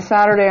tomorrow. On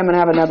Saturday, I'm going to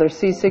have another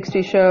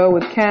C60 show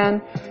with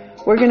Ken.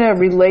 We're going to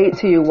relate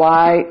to you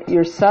why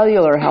your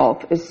cellular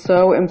health is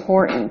so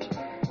important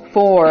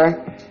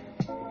for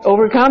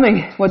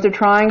overcoming what they're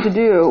trying to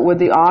do with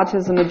the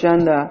autism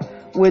agenda,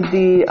 with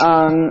the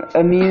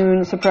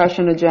immune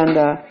suppression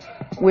agenda,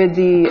 with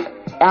the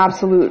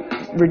absolute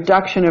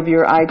reduction of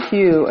your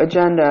IQ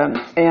agenda,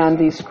 and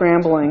the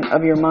scrambling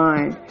of your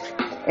mind.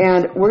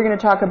 And we're going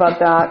to talk about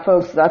that,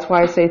 folks. That's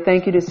why I say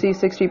thank you to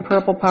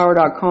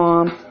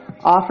C60purplepower.com,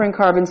 offering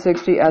carbon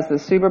 60 as the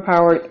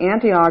superpowered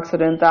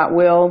antioxidant that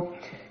will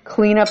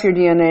clean up your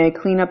DNA,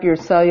 clean up your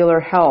cellular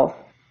health.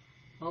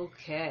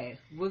 Okay,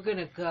 we're going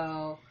to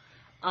go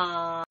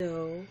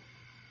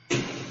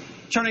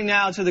Turning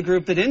now to the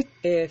group that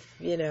If,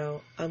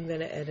 I'm going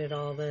to edit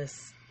all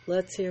this,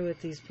 let's hear what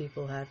these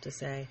people have to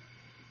say.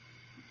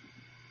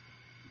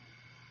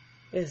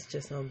 It's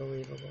just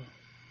unbelievable.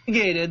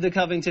 Investigated the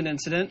Covington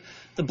incident,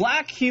 the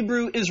Black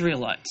Hebrew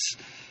Israelites.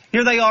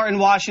 Here they are in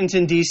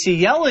Washington, D.C.,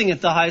 yelling at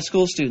the high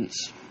school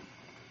students.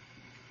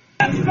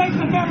 Let's make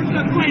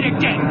America great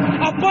again.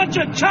 A bunch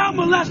of child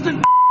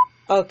molesting.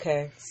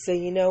 Okay, so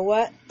you know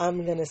what?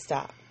 I'm going to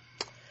stop.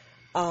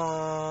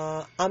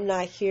 I'm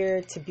not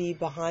here to be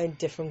behind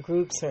different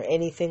groups or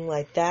anything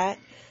like that.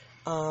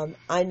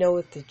 I know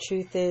what the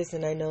truth is,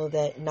 and I know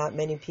that not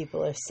many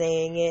people are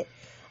saying it.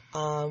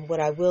 What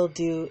I will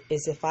do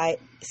is if I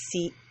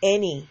see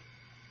anybody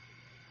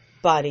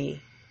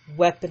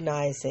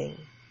weaponizing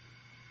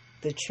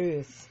the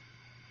truth,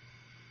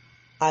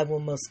 I will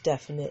most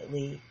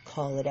definitely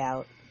call it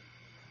out.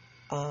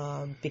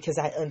 Because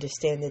I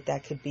understand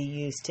that could be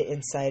used to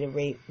incite a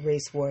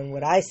race war. And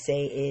what I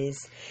say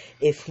is,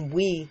 if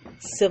we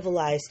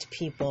civilized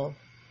people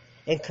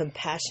and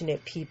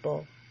compassionate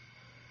people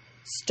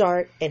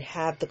start and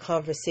have the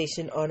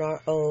conversation on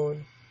our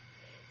own,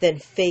 then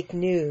fake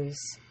news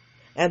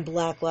and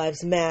Black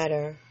Lives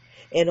Matter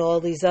and all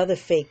these other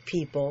fake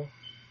people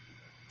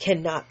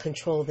cannot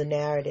control the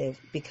narrative,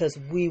 because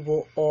we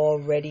will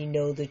already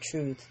know the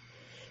truth.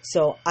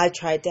 So I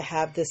tried to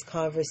have this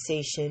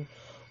conversation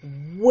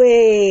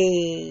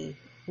way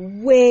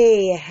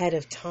ahead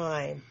of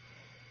time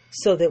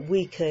so that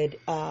we could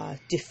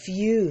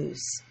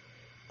diffuse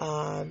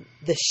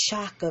the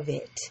shock of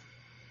it.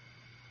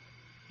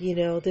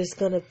 There's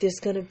gonna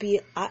be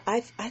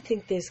I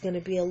think there's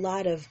gonna be a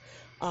lot of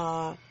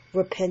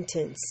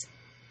repentance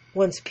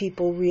once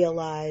people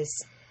realize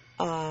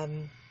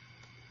some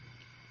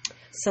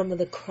of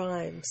the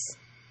crimes,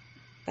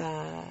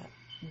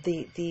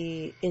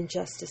 the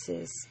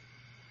injustices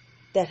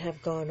that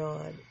have gone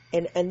on.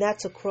 And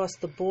that's across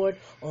the board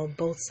on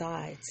both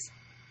sides.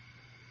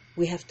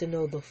 We have to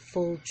know the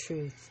full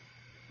truth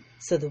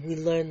so that we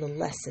learn the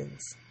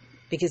lessons.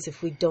 Because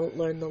if we don't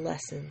learn the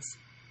lessons,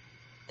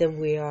 then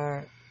we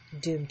are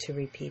doomed to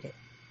repeat it.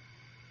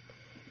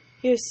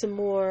 Here's some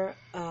more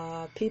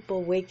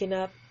people waking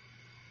up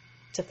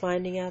to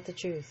finding out the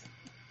truth.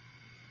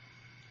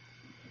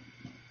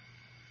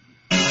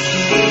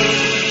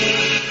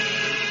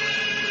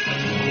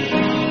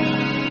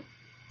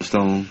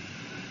 Stone,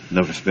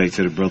 no respect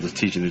to the brothers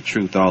teaching the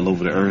truth all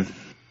over the earth.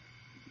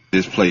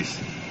 This place.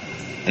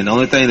 And the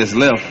only thing that's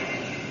left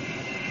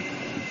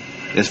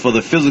is for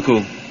the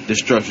physical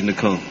destruction to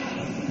come.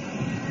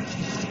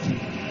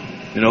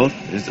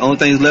 It's the only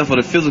thing that's left for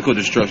the physical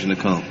destruction to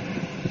come.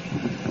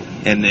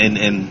 And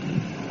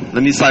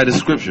let me cite the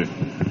scripture.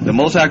 The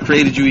Most High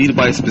created you,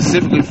 Edomite,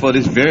 specifically for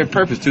this very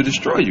purpose, to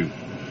destroy you.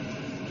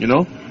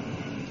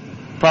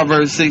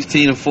 Proverbs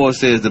 16:4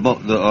 says, the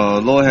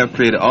Lord have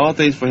created all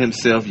things for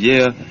himself,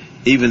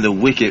 even the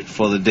wicked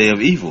for the day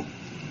of evil.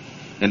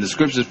 And the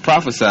scriptures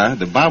prophesy,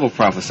 the Bible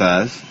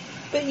prophesies.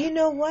 But you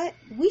know what?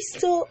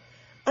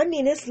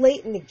 It's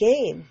late in the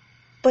game,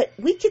 but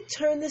we could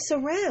turn this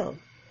around.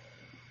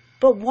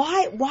 But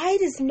why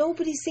does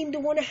nobody seem to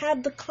want to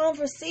have the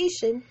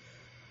conversation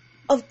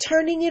of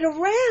turning it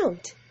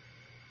around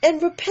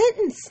and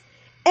repentance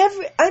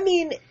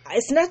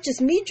It's not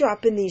just me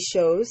dropping these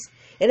shows,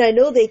 and I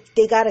know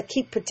they got to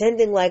keep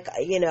pretending like,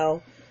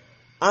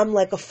 I'm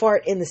like a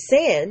fart in the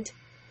sand,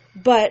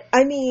 but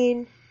I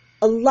mean,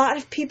 a lot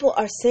of people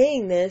are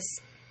saying this,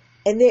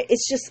 and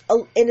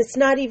it's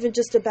not even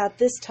just about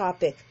this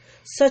topic.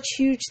 Such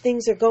huge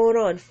things are going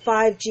on.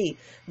 5G,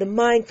 the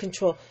mind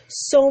control,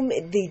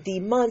 the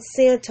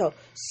Monsanto,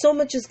 so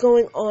much is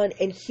going on,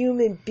 and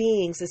human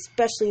beings,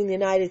 especially in the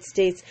United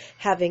States,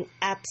 having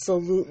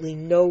absolutely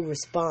no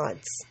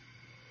response.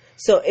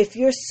 So if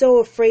you're so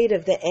afraid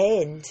of the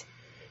end,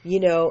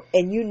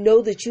 and you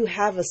know that you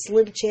have a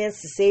slim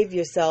chance to save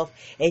yourself,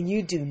 and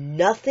you do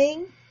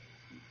nothing,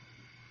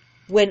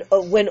 when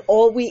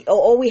all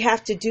we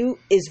have to do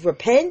is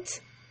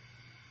repent,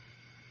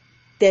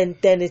 then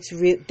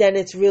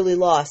it's really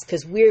lost,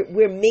 because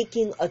we're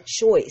making a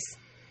choice.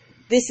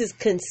 This is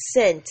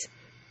consent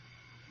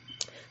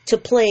to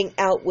playing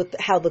out with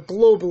how the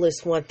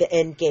globalists want the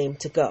end game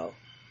to go.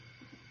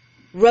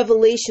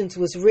 Revelations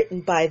was written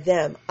by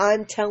them.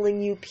 I'm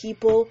telling you,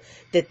 people,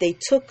 that they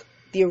took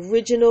the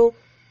original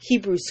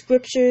Hebrew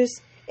scriptures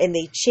and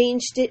they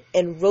changed it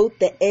and wrote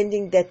the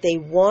ending that they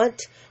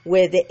want,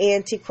 where the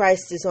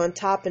Antichrist is on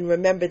top, and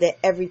remember that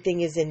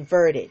everything is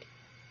inverted,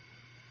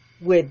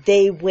 where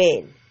they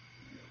win.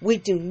 We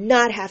do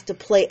not have to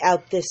play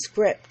out this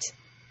script.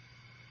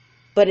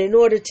 But in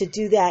order to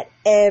do that,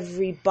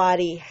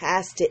 everybody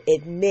has to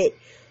admit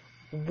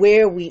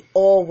where we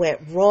all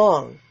went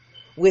wrong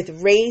with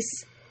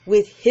race,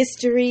 with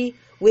history,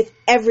 with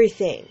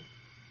everything.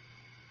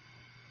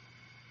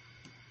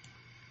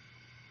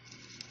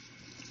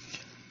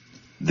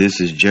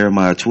 This is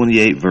Jeremiah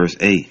 28, verse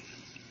 8.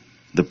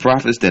 The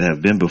prophets that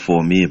have been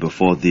before me and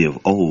before thee of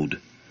old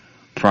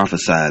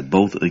prophesied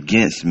both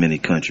against many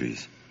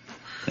countries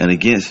and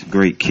against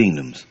great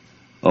kingdoms,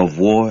 of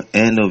war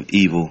and of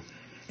evil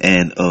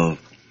and of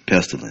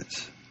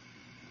pestilence.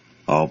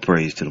 All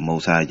praise to the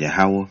Most High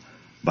Yahweh,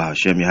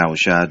 Bahashem Yahweh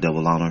Shai,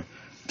 double honor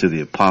to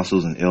the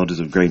apostles and elders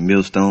of Great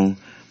Millstone,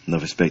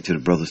 enough respect to the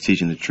brothers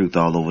teaching the truth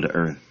all over the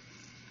earth.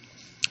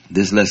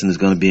 This lesson is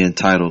going to be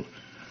entitled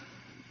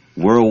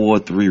World War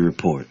III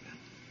Report.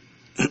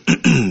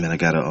 And I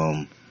got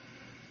a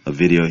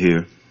video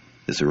here.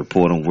 It's a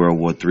report on World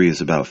War III.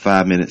 It's about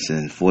 5 minutes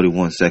and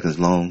 41 seconds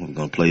long. I'm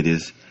going to play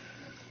this.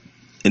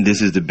 And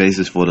this is the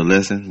basis for the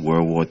lesson,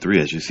 World War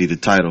III, as you see the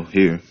title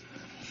here.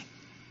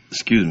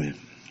 Excuse me.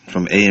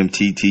 From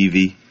AMT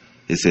TV,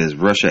 it says,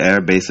 Russia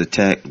air base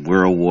attack,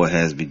 World War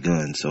has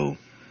begun. So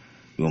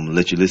we're going to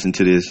let you listen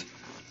to this,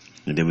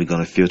 and then we're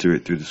going to filter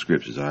it through the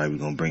scriptures. All right, we're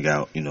going to bring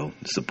out, the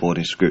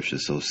supporting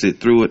scriptures. So sit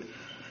through it.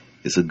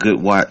 It's a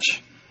good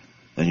watch.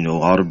 And,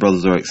 all the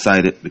brothers are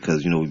excited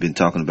because, we've been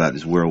talking about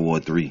this World War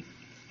III,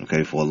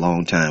 okay, for a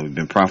long time. We've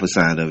been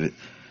prophesying of it.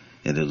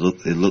 And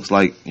it looks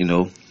like, I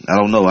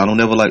don't know. I don't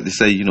ever like to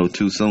say,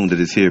 too soon that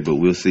it's here, but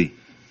we'll see.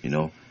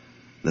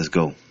 Let's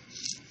go.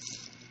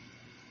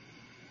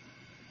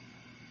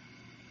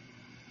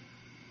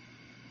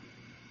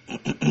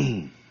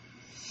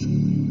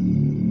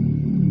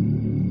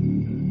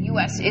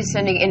 U.S. is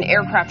sending an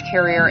aircraft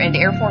carrier and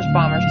Air Force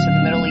bombers to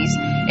the Middle East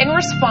in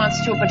response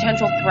to a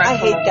potential threat I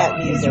from hate that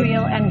music.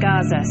 Israel and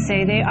Gaza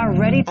say they are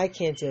ready. I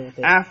can't deal with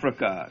it.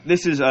 Africa.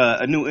 This is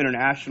a new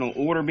international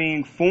order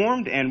being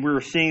formed, and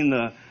we're seeing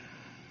the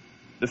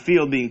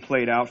field being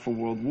played out for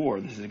World War.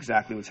 This is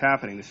exactly what's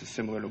happening. This is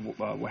similar to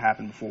what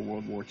happened before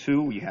World War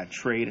II. You had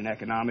trade and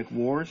economic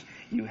wars.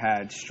 You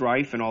had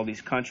strife in all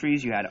these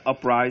countries. You had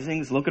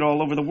uprisings. Look at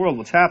all over the world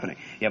what's happening.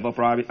 You have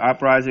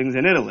uprisings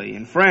in Italy,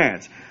 in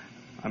France.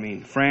 I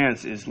mean,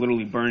 France is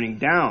literally burning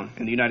down.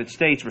 In the United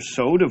States, we're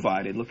so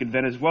divided. Look at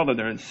Venezuela.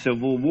 They're in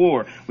civil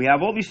war. We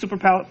have all these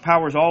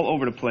superpowers all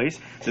over the place.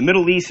 The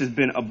Middle East has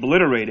been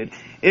obliterated.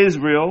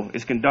 Israel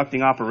is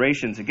conducting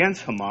operations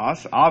against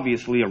Hamas.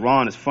 Obviously,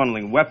 Iran is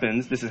funneling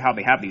weapons. This is how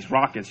they have these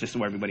rockets, just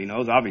so everybody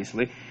knows,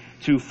 obviously,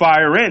 to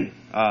fire in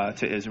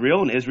to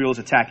Israel, and Israel is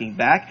attacking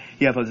back.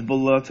 You have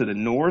Hezbollah to the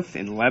north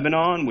in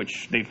Lebanon,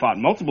 which they fought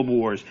multiple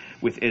wars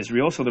with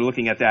Israel, so they're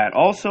looking at that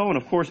also. And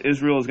of course,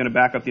 Israel is going to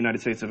back up the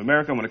United States of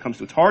America when it comes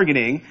to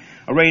targeting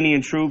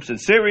Iranian troops in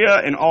Syria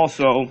and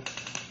also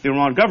the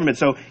Iran government.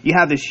 So you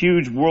have this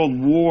huge world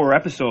war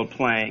episode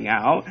playing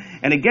out.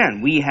 And again,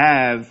 we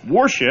have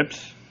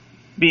warships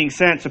being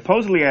sent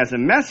supposedly as a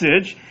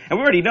message, and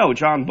we already know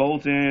John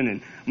Bolton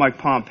and Mike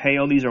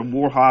Pompeo, these are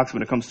war hawks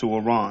when it comes to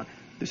Iran.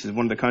 This is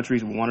one of the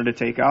countries we wanted to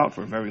take out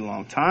for a very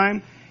long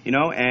time,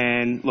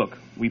 and look,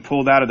 we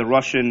pulled out of the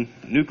Russian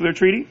nuclear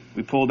treaty.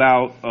 We pulled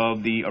out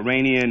of the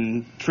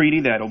Iranian treaty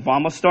that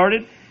Obama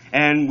started,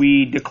 and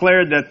we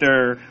declared that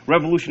their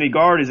Revolutionary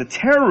Guard is a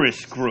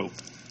terrorist group.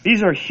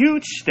 These are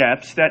huge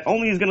steps that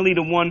only is going to lead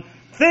to one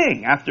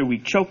thing after we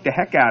choke the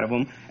heck out of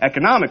them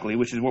economically,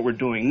 which is what we're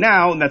doing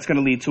now, and that's going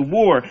to lead to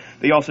war.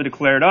 They also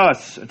declared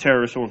us a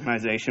terrorist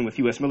organization with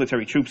U.S.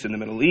 military troops in the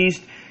Middle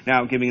East,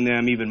 now giving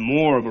them even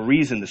more of a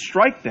reason to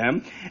strike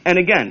them. And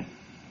again,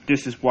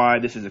 This is why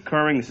this is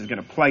occurring. This is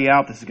going to play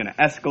out. This is going to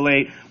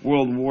escalate.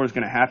 World war is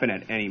going to happen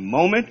at any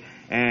moment.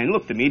 And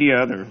look, the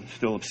media, they're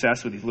still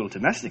obsessed with these little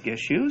domestic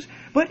issues.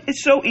 But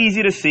it's so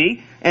easy to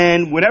see.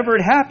 And whenever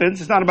it happens,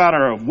 it's not a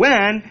matter of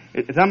when.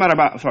 It's not a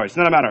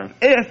matter of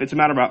if. It's a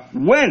matter about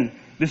when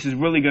this is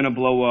really going to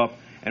blow up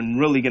and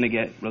really going to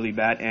get really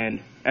bad.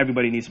 And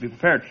everybody needs to be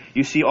prepared.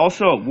 You see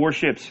also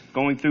warships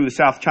going through the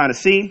South China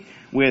Sea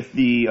with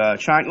the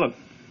China. Look,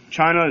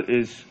 China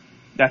is,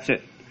 that's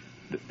it.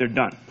 They're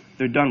done.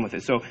 They're done with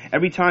it. So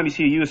every time you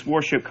see a U.S.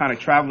 warship kind of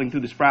traveling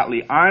through the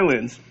Spratly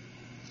Islands,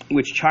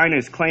 which China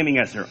is claiming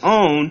as their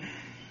own,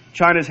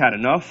 China's had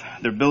enough.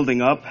 They're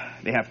building up.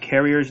 They have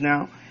carriers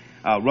now.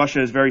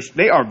 Russia is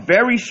they are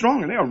very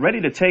strong, and they are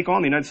ready to take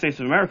on the United States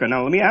of America.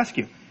 Now, let me ask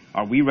you,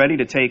 are we ready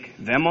to take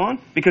them on?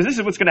 Because this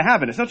is what's going to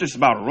happen. It's not just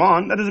about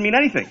Iran. That doesn't mean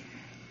anything.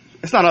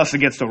 It's not us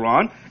against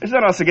Iran. It's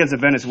not us against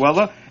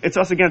Venezuela. It's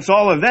us against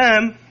all of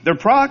them, their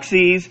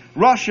proxies,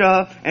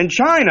 Russia, and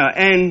China,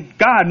 and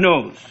God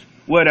knows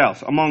what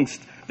else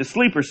amongst the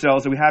sleeper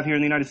cells that we have here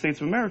in the United States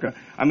of America.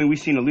 I mean, we've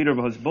seen a leader of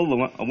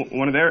Hezbollah,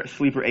 one of their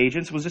sleeper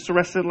agents, was just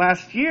arrested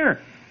last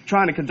year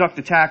trying to conduct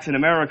attacks in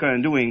America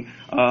and doing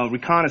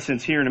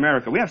reconnaissance here in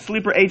America. We have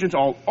sleeper agents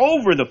all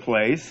over the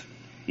place,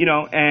 you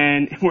know,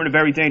 and we're in a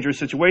very dangerous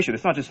situation.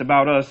 It's not just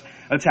about us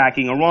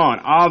attacking Iran.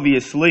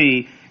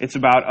 Obviously, it's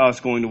about us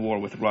going to war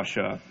with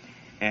Russia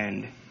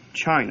and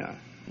China,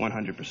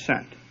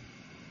 100%.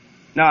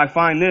 Now, I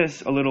find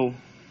this a little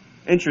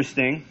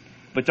interesting,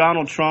 but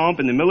Donald Trump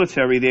and the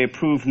military, they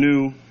approved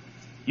new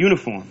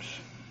uniforms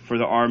for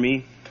the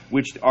Army,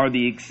 which are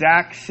the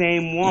exact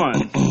same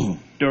ones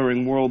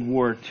during World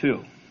War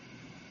II,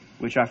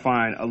 which I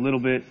find a little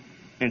bit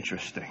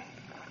interesting.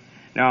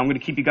 Now, I'm going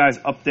to keep you guys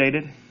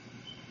updated.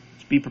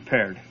 Just be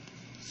prepared,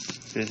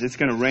 because it's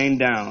going to rain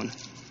down,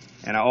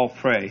 and I all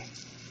pray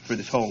for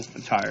this whole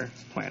entire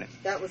planet.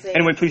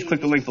 Anyway, please click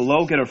the link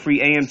below. Get a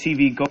free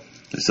AMTV Go.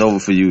 It's over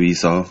for you,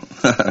 Esau.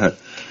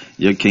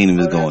 Your kingdom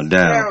is going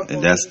down,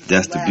 and that's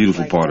the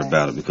beautiful part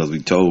about it, because we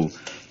told,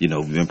 you know,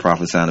 we've been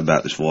prophesying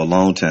about this for a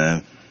long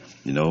time.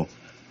 You know,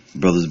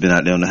 brothers have been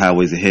out there on the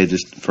highways and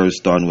hedges, first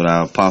starting with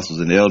our apostles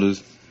and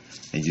elders,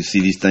 and you see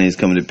these things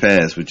coming to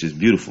pass, which is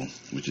beautiful,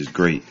 which is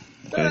great.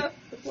 Okay,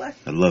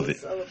 I love it.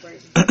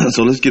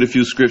 So let's get a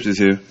few scriptures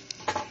here.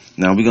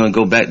 Now we're going to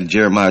go back to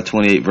Jeremiah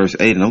 28 verse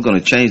 8, and I'm going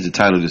to change the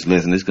title of this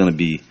lesson. It's going to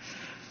be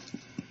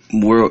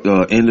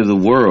End of the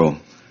World,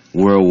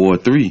 World War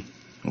III.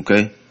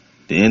 Okay,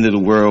 the End of the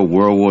World,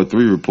 World War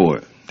III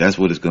report. That's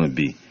what it's going to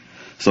be.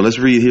 So let's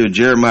read here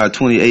Jeremiah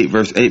 28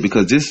 verse 8,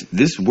 because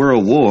this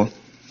world war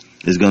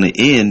is going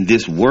to end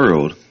this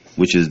world,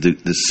 which is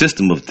the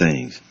system of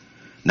things,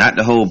 not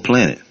the whole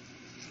planet.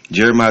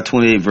 Jeremiah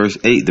 28 verse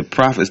 8, the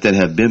prophets that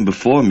have been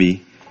before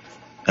me,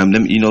 let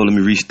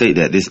me restate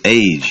that, this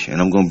age,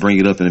 and I'm going to bring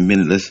it up in a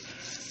minute.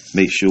 Let's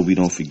make sure we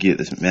don't forget.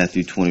 That's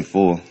Matthew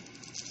 24.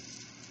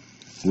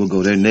 We'll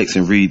go there next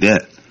and read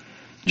that.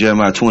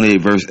 Jeremiah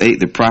 28 verse 8,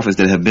 the prophets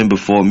that have been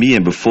before me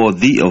and before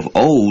thee of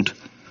old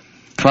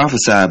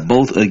prophesied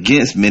both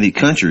against many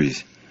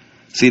countries.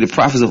 See, the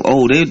prophets of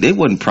old, they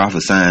wasn't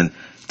prophesying,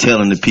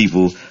 telling the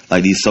people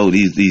like these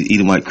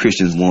Edomite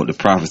Christians want the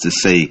prophets to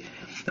say,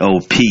 oh,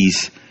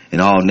 peace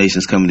and all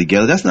nations coming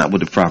together. That's not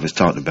what the prophets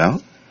talked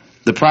about.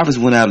 The prophets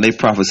went out and they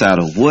prophesied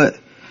of what?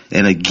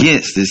 And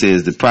against, it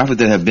says, the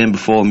prophets that have been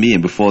before me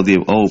and before thee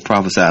of old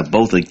prophesied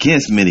both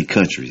against many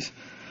countries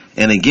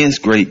and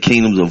against great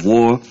kingdoms of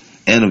war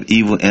and of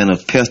evil and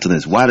of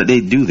pestilence. Why did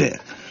they do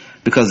that?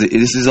 Because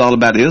this is all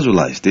about the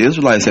Israelites. The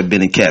Israelites have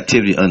been in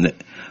captivity under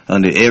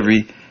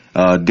every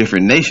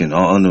different nation,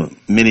 or under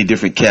many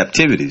different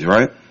captivities,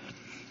 right?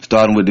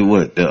 Starting with you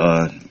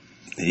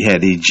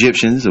had the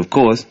Egyptians, of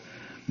course,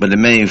 but the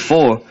main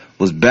four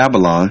was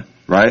Babylon,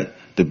 right?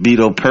 The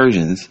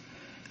Medo-Persians,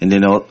 and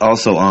then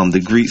also the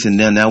Greeks, and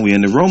then now we're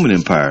in the Roman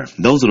Empire.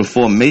 Those are the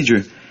four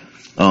major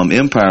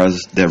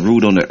empires that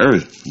ruled on the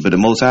earth. But the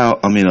Most High,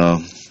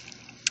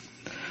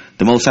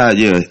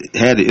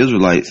 had the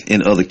Israelites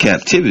in other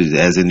captivities,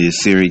 as in the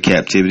Assyrian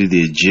captivity,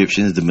 the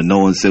Egyptians, the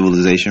Minoan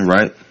civilization,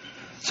 right?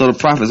 So the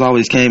prophets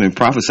always came and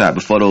prophesied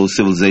before those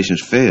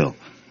civilizations fell.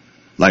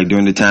 Like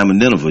during the time of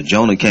Nineveh,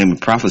 Jonah came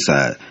and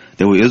prophesied.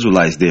 There were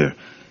Israelites there,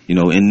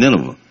 in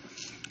Nineveh.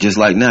 Just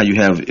like now, you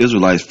have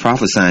Israelites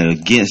prophesying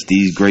against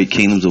these great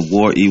kingdoms of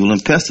war, evil,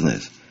 and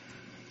pestilence.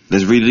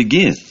 Let's read it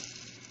again.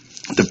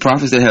 The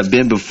prophets that have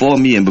been before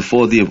me and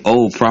before thee of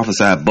old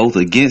prophesied both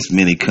against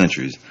many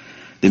countries.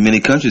 The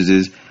many countries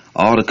is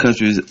all the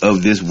countries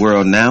of this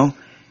world now,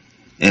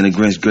 and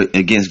against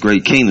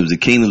great kingdoms. The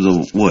kingdoms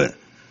of what?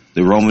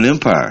 The Roman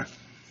Empire,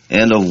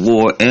 and of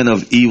war, and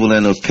of evil,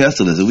 and of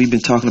pestilence. And we've been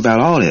talking about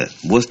all that.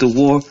 What's the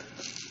war?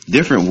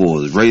 Different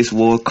wars. Race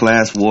war,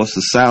 class war,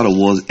 societal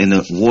wars, and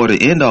the war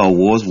to end all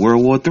wars,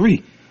 World War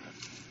III.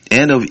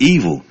 And of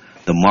evil,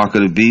 the mark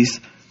of the beast,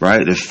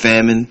 right? The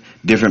famine,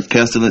 different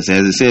pestilence,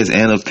 as it says,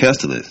 and of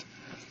pestilence,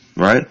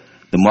 right?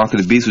 The mark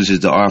of the beast, which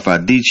is the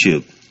RFID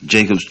chip,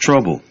 Jacob's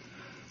trouble,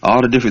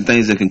 all the different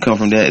things that can come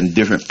from that, and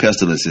different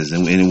pestilences,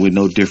 and we're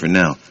no different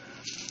now.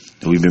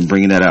 We've been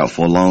bringing that out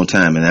for a long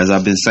time. And as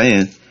I've been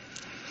saying,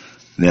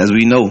 and as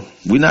we know,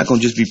 we're not going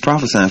to just be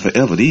prophesying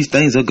forever. These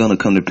things are going to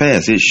come to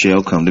pass. It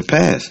shall come to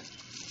pass.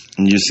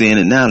 And you're seeing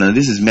it now. Now,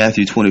 this is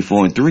Matthew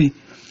 24:3.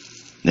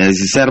 Now, as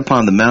he sat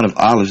upon the Mount of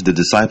Olives, the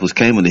disciples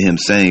came unto him,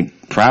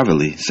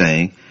 privately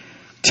saying,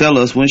 Tell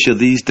us, when shall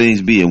these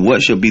things be, and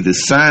what shall be the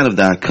sign of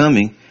thy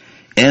coming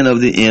and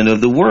of the end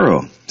of the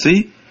world?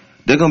 See,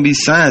 there are going to be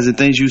signs and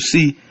things you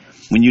see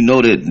when you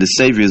know that the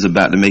Savior is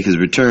about to make his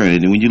return.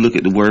 And when you look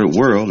at the word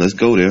world, let's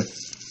go there.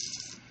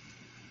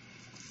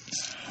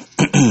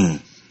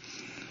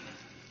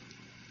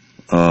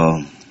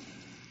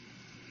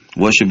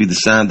 What should be the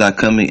sign of thy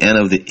coming and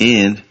of the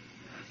end?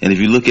 And if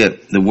you look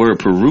at the word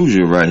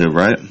Perusia right here,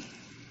 right?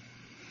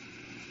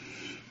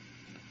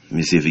 Let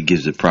me see if it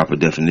gives the proper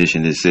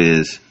definition. It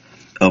says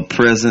a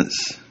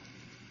presence.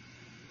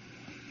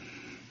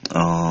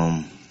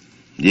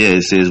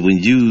 It says when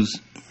used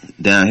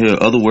down here,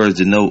 other words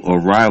denote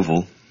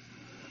arrival.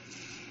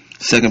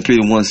 2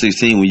 Peter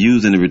 1:16, when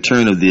used in the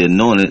return of the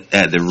anointed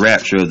at the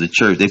rapture of the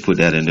church. They put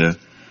that in there,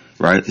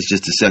 right? It's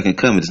just the second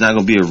coming. It's not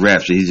going to be a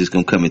rapture. He's just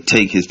going to come and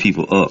take his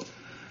people up.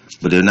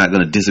 But they're not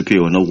going to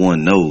disappear when no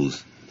one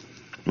knows,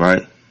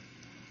 right?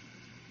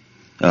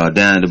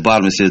 Down at the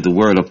bottom it says the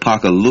word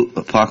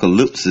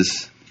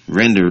apocalypsis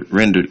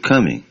rendered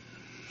coming.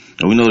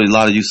 And we know that a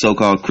lot of you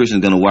so-called Christians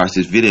are going to watch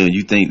this video and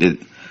you think that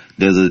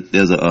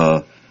there's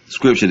a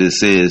scripture that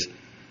says,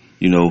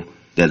 you know,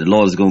 that the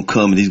Lord is going to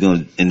come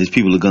and his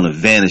people are going to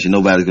vanish and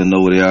nobody's going to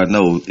know where they are.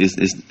 No,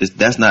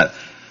 that's not.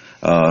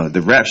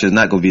 The rapture is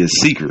not going to be a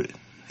secret.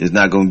 It's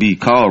not going to be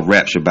called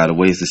rapture, by the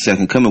way. It's the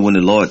second coming when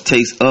the Lord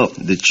takes up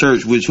the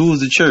church. Who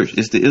is the church?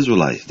 It's the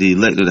Israelites, the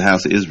elect of the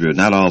house of Israel,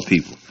 not all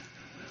people.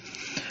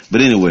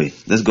 But anyway,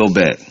 let's go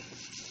back.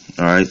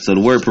 All right. So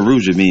the word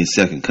Perusia means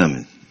second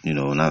coming, you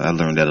know, and I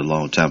learned that a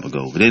long time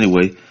ago. But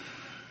anyway,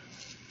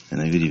 and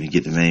I didn't even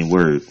get the main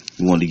word.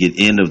 We wanted to get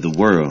end of the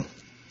world.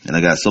 And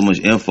I got so much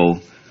info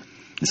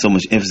and so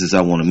much emphasis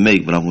I want to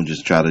make, but I'm going to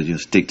just try to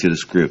stick to the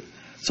script.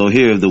 So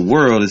here, the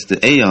world is the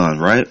aeon,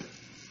 right?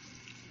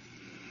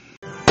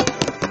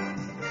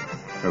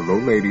 Hello,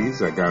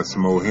 ladies. I got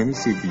some old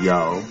Hennessy for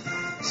y'all.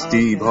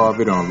 Steve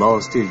Harvey done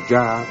lost his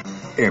job,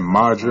 and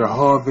Marjorie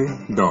Harvey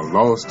done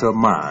lost her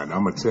mind.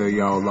 I'm going to tell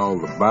y'all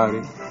all about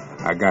it.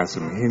 I got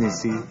some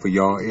Hennessy for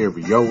y'all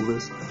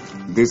areolas.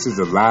 This is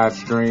a live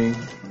stream.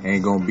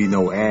 Ain't going to be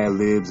no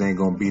ad-libs. Ain't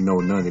going to be no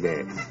none of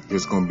that.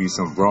 Just going to be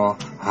some raw,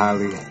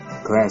 highly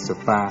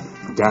classified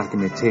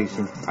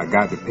documentation. I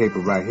got the paper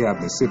right here. I've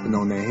been sipping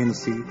on that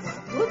Hennessy.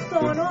 What's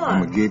going on?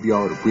 I'm going to give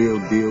y'all the real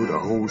deal, the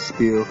whole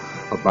spiel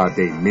about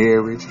their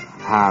marriage,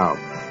 how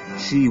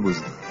she was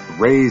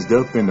raised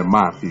up in the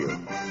mafia.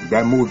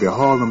 That movie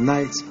Harlem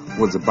Nights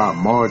was about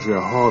Marjorie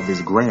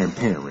Harvey's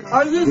grandparents.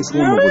 Are you This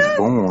serious? woman was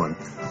born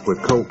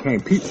with cocaine.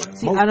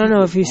 See, I don't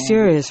know if you're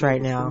serious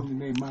right now.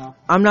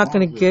 I'm not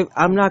gonna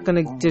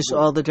dish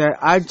all the dirt.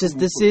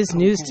 This is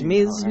news to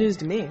me. This is news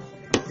to me.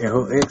 And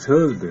her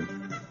ex-husband,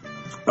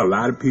 a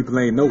lot of people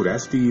ain't know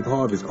that's Steve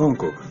Harvey's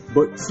uncle.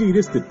 But see,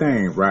 this the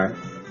thing, right?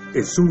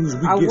 As soon as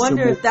we I get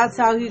wonder some if that's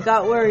how he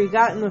got where he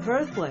got in the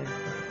first place.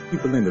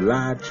 people in the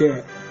live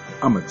chat,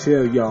 I'ma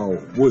tell y'all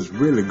what's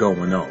really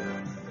going on.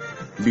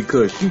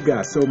 Because she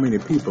got so many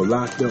people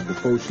locked up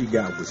before she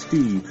got with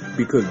Steve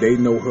because they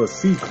know her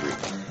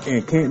secret.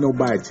 And can't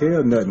nobody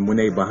tell nothing when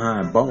they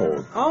behind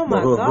bars. Oh my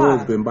But her God.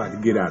 husband about to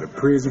get out of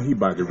prison. He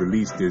about to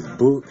release this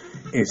book.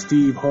 And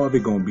Steve Harvey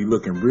gonna be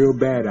looking real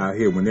bad out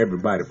here when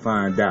everybody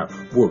find out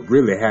what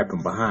really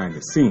happened behind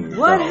the scenes.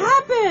 What dog.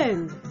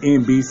 happened?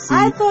 NBC.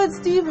 I thought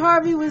Steve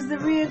Harvey was the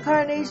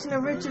reincarnation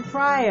of Richard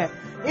Pryor.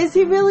 Is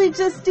he really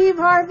just Steve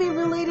Harvey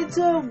related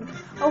to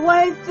a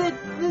wife that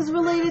is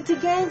related to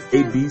gangsters?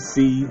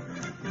 ABC,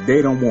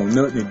 they don't want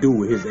nothing to do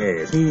with his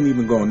ass. He ain't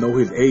even gonna know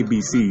his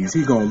ABCs.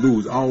 He gonna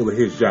lose all of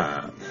his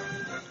job.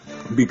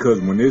 Because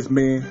when this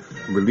man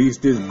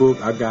released this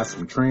book, I got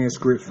some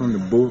transcripts from the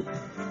book.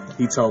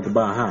 He talked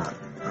about how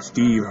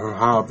Steve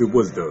Harvey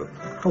was the...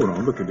 Hold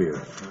on, look at this.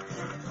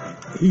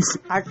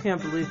 I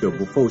can't believe it.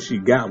 Before she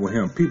got with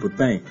him, people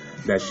think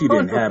that she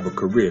didn't have a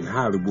career in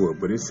Hollywood,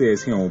 but it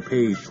says here on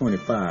page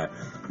 25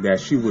 that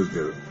she was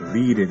the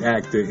leading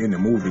actor in the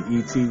movie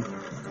E.T.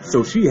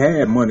 So she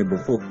had money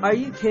before. Are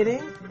you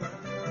kidding?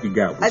 She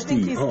got with I Steve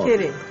think he's Harvey.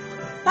 kidding.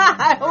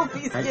 I hope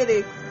he's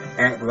kidding.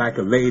 Act like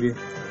a lady,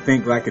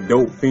 think like a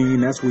dope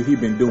fiend. That's what he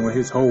been doing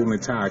his whole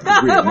entire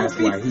career. And that's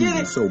why he's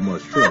in so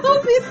much trouble. I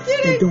hope he's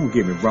kidding. And don't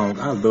get me wrong,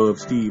 I love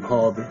Steve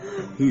Harvey.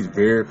 He's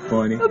very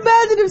funny.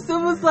 Imagine if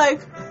someone's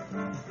like,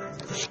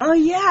 "Oh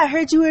yeah, I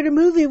heard you were in a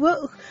movie.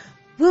 What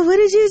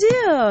did you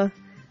do?"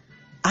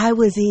 I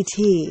was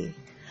E.T.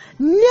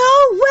 No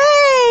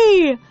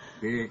way!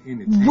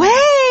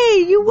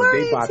 Way! You were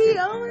They about E.T. to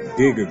Oh my God.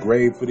 dig a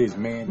grave for this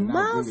man, and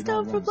I really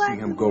don't want to see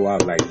him go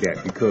out like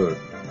that, because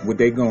what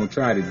they gonna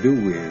try to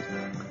do is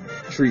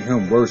treat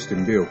him worse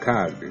than Bill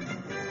Cosby.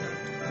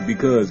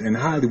 Because in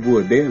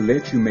Hollywood, they'll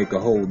let you make a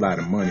whole lot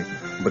of money,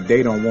 but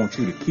they don't want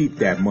you to keep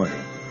that money.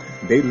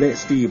 They let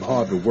Steve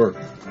Harvey work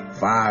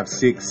 5,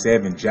 6,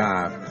 7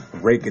 jobs,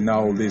 raking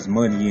all this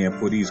money in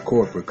for these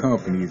corporate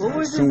companies. What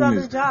was as soon his other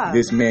as job?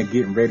 this man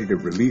getting ready to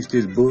release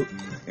this book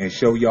and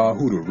show y'all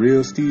who the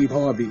real Steve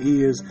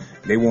Harvey is,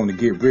 they want to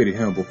get rid of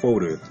him before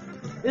the...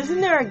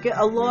 Isn't there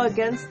a law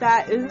against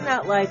that? Isn't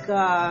that like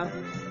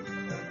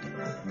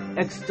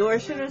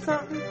extortion or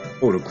something?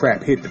 Oh, the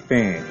crap hit the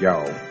fan,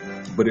 y'all.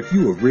 But if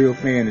you a real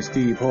fan of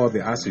Steve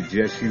Harvey, I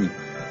suggest you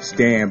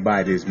stand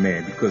by this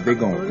man, because they're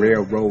going to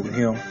railroad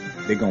him.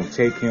 They're going to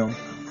take him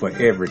for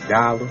every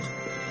dollar.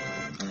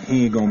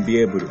 He ain't going to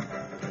be able to...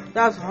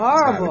 That's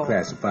horrible. Highly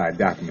classified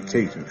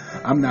documentation.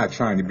 I'm not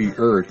trying to be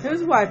urged,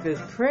 His wife is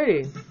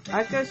pretty.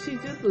 I guess she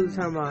did lose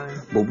her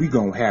mind. but we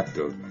going to have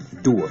to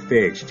do a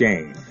fair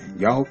exchange.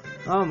 Y'all,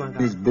 Oh my God.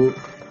 this book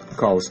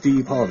called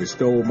Steve Harvey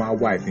Stole My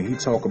Wife, and he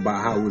talk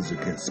about how it was a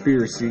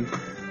conspiracy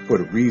for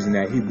the reason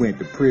that he went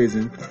to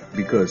prison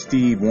because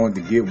Steve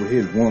wanted to get with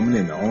his woman,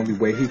 and the only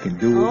way he can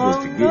do it was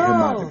to get him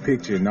out the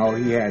picture, and all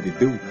he had to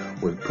do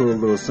was put a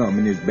little something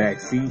in his back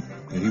seat,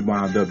 and he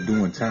wound up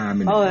doing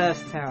time in that's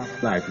terrible.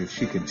 life if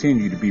she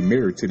continued to be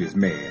married to this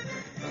man.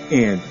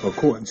 And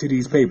according to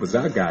these papers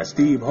I got,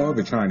 Steve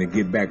Harvey trying to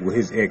get back with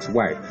his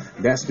ex-wife.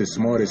 That's the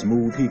smartest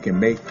move he can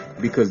make,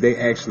 because they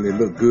actually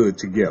look good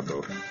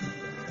together.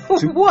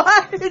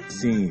 What?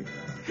 Seen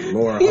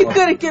Laura You Harvey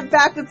couldn't get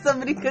back with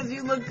somebody because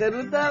you look good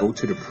with them? go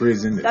to the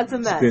prison, That's a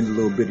mess. spend a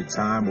little bit of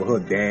time with her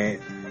dad,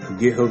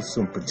 get her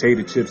some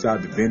potato chips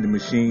out the vending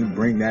machine,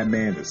 bring that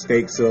man a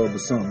steak sub or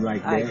something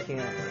like that. I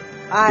can't.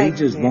 They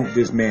just want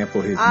this man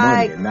for his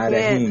money, and now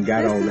that he ain't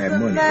got This all is that a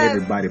money, mess.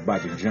 everybody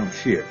about to jump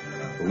ship.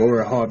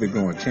 Laura Harvey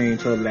gonna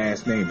change her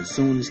last name as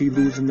soon as he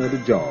loses another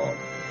job.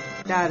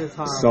 That is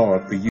horrible. Sorry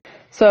for you.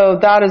 So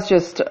that is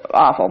just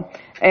awful.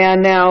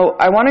 And now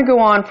I want to go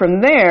on from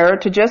there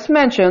to just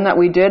mention that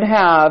we did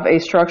have a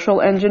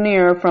structural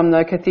engineer from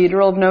the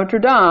Cathedral of Notre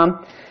Dame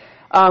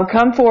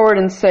come forward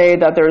and say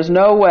that there's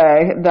no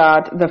way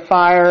that the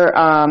fire,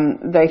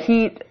 the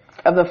heat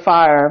of the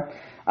fire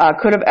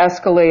could have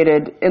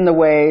escalated in the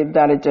way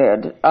that it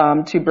did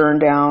to burn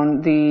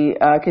down the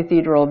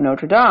Cathedral of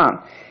Notre Dame.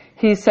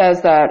 He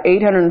says that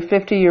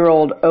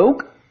 850-year-old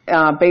oak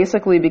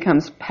basically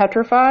becomes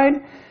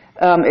petrified.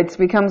 It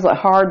becomes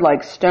hard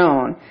like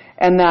stone,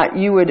 and that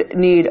you would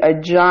need a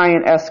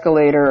giant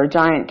escalator or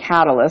giant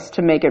catalyst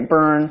to make it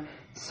burn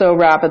so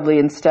rapidly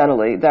and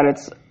steadily that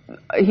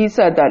he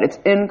said that it's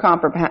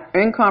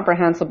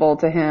incomprehensible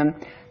to him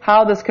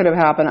how this could have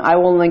happened. I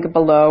will link it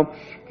below.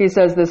 He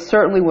says this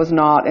certainly was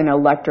not an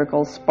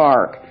electrical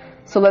spark.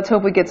 So let's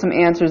hope we get some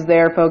answers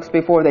there, folks,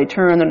 before they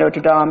turn the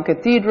Notre Dame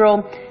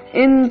Cathedral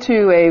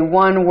into a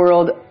one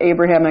world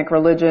Abrahamic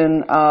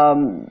religion,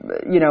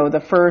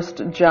 the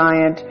first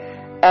giant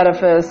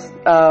edifice,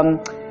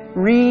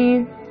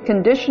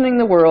 reconditioning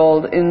the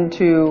world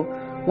into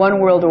one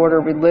world order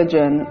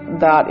religion.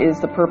 That is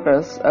the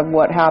purpose of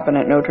what happened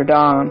at Notre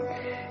Dame.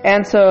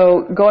 And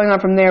so going on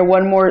from there,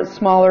 one more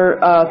smaller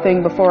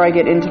thing before I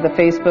get into the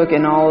Facebook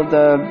and all of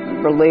the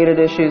related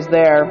issues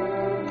there.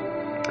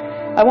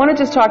 I want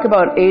to just talk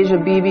about Asia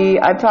Bibi.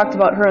 I've talked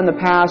about her in the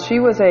past. She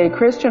was a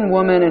Christian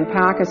woman in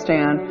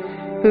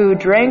Pakistan who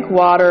drank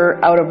water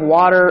out of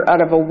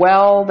a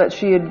well that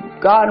she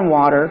had gotten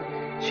water.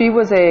 She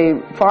was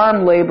a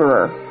farm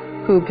laborer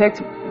who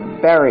picked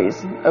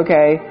berries,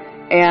 okay?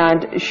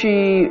 And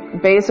she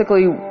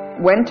basically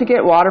went to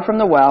get water from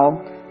the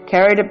well,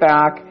 carried it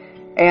back,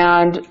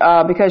 and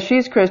because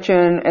she's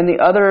Christian and the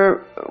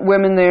other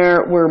women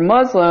there were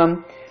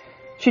Muslim,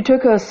 she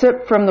took a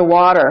sip from the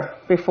water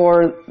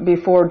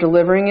before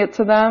delivering it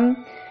to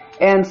them.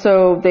 And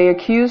so they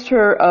accused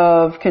her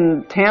of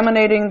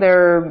contaminating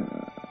their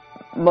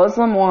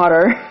Muslim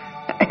water,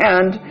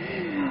 and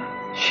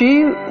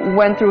she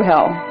went through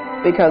hell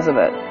because of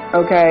it,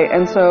 okay?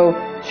 And so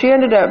she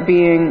ended up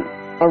being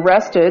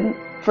arrested.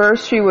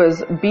 First, she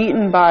was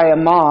beaten by a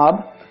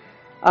mob.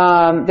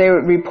 They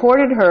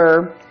reported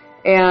her,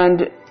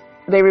 and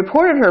they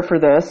reported her for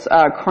this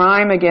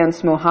crime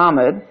against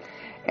Muhammad.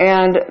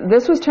 And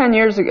this was 10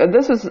 years ago.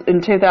 This was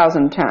in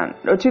 2010,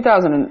 or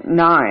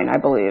 2009, I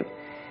believe.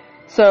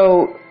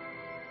 So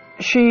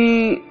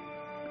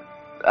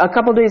a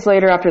couple days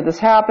later after this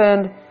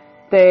happened,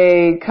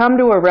 they come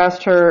to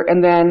arrest her,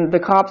 and then the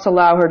cops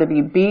allow her to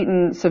be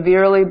beaten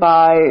severely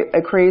by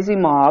a crazy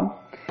mob.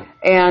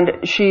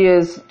 And she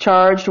is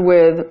charged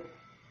with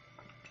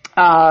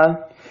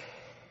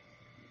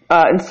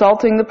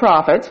insulting the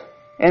prophet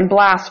and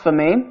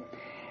blasphemy.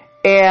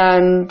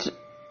 And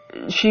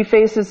she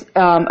faces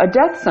a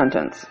death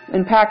sentence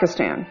in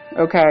Pakistan,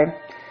 okay?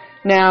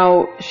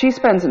 Now, she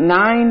spends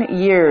 9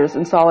 years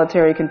in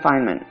solitary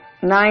confinement.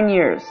 9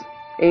 years.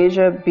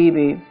 Asia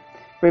Bibi.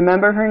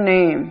 Remember her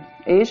name.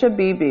 Asia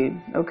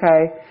Bibi,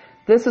 okay?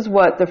 This is a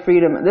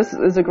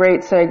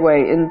great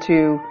segue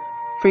into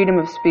freedom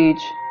of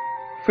speech,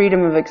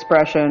 freedom of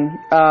expression,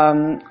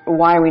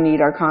 why we need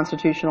our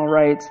constitutional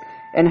rights,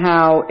 and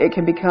how it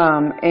can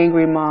become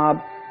angry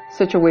mob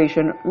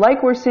situation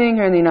like we're seeing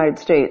here in the United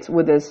States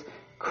with this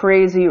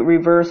crazy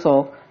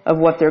reversal of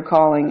what they're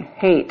calling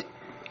hate.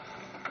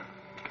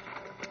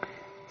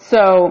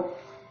 So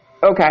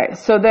Okay,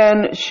 so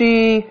then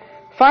she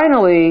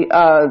finally,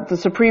 the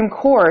Supreme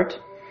Court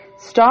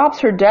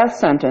stops her death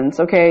sentence,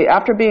 okay,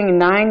 after being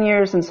 9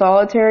 years in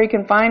solitary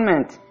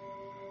confinement,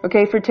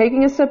 okay, for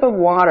taking a sip of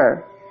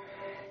water.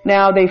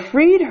 Now, they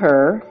freed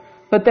her,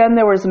 but then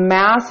there was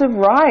massive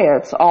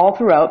riots all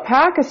throughout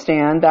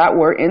Pakistan that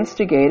were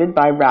instigated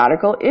by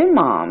radical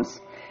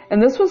imams.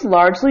 And this was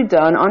largely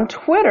done on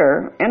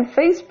Twitter and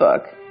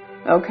Facebook,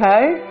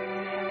 okay?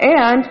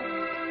 And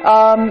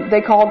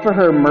they called for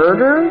her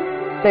murder.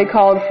 They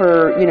called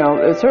for,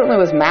 it certainly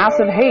was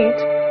massive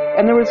hate.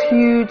 And there was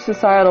huge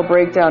societal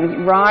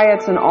breakdown,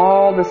 riots in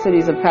all the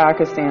cities of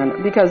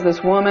Pakistan because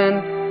this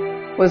woman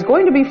was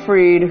going to be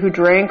freed who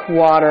drank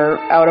water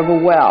out of a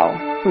well,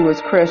 who was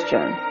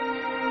Christian.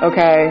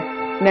 Okay,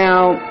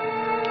 now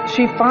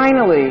she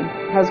finally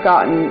has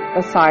gotten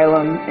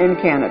asylum in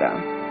Canada.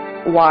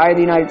 Why the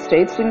United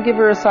States didn't give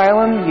her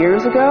asylum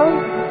years ago?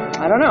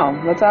 I don't know.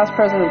 Let's ask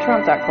President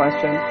Trump that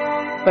question.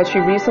 But she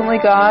recently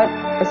got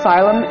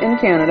asylum in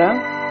Canada,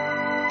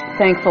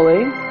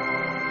 thankfully.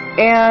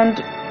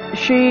 And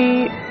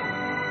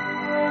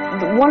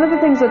one of the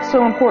things that's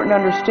so important to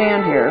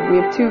understand here, we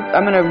have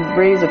I'm going to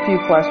raise a few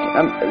questions.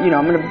 I'm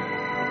going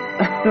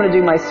to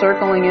do my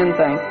circling in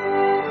thing.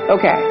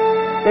 Okay,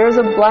 there's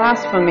a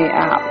blasphemy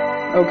app,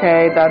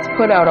 okay, that's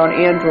put out on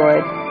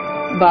Android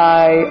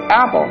by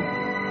Apple.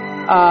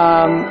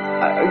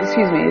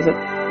 Excuse me, is it?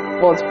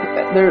 Well, it's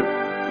there.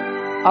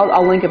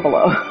 I'll link it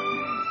below.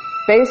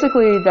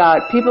 Basically,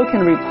 that people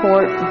can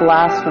report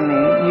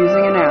blasphemy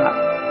using an app,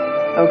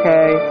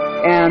 okay,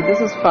 and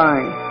this is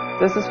fine.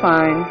 This is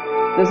fine.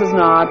 This is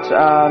not,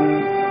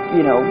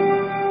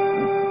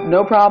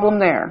 no problem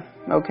there,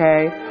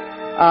 okay?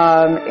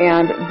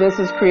 And this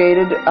is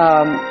created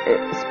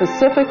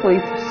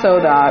specifically so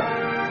that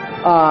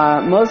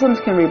Muslims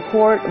can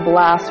report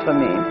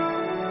blasphemy,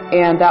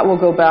 and that will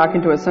go back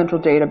into a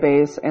central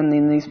database, and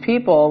then these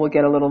people will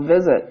get a little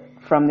visit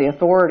from the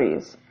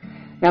authorities.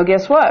 Now,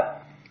 guess what?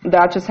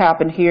 That just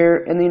happened here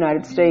in the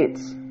United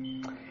States.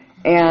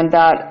 And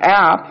that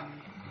app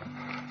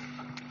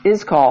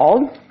is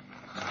called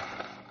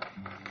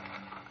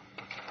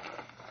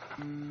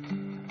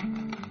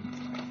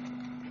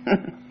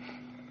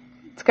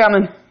it's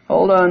coming.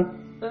 Hold on.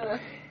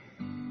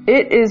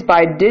 It is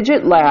by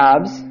Digit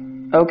Labs,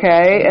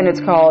 okay, and it's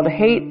called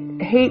Hate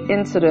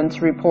Incidents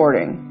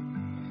Reporting.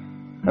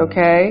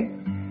 Okay?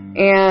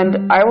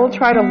 And I will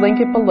try to link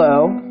it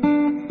below.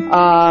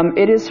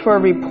 It is for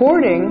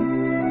reporting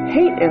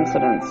hate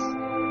incidents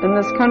in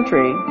this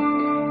country,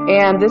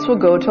 and this will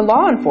go to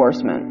law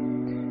enforcement.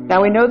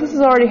 Now, we know this is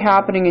already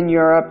happening in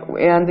Europe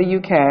and the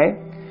UK.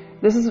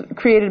 This is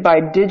created by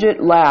Digit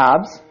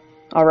Labs,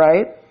 all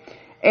right?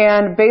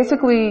 And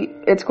basically,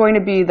 it's going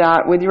to be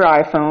that with your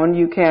iPhone,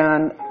 you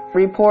can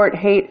report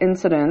hate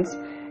incidents,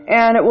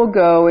 and it will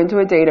go into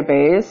a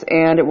database,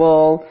 and it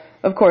will,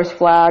 of course,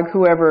 flag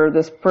whoever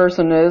this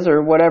person is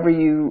or whatever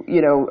you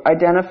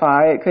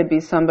identify. It could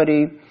be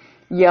somebody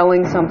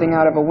yelling something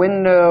out of a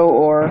window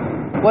or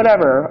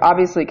whatever.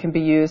 Obviously, it can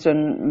be used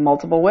in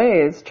multiple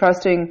ways.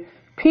 Trusting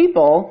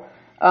people,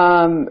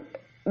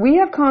 we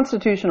have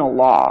constitutional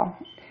law,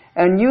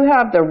 and you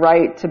have the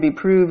right to be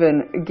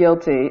proven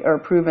guilty or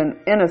proven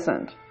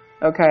innocent,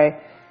 okay?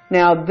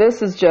 Now,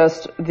 this is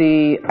just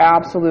the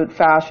absolute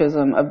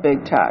fascism of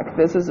big tech.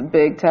 This is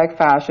big tech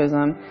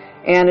fascism,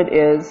 and it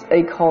is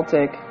a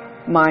cultic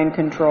mind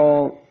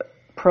control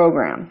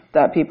program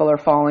that people are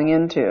falling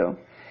into.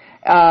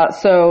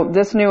 So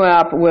this new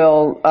app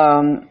will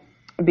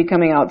be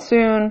coming out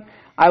soon.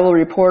 I will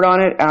report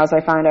on it as I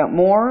find out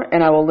more,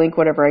 and I will link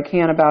whatever I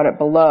can about it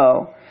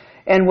below.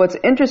 And what's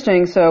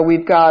interesting, so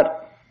we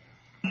have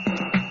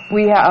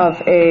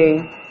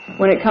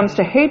when it comes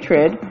to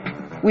hatred,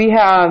 we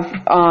have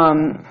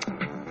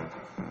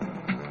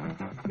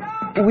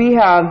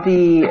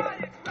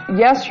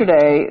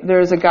yesterday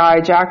there's a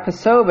guy, Jack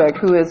Posobiec,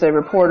 who is a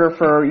reporter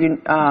for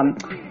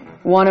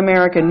One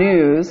America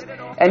News,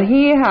 and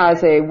he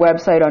has a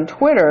website on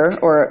Twitter,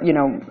 or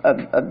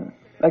an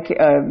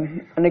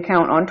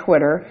account on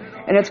Twitter,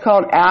 and it's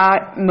called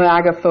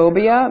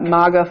 @MAGAphobia,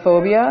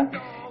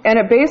 and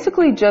it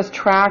basically just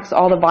tracks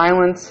all the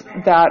violence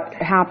that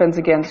happens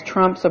against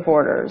Trump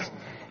supporters.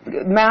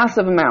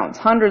 Massive amounts,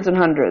 hundreds and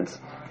hundreds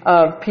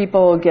of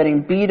people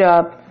getting beat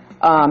up,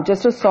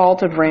 just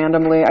assaulted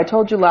randomly. I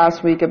told you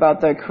last week about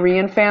the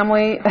Korean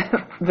family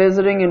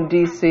visiting in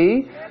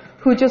D.C.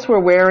 who just were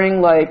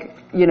wearing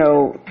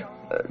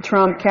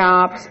Trump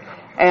caps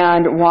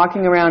and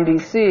walking around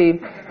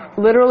D.C.,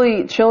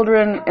 literally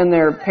children and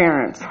their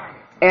parents,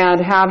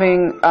 and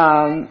having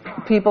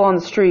people on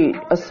the street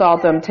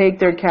assault them, take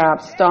their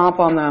caps, stomp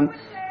on them.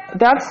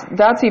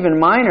 That's even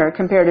minor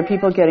compared to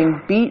people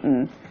getting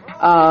beaten.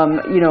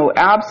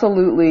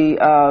 Absolutely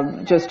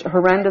just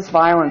horrendous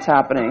violence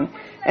happening.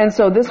 And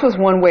so this was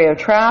one way of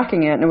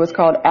tracking it, and it was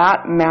called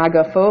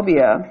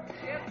 @MAGAphobia.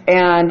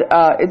 And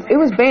it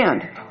was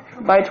banned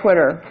by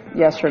Twitter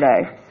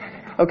yesterday.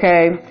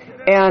 Okay?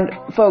 And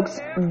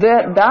folks,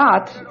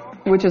 that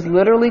which is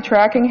literally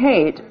tracking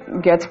hate,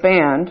 gets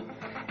banned.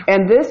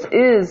 And this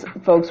is,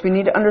 folks, we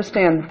need to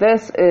understand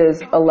this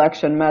is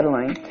election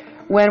meddling.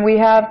 When we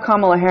have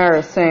Kamala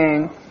Harris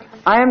saying,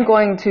 I am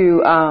going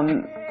to,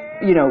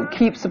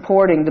 keep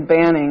supporting the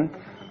banning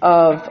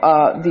of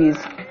these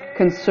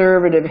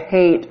conservative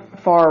hate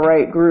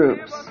far-right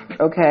groups,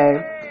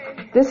 okay?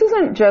 This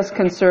isn't just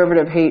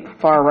conservative hate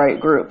far-right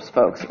groups,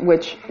 folks,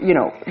 which,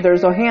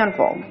 there's a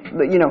handful.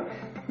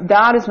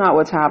 That is not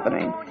what's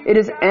happening. It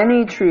is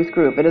any truth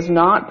group. It is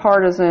not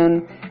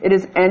partisan. It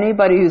is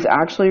anybody who's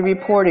actually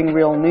reporting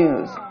real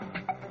news.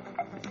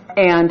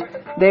 And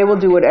they will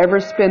do whatever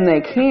spin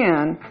they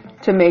can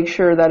to make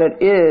sure that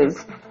it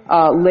is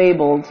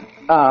labeled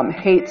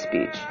hate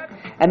speech.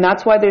 And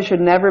that's why there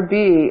should never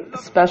be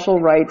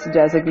special rights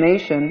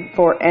designation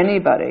for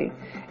anybody.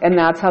 And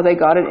that's how they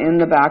got it in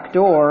the back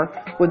door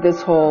with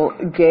this whole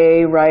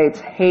gay rights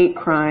hate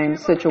crime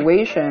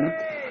situation.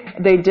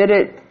 They did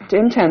it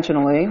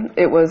intentionally.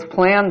 It was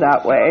planned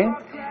that way.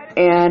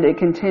 And it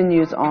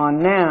continues on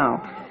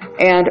now.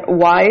 And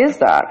why is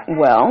that?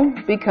 Well,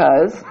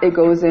 because it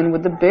goes in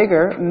with the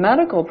bigger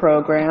medical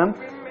program,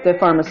 the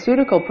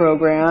pharmaceutical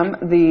program,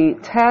 the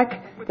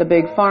tech, the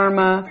big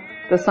pharma,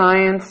 the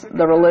science,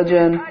 the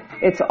religion.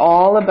 It's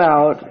all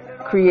about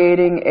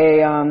creating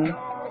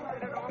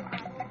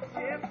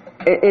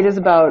it is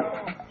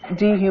about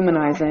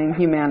dehumanizing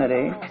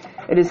humanity.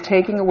 It is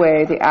taking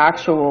away the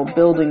actual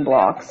building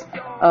blocks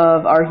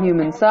of our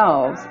human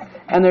selves,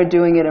 and they're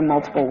doing it in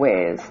multiple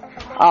ways.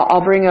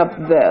 I'll bring up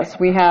this.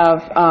 We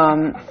have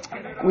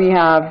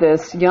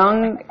this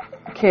young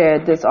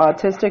kid, this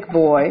autistic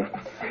boy,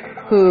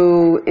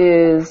 who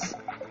is,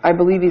 I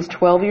believe he's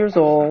 12 years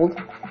old.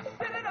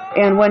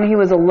 And when he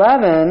was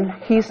 11,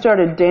 he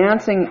started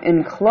dancing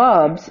in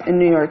clubs in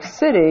New York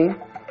City.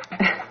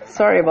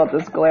 Sorry about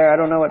this glare. I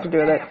don't know what to do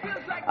with it.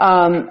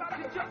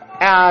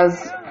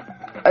 As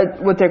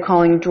what they're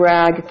calling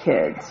drag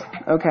kids.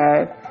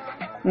 Okay.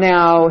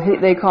 Now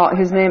they call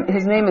his name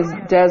is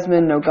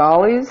Desmond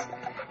Nogales,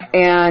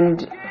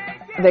 and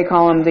they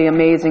call him the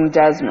Amazing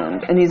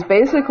Desmond. And he's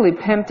basically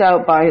pimped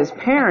out by his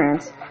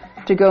parents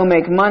to go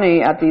make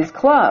money at these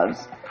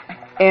clubs.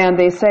 And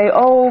they say,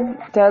 oh,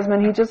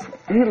 Desmond,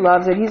 he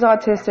loves it. He's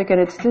autistic, and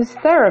it's his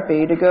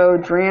therapy to go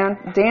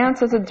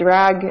dance as a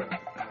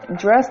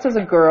dressed as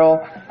a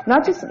girl,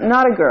 not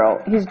a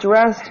girl. He's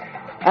dressed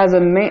as a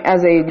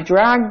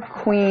drag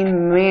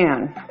queen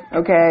man.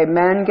 Okay,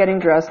 men getting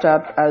dressed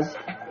up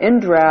in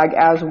drag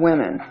as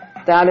women.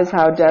 That is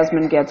how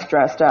Desmond gets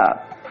dressed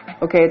up.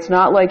 Okay, it's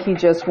not like he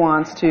just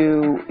wants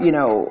to,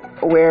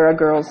 wear a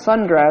girl's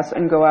sundress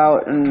and go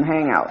out and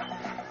hang out.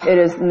 It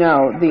is,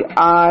 the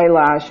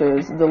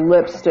eyelashes, the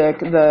lipstick,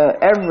 the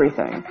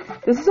everything.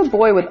 This is a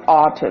boy with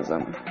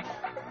autism.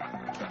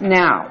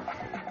 Now,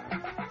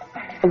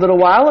 a little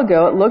while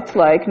ago, it looked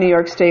like New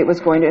York State was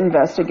going to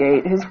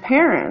investigate his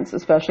parents,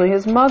 especially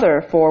his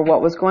mother, for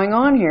what was going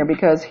on here,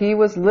 because he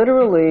was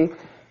literally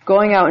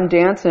going out and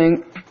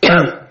dancing,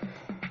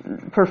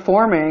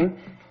 performing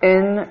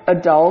in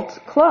adult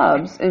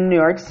clubs in New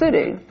York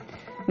City.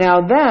 Now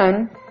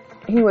then,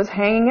 he was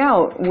hanging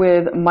out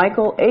with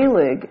Michael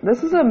Alig.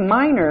 This is a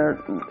minor.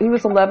 He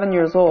was 11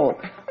 years old.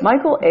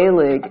 Michael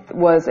Alig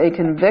was a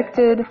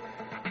convicted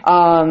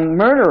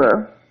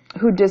murderer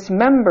who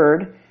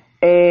dismembered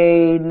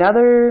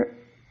another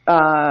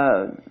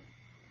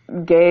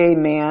gay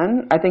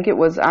man. I think it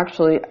was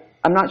actually,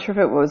 I'm not sure if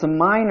it was a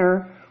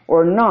minor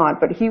or not,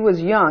 but he was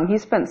young. He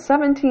spent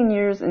 17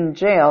 years in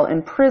jail,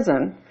 in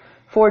prison,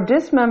 for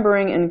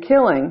dismembering and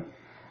killing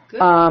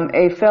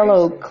a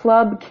fellow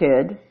club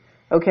kid.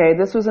 Okay,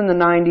 this was in the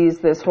 90s,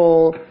 this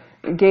whole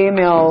gay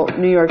male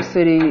New York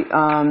City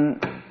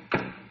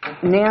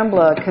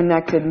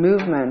NAMBLA-connected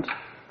movement,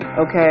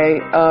 okay,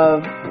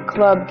 of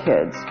club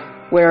kids,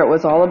 where it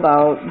was all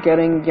about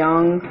getting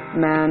young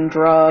men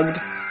drugged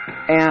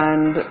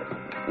and,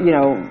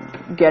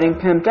 getting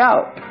pimped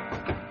out.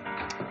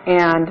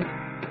 And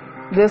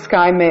this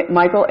guy,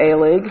 Michael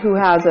Alig, who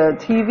has a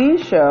TV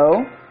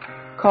show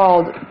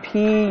called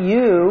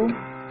PU,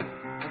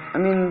 I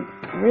mean,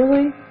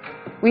 really?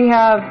 We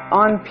have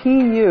on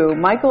PU,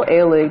 Michael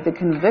Alig, the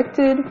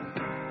convicted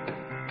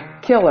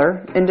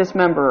killer and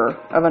dismemberer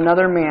of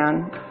another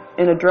man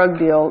in a drug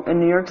deal in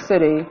New York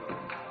City,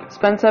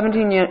 spent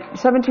 17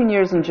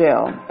 years in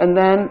jail, and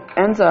then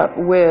ends up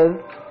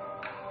with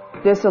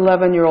this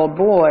 11-year-old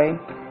boy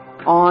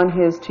on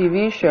his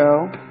TV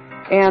show,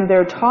 and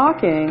they're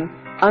talking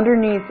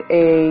underneath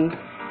a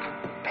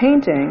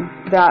painting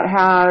that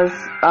has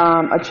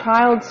a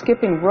child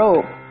skipping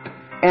rope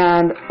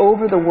and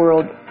over the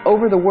word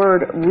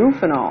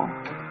Rufinol.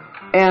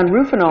 And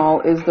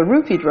Rufinol is the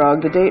roofie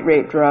drug, the date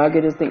rape drug.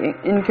 It is the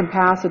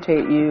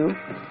incapacitate you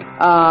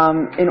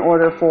in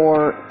order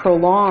for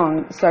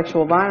prolonged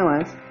sexual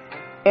violence.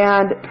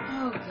 And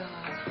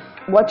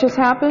what just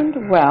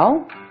happened?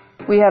 Well,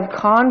 we have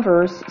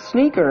Converse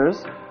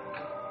sneakers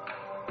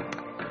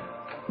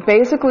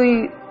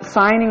basically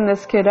signing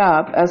this kid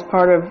up as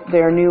part of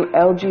their new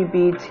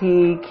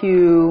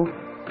LGBTQ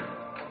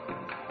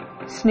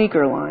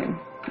sneaker line.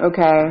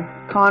 okay,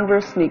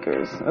 Converse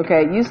sneakers.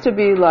 Okay, it used to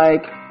be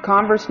like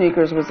Converse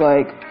sneakers was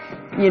like,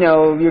 you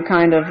know, you're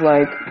kind of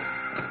like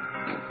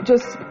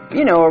just,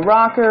 you know, a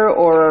rocker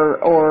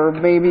or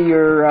maybe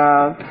you're,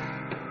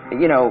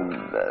 you know,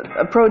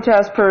 a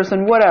protest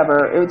person,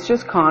 whatever. It's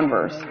just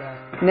Converse.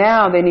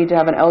 Now they need to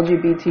have an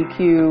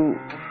LGBTQ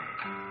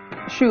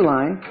shoe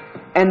line,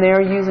 and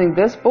they're using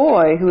this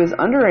boy who is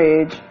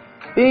underage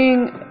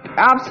being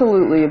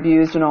absolutely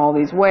abused in all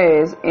these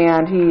ways,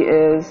 and he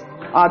is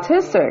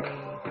autistic.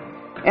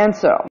 And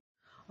so,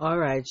 all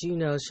right, you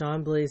know,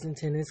 Sean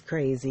Blazington is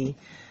crazy.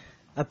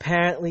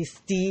 Apparently,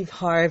 Steve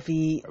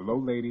Harvey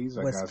ladies,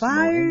 I was got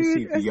fired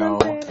some for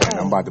y'all, and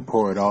I'm about to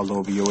pour it all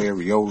over your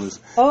areolas.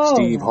 Oh,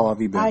 Steve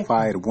Harvey been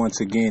fired once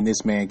again.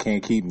 This man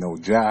can't keep no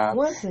job.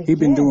 He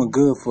been doing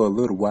good for a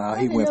little while.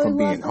 He went from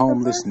being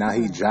homeless, now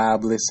he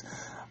jobless.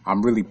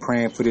 I'm really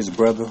praying for this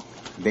brother.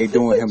 They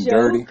doing him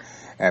dirty.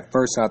 At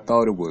first, I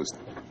thought it was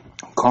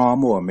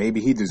karma, or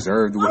maybe he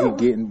deserved what he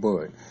getting,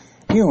 but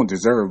he don't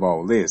deserve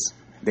all this.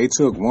 They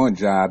took one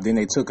job, then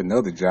they took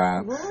another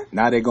job.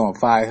 Now they're going to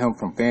fire him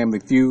from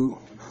Family Feud.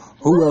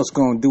 Who else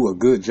going to do a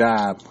good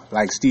job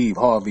like Steve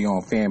Harvey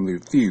on Family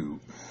Feud?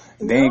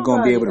 They ain't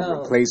going to be able to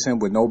replace him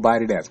with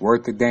nobody that's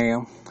worth a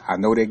damn. I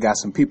know they got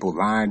some people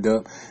lined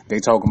up. They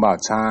talking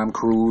about Tom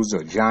Cruise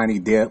or Johnny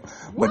Depp,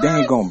 but they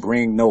ain't going to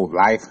bring no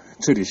life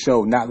to the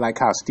show, not like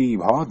how Steve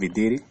Harvey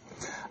did it.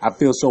 I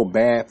feel so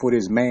bad for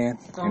this man,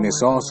 and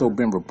it's also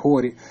been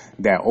reported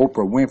that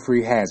Oprah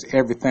Winfrey has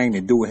everything to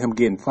do with him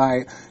getting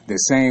fired, the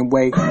same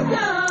way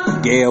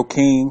Gayle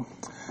King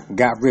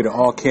got rid of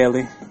R.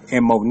 Kelly,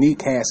 and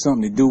Monique had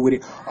something to do with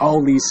it.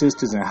 All these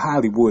sisters in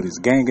Hollywood is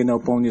ganging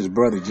up on this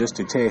brother just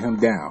to tear him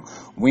down.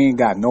 We ain't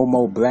got no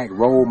more black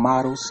role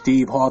models.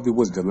 Steve Harvey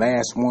was the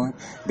last one.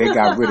 They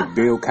got rid of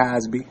Bill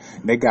Cosby.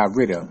 They got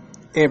rid of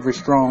every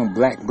strong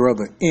black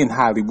brother in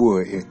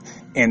Hollywood.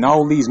 And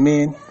all these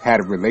men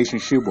had a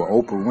relationship with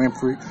Oprah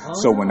Winfrey.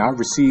 So when I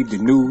received the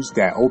news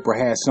that Oprah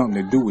had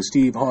something to do with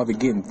Steve Harvey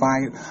getting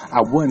fired,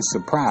 I wasn't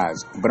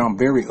surprised. But I'm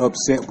very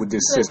upset with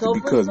this sister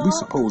because we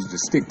supposed to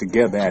stick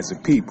together as a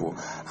people.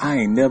 I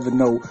ain't never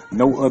know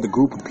no other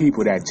group of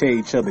people that tear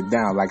each other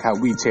down like how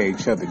we tear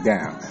each other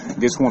down.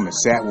 This woman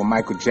sat when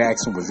Michael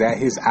Jackson was at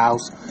his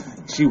house.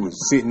 She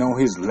was sitting on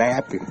his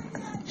lap, and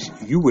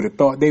you would have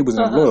thought they was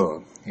in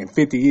love. And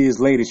 50 years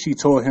later, she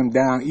tore him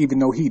down, even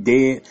though he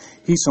dead.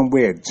 He's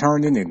somewhere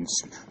turning and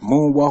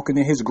moonwalking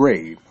in his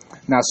grave.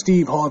 Now,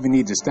 Steve Harvey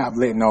needs to stop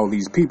letting all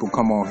these people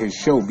come on his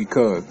show,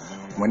 because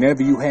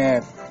whenever you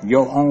have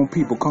your own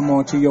people come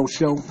onto your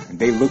show, and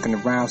they looking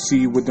around, see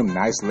you with them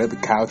nice leather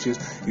couches,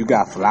 you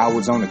got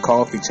flowers on the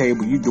coffee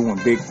table, you doing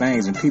big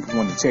things, and people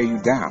want to tear you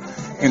down.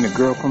 And the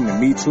girl from the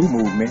Me Too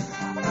movement,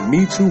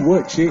 Me Too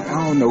what, chick?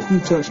 I don't know who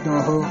touched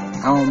on her.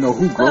 I don't know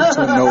who groped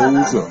her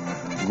nose or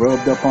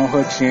rubbed up on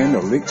her chin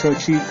or licked her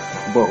cheek,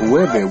 but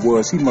whoever it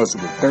was, he must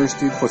have been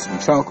thirsty for some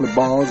chocolate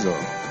balls or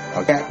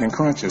a Captain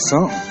Crunch or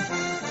something.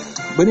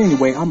 But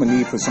anyway, I'm gonna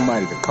need for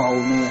somebody to call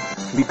in,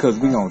 because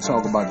we're gonna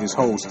talk about this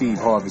whole Steve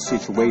Harvey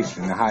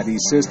situation and how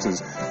these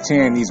sisters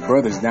tearing these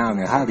brothers down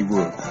in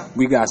Hollywood.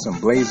 We got some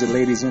Blazer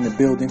ladies in the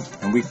building,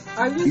 and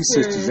these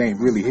sisters ain't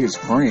really his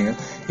friend.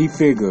 He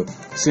figured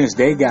since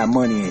they got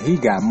money and he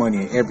got money,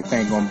 and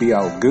everything gonna be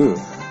all good.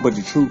 But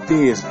the truth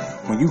is,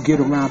 when you get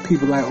around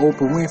people like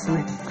Oprah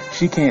Winfrey,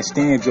 she can't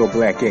stand your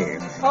black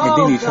ass. And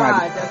then he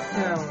tried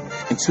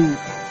and too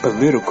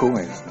political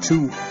and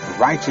too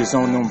righteous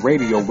on them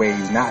radio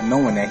waves, not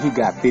knowing that he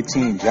got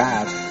 15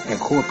 jobs in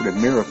corporate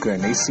America,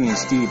 and they seeing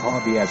Steve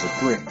Harvey as a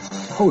threat.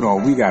 Hold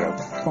on, we got a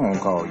phone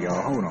call,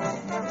 y'all. Hold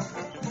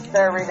on.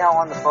 There right now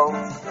on the phone,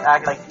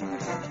 act like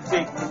he's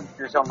big meat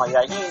or something like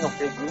that. He ain't no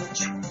big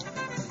meat.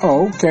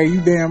 Oh, okay,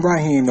 you damn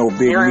right he ain't no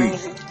big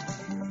meat.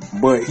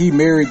 But he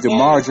married to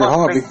Marjorie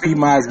Harvey. He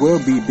might as well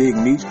be big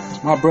meat.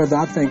 My brother,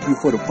 I thank you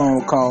for the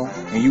phone call,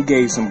 and you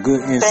gave some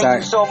good insight.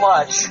 Thank you so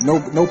much. No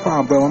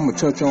problem, bro. I'm going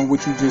to touch on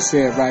what you just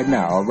said right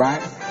now, all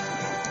right?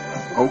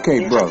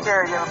 Okay, bro. Take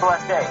care. You have a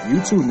blessed day.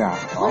 You too now.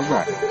 All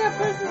right. Look at that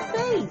person's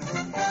face.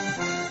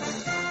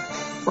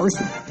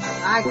 Person,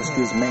 what's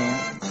this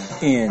man?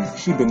 And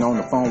she been on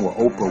the phone with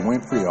Oprah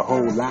Winfrey a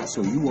whole lot,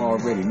 so you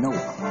already know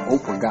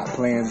Oprah got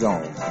plans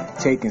on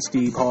taking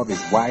Steve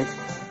Harvey's wife.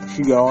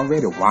 She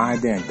already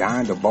wined and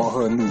dined and bought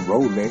her a new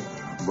Rolex.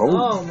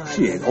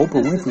 Shit,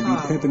 Oprah Winfrey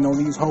be pimping on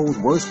these hoes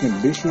worse than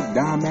Bishop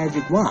Don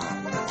Magic Ron.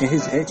 And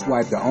his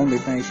ex-wife, the only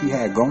thing she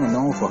had going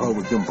on for her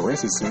was them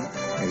breasts,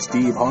 and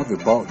Steve Harvey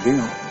bought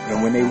them.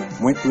 And when they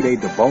went through their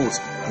divorce,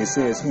 it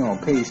says here on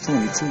page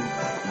 22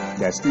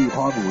 that Steve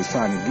Harvey was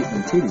trying to get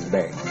them titties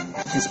back.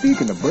 And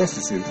speaking of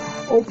breasts,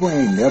 Oprah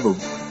ain't never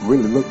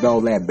really looked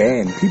all that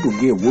bad, and people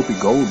give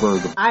Whoopi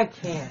Goldberg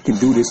can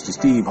do this to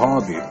Steve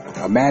Harvey.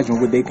 Imagine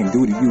what they can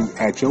do to you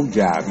at your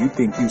job. You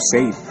think you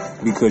safe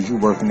because you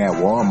working at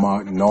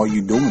Walmart and all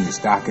you doing is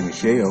stocking the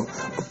shelf.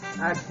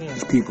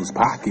 People's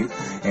pocket.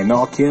 And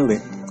R. Kelly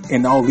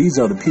and all these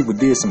other people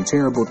did some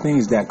terrible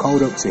things that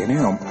caught up to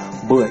him,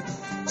 but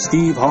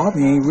Steve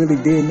Harvey ain't really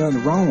did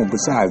nothing wrong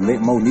besides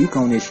let Monique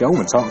on his show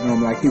and talk to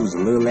him like he was a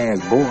little ass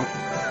boy.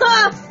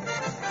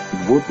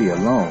 Whoopi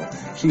alone.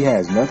 She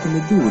has nothing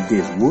to do with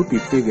this. Whoopi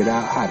figured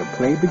out how to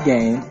play the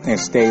game and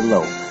stay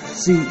low.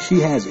 See, she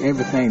has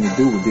everything to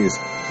do with this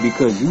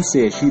because you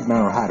said she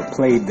learned how to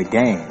play the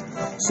game.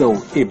 So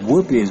if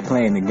Whoopi is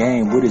playing the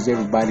game, what is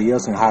everybody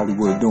else in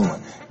Hollywood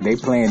doing? They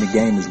playing the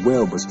game as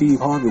well, but Steve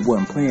Harvey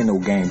wasn't playing no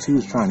games. He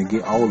was trying to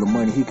get all the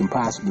money he can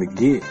possibly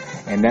get,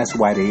 and that's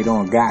why they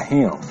don't got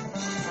him.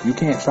 You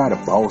can't try to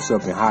boss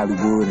up in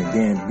Hollywood and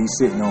then be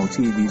sitting on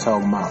TV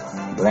talking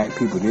about black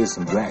people this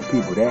and black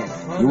people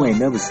that. You ain't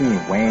never seen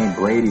Wayne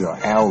Brady or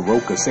Al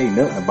Roker say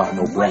nothing about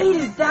no black. Wait,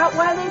 is that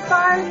why they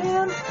fired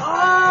him?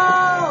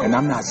 Oh! And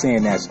I'm not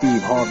saying that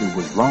Steve Harvey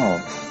was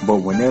wrong, but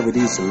whenever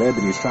these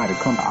celebrities try to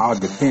come to our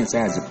defense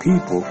as a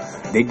people,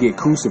 they get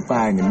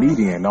crucified in the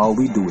media and all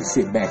we do is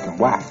sit back and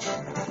watch.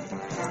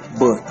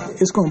 But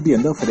it's going to be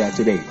enough of that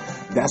today.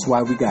 That's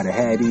why we got to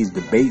have these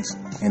debates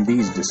and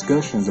these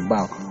discussions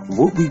about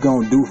what we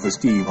going to do for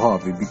Steve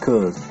Harvey,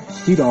 because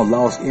he done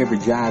lost every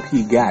job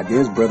he got.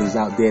 There's brothers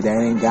out there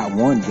that ain't got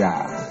one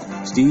job.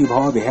 Steve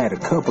Harvey had a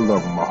couple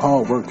of them, a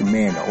hard-working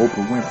man, the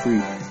Oprah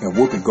Winfrey and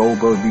Whoopi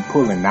Goldberg be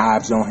pulling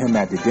knives on him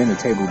at the dinner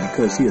table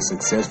because he a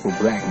successful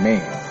black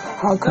man.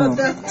 How come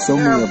so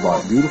many of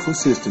our beautiful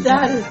sisters...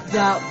 That is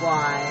not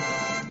why.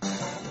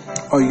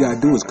 All you got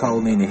to do is call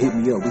in and hit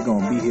me up. We're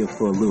going to be here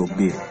for a little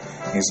bit.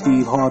 And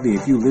Steve Harvey,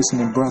 if you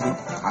listening, brother,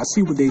 I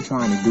see what they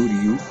trying to do to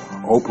you.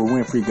 Oprah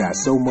Winfrey got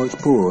so much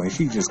pull, and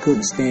she just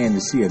couldn't stand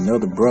to see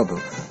another brother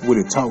with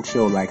a talk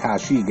show like how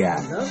she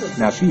got.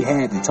 Now, she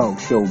had the talk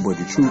show, but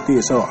the truth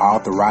is her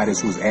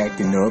arthritis was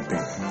acting up,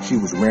 and she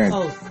was wearing...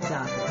 Oh,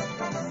 stop it.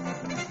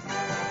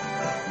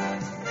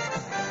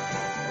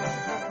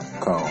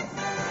 Call.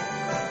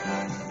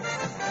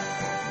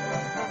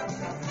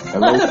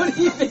 Hello? I don't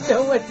even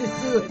know what to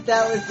do if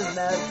that was a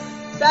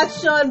mess.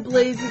 That's Sean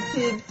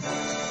Blazington.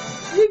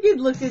 You can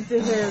look into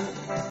him.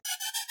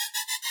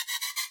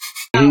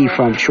 He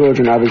from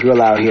Children of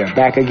Israel out here,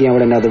 back again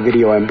with another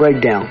video and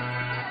breakdown.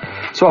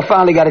 So I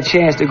finally got a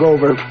chance to go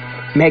over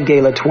Met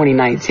Gala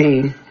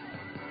 2019.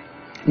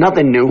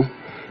 Nothing new.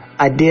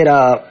 I did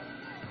a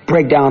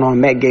breakdown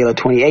on Met Gala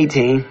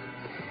 2018.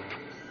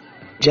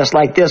 Just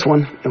like this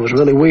one, it was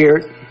really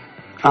weird.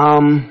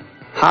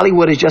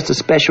 Hollywood is just a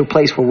special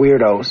place for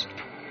weirdos.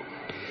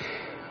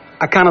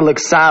 I kind of look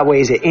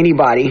sideways at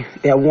anybody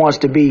that wants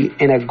to be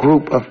in a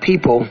group of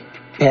people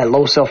that have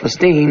low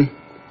self-esteem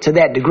to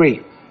that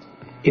degree.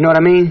 You know what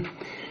I mean?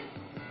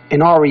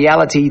 In all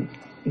reality,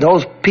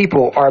 those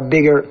people are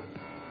bigger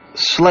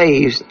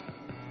slaves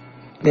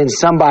than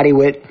somebody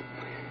with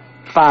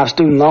 5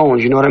 student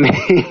loans. You know what I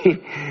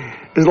mean?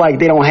 It's like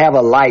they don't have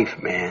a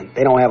life, man.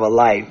 They don't have a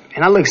life.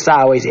 And I look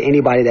sideways at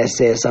anybody that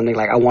says something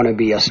like, I want to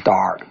be a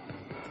star.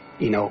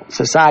 You know,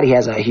 society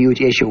has a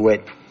huge issue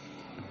with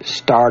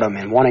stardom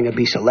and wanting to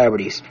be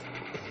celebrities.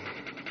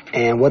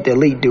 And what the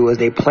elite do is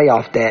they play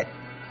off that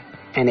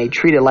and they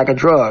treat it like a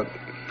drug.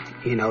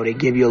 You know, they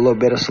give you a little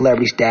bit of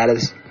celebrity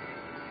status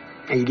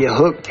and you get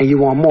hooked and you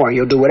want more.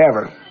 You'll do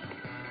whatever.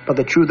 But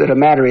the truth of the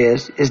matter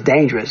is, it's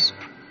dangerous.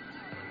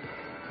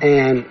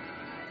 And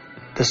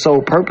the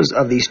sole purpose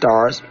of these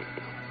stars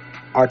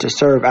are to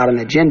serve out an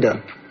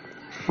agenda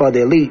for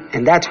the elite.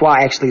 And that's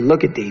why I actually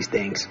look at these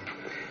things.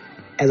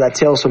 As I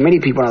tell so many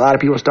people, and a lot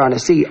of people are starting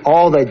to see,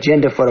 all the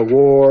agenda for the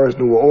wars,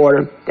 New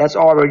Order, that's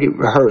already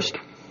rehearsed.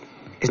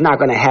 It's not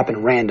going to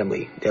happen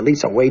randomly. The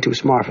elites are way too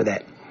smart for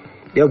that.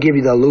 They'll give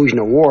you the illusion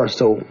of war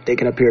so they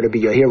can appear to be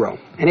your hero.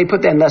 And they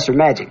put that in Lesser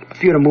Magic. A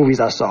few of the movies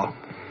I saw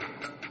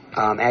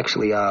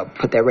actually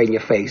put that right in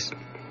your face.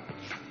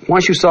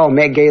 Once you saw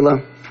Met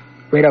Gala,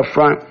 right up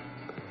front,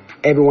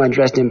 everyone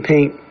dressed in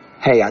pink.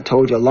 Hey, I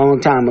told you a long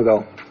time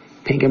ago,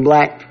 pink and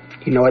black,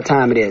 you know what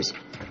time it is.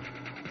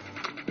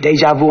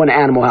 Deja vu in the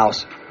Animal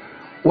House.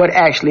 What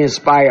actually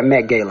inspired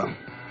Met Gala?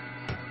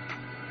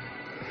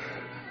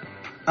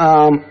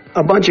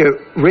 A bunch of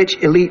rich,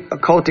 elite,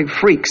 occultic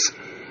freaks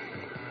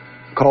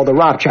called the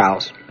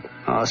Rothschilds.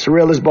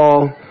 Surrealist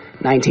Ball,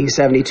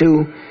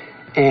 1972.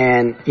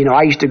 And, you know,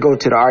 I used to go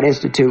to the Art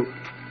Institute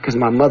because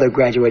my mother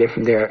graduated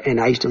from there, and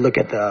I used to look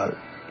at the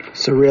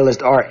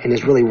surrealist art, and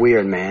it's really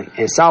weird, man.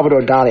 And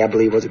Salvador Dali, I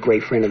believe, was a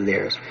great friend of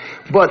theirs.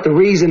 But the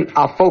reason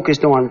I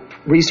focused on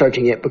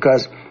researching it,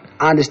 because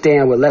I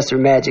understand with Lesser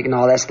Magic and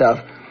all that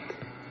stuff,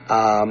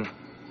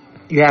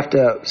 you have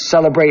to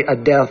celebrate a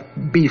death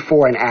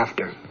before and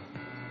after.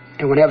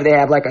 And whenever they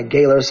have like a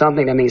gala or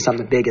something, that means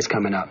something big is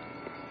coming up.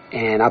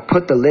 And I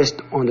put the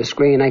list on the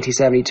screen in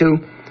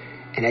 1972,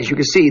 and as you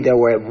can see, they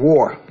were at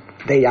war.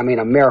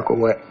 America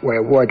were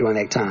at war during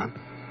that time.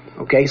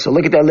 Okay, so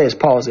look at that list,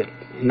 pause it.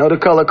 You know the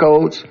color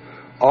codes,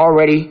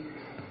 already,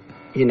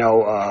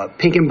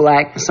 pink and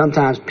black, and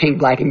sometimes pink,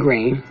 black, and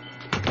green.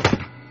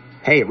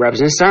 Hey, it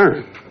represents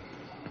CERN,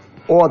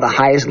 or the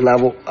highest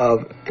level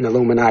of an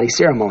Illuminati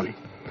ceremony.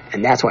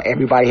 And that's why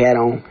everybody had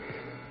on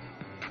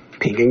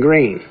pink and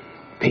green,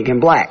 pink and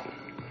black.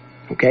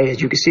 Okay,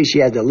 as you can see, she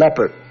has the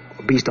leopard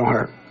beast on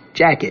her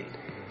jacket.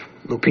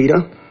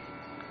 Lupita,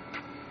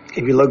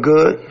 if you look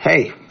good,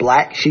 hey,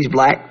 black, she's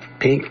black,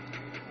 pink,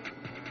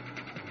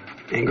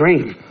 and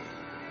green.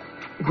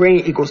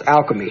 Green equals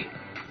alchemy.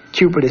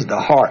 Cupid is the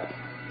heart,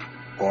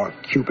 or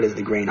Cupid is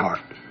the green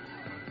heart.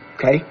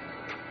 Okay?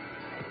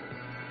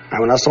 And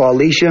when I saw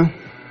Alicia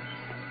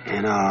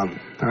and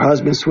her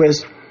husband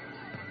Swiss,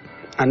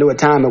 I knew what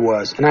time it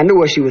was, and I knew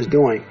what she was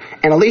doing.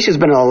 And Alicia's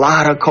been in a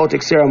lot of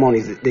cultic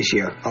ceremonies this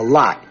year, a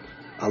lot,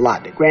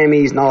 the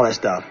Grammys and all that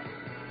stuff.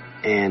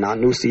 And I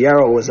knew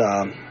Sierra was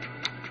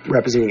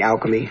representing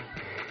alchemy.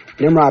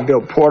 Nimrod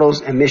built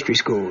portals and mystery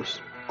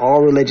schools.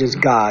 All religious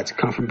gods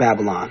come from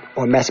Babylon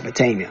or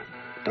Mesopotamia.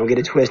 Don't get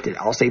it twisted.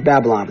 I'll say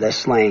Babylon, but that's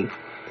slang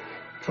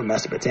for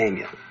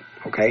Mesopotamia.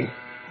 Okay?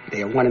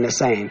 They are one and the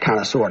same, kind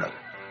of, sort of.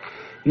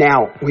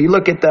 Now, when you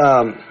look at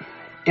the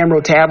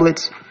emerald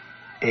tablets,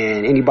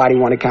 and anybody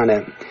want to kind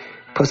of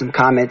put some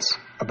comments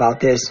about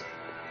this,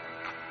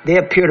 they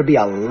appear to be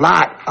a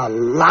lot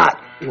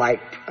like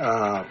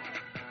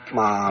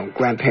my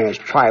grandparents'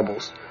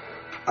 tribals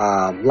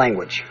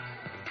language,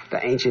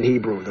 the ancient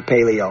Hebrew, the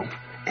Paleo.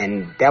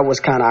 And that was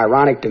kind of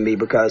ironic to me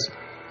because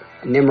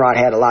Nimrod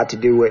had a lot to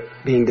do with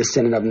being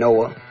descendant of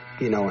Noah,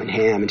 and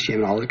Ham and Shem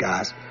and all those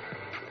guys.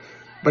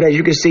 But as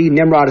you can see,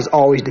 Nimrod is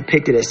always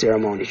depicted at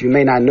ceremonies. You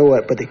may not know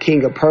it, but the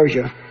king of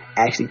Persia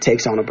actually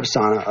takes on a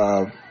persona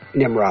of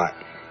Nimrod.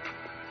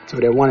 So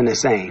they're one and the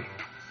same.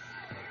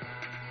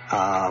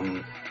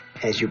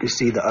 As you can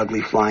see, the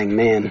ugly flying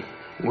man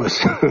was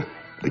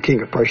the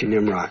king of Persia,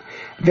 Nimrod.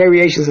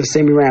 Variations of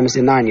Semiramis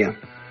and Nanya.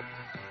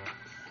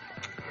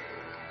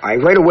 All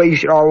right, right away you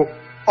should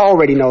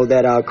already know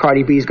that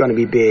Cardi B is going to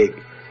be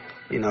big.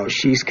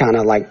 She's kind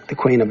of like the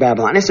queen of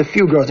Babylon. There's a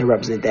few girls that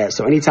represent that.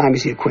 So anytime you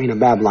see a queen of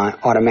Babylon,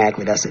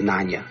 automatically that's a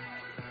Nanya.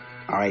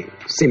 All right,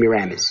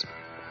 Semiramis,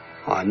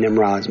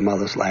 Nimrod's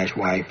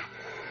mother/wife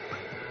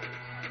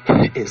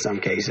in some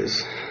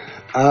cases.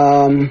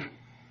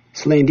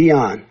 Celine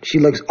Dion, she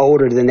looks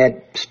older than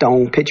that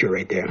stone picture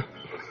right there.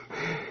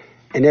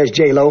 And there's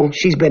J-Lo.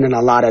 She's been in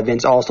a lot of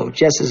events also,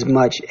 just as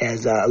much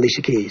as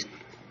Alicia Keys.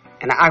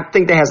 And I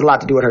think that has a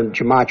lot to do with her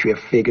gematria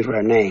figures with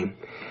her name.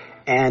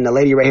 And the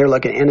lady right here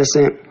looking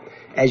innocent,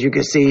 as you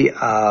can see,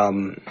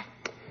 one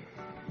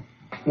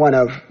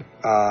of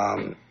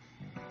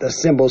the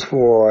symbols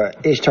for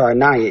Ishtar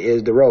Nanya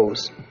is the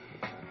rose.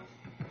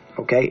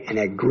 Okay, and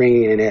that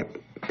green and that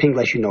pink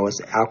lets you know it's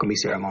the alchemy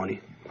ceremony,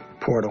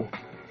 portal.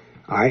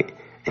 All right,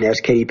 and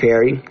there's Katy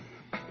Perry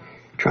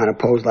trying to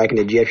pose like an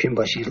Egyptian,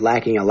 but she's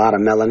lacking a lot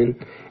of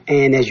melanin.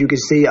 And as you can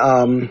see,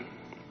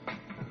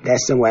 that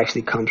symbol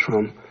actually comes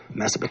from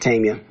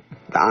Mesopotamia,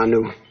 the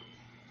Anu,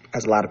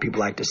 as a lot of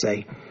people like to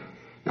say.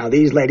 Now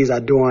these ladies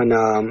are doing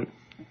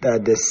the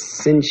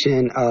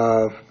dissension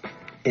of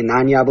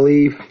Inanna, I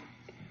believe.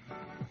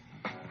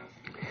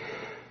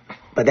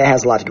 But that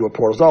has a lot to do with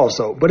portals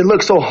also. But it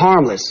looks so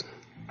harmless.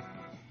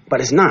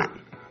 But it's not.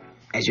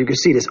 As you can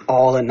see, this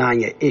all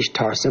Inanna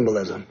Ishtar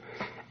symbolism.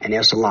 And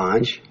there's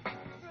Solange,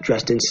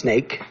 dressed in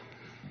snake.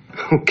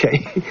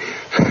 Okay.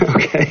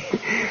 Okay.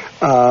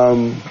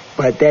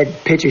 But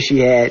that picture she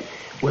had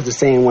was the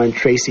same one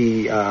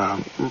Tracy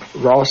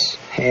Ross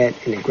had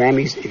in the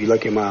Grammys, if you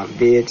look at my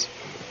vids.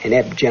 And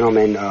that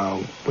gentleman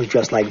was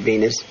dressed like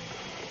Venus,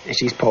 and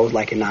she's posed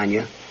like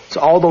Inanna. So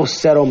all those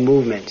subtle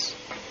movements,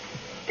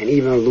 and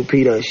even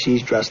Lupita,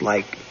 she's dressed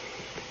like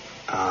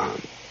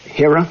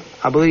Hera,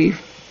 I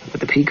believe,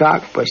 with the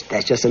peacock, but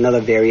that's just another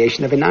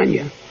variation of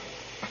Inanna.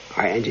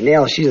 All right, and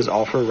Janelle, she's just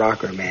off her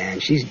rocker, man.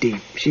 She's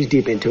deep. She's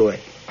deep into it.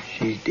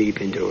 She's deep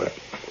into it.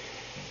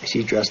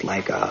 She's dressed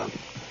like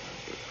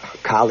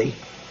Kali.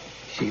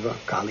 Shiva,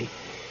 Kali.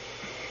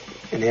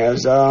 And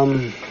there's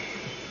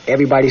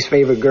everybody's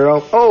favorite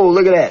girl. Oh,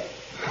 look at that.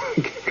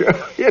 Girl,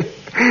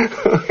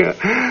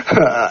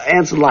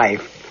 Ant's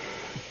life.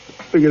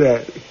 Look at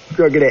that.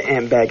 Girl, get that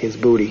ant back his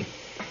booty.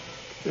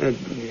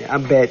 I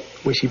bet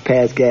when she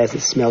passed gas,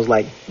 it smells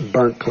like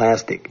burnt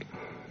plastic.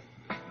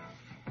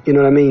 You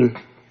know what I mean?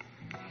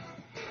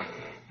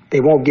 They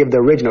won't give the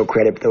original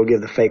credit, but they'll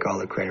give the fake all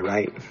the credit,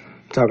 right?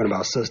 I'm talking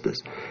about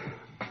sisters.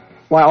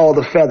 Why all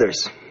the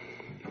feathers?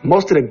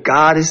 Most of the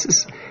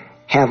goddesses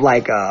have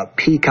like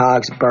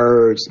peacocks,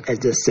 birds as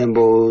the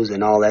symbols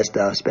and all that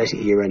stuff,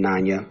 especially here in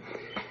Nanya,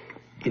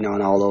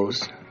 and all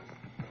those.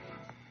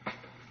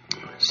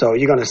 So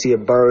you're going to see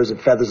birds and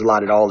feathers a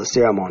lot at all the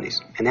ceremonies.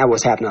 And that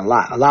was happening a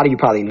lot. A lot of you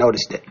probably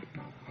noticed it.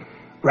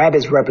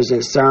 Rabbits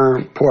represent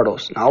CERN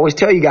portals. Now, I always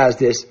tell you guys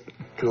this,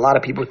 and a lot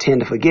of people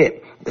tend to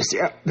forget.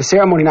 The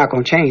ceremony not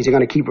going to change. They're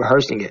going to keep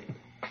rehearsing it.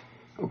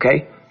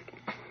 Okay?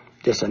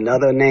 Just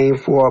another name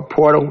for a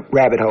portal,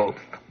 rabbit hole.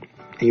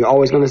 And you're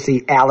always going to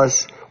see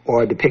Alice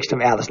or a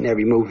depiction of Alice in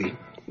every movie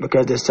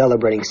because they're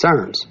celebrating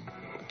CERNs.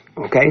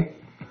 Okay?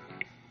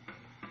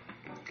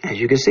 As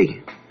you can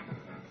see.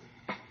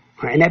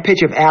 And that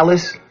picture of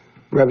Alice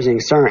representing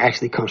CERN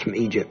actually comes from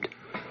Egypt.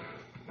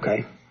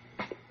 Okay?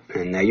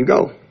 And there you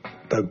go.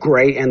 The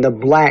gray and the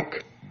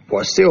black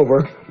or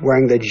silver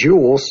wearing the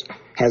jewels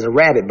has a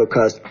rabbit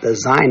because the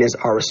Zionists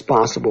are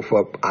responsible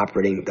for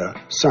operating the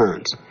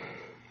CERNs.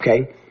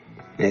 Okay?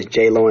 And it's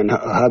J-Lo and her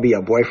hubby,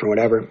 a boyfriend,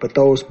 whatever. But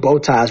those bow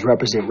ties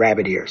represent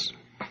rabbit ears.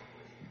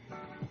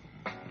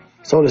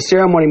 So the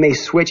ceremony may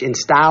switch in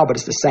style, but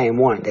it's the same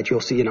one that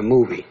you'll see in a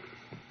movie.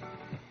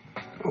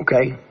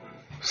 Okay?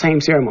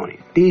 Same ceremony.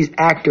 These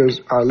actors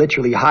are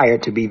literally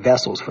hired to be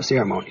vessels for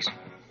ceremonies.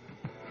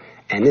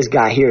 And this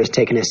guy here is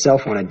taking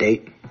himself on a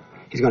date.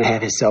 He's going to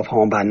have himself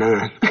home by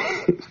 9.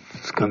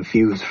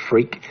 Confused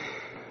freak.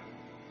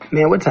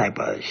 Man, what type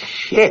of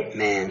shit,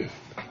 man?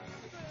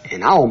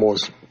 And I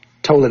almost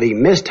totally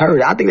missed her.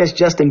 I think that's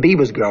Justin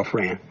Bieber's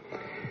girlfriend.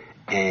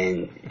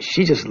 And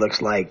she just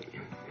looks like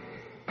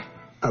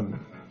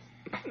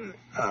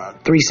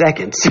 3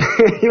 seconds. You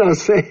know what I'm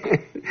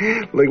saying?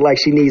 Look like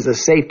she needs a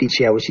safety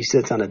chair when she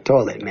sits on the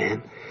toilet,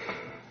 man.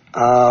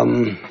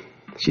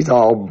 She's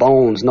all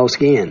bones, no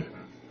skin.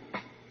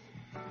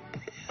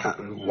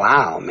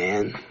 Wow,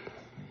 man.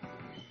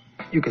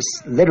 You can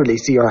literally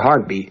see her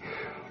heartbeat.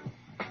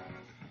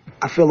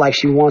 I feel like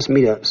she wants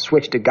me to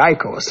switch to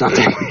Geico or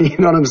something. You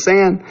know what I'm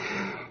saying?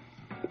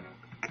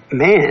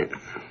 Man.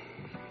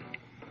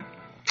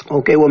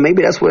 Okay, well,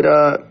 maybe that's what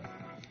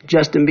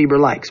Justin Bieber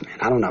likes, man.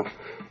 I don't know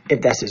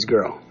if that's his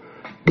girl.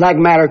 Black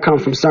Matter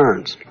comes from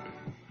CERNs.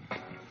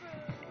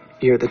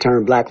 You hear the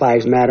term Black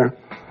Lives Matter?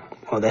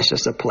 Oh, that's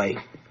just a play.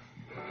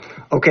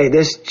 Okay,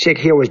 this chick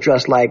here was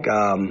dressed like,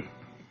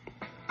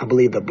 I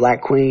believe, the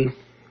Black Queen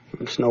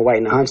from Snow White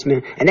and the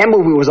Huntsman. And that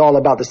movie was all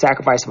about the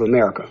sacrifice of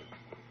America.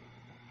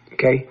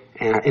 Okay?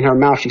 And in her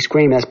mouth, she's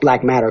screaming, that's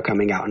Black Matter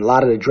coming out. And a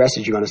lot of the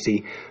dresses you're going to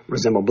see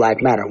resemble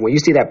Black Matter. When you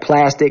see that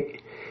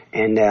plastic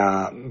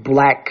and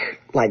black,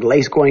 like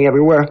lace going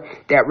everywhere,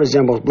 that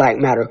resembles Black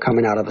Matter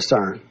coming out of a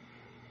CERN.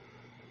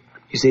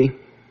 You see?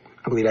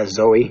 I believe that's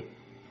Zoe.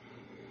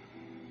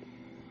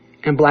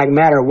 And Black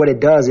Matter, what it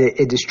does,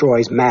 it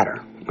destroys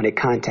matter when it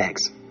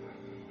contacts.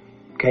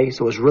 Okay?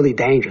 So it's really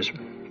dangerous.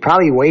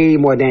 Probably way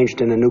more dangerous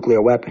than a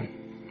nuclear weapon.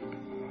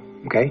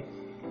 Okay?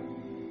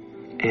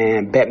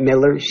 And Bette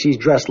Midler, she's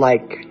dressed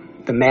like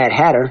the Mad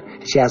Hatter.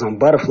 She has on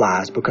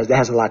butterflies because that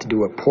has a lot to do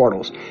with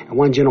portals. And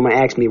one gentleman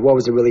asked me, what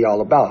was it really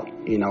all about?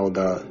 You know,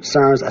 the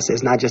CERNs. I said,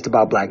 it's not just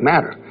about Black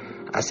Matter.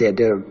 I said,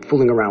 they're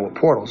fooling around with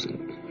portals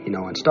and, you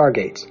know, and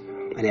stargates.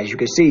 And as you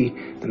can see,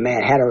 the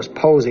Mad Hatter is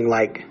posing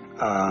like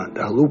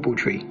the Halupu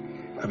tree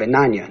of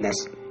Inanna, and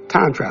that's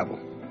time travel.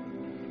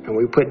 And when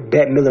we put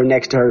Bette Midler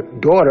next to her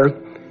daughter,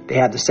 they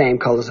have the same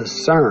colors as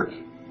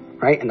CERN,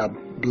 right? And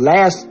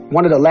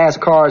one of the last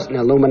cards in the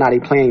Illuminati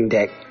playing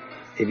deck,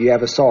 if you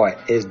ever saw it,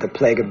 is the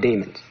Plague of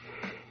Demons.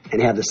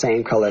 And they have the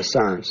same color as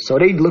CERNs. So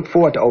they look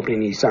forward to opening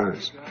these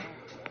CERNs.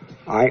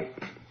 All right?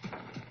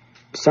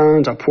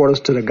 CERNs are portals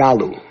to the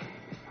Galu.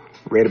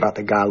 Read about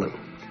the Galu.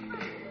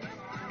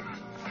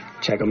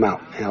 Check them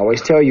out. And I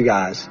always tell you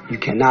guys, you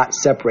cannot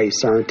separate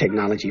CERN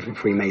technology from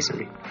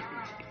Freemasonry.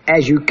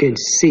 As you can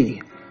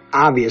see,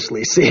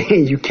 obviously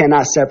see, you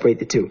cannot separate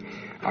the two.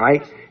 All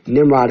right?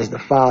 Nimrod is the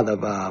father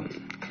of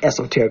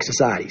esoteric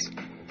societies.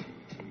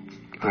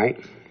 All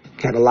right?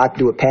 Had a lot to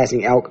do with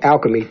passing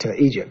alchemy to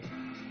Egypt.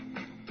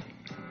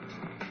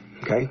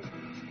 Okay?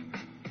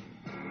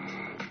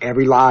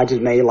 Every lodge is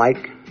made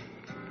like,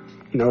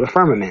 you know, the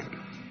firmament.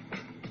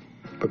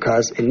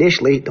 Because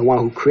initially, the one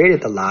who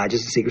created the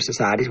lodges, the secret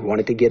societies,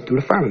 wanted to get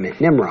through the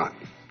firmament, Nimrod.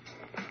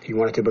 He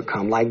wanted to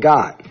become like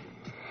God.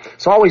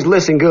 So always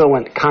listen good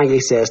when Kanye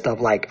says stuff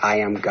like, I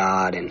am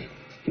God, and, you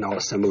know,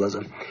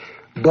 symbolism.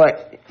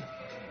 But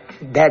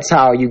that's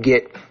how you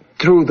get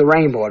through the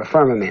rainbow, the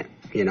firmament,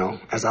 you know,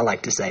 as I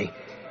like to say.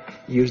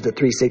 Use the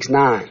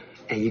 369,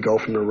 and you go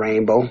from the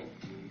rainbow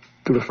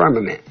through the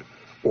firmament,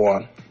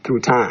 or through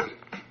time.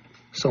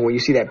 So when you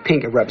see that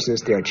pink, it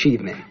represents their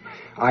achievement.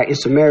 All right, in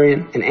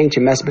Sumerian and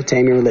ancient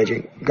Mesopotamian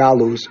religion,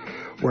 Galus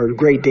were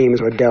great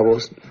demons or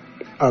devils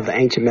of the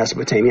ancient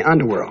Mesopotamian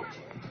underworld.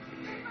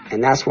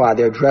 And that's why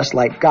they're dressed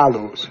like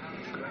Galus.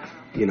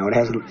 You know, it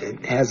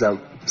has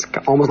it's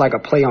almost like a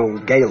play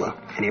on Gala,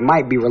 and it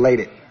might be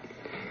related.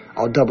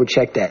 I'll double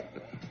check that.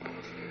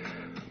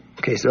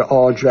 Okay, so they're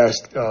all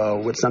dressed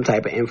with some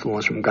type of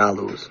influence from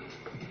Galus.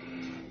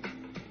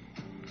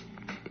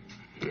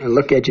 And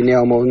look at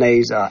Janelle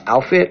Monáe's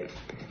outfit.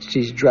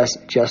 She's dressed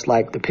just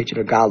like the picture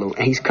of Galu.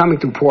 And he's coming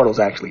through portals,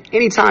 actually.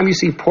 Anytime you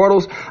see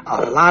portals,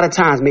 a lot of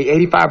times, maybe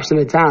 85% of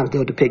the times,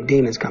 they'll depict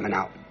demons coming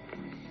out.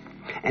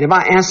 And if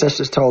our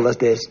ancestors told us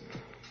this,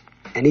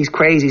 and these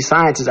crazy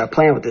scientists are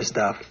playing with this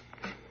stuff,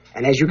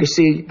 and as you can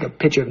see, the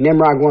picture of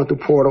Nimrod going through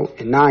portal,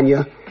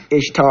 Inanna,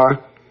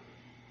 Ishtar,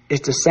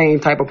 it's the same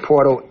type of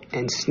portal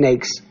and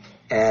snakes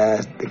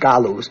as the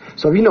Galus.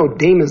 So if you know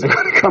demons are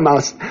going to come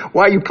out,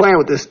 why are you playing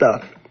with this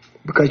stuff?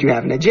 Because you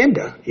have an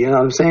agenda. You know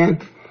what I'm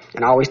saying?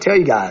 And I always tell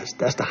you guys,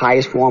 that's the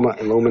highest form of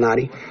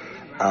Illuminati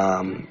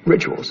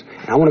rituals.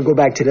 And I want to go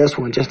back to this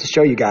one just to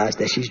show you guys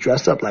that she's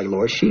dressed up like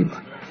Lord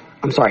Shiva.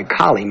 I'm sorry,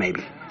 Kali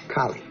maybe.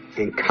 Kali.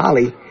 And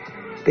Kali,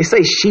 they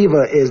say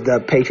Shiva is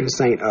the patron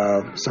saint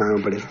of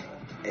CERN, but it's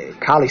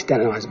Kali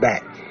standing on his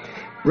back.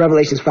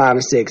 Revelations 5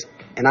 and 6.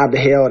 And I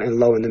beheld, and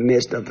lo, in the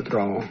midst of the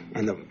throne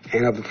and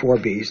of the four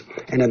beasts,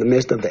 and in the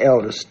midst of the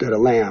elders stood a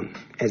lamb,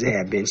 as it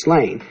had been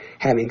slain,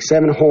 having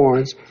 7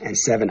 horns and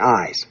 7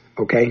 eyes.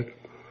 Okay?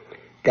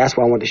 That's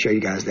why I wanted to show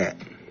you guys that.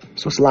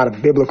 So it's a lot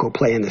of biblical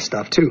play in this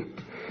stuff too.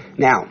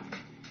 Now,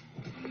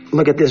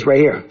 look at this right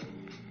here.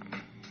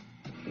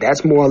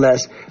 That's more or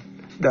less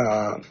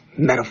the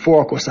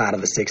metaphorical side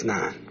of the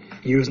 6ix9ine,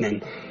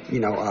 using,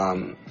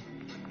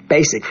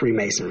 basic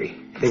Freemasonry.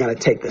 They're going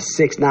to take the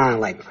 6ix9ine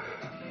like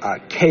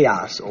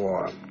chaos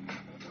or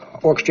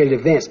orchestrated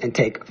events and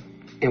take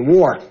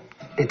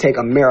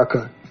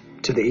America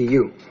to the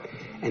EU.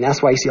 And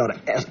that's why you see all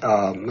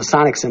the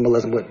Masonic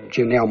symbolism with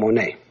Janelle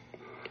Monáe.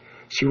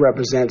 She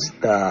represents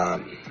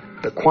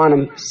the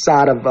quantum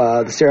side of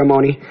the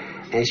ceremony,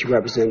 and she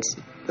represents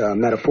the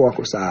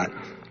metaphorical side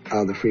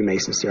of the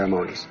Freemason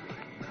ceremonies.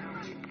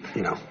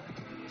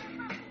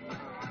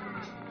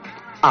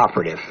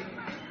 Operative.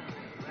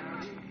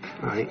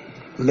 All right?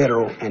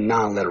 Literal and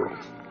non-literal.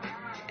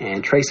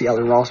 And Tracy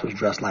Ellen Ross was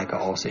dressed like an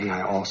all-seeing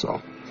eye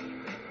also.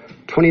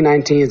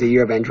 2019 is the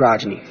year of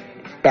androgyny.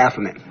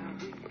 Baphomet.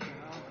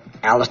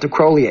 Aleister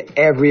Crowley at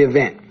every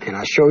event. And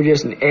I showed you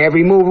this in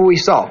every movie we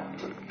saw.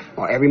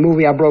 Or every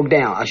movie I broke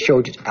down, I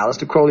showed you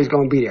Aleister Crowley's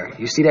going to be there.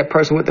 You see that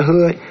person with the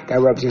hood? That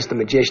represents the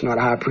magician or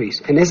the high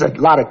priest. And there's a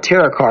lot of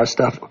tarot card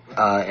stuff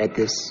at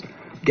this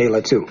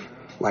gala too.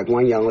 Like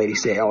one young lady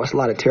said, oh, it's a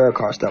lot of tarot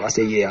card stuff. I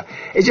said, yeah.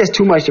 It's just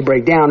too much to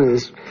break down. And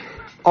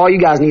all you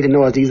guys need to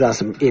know is these are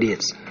some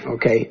idiots,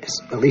 okay?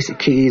 Alicia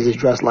Keys is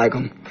dressed like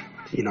them.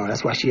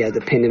 That's why she has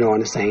the pendant on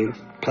the same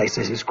place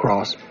as his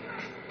cross.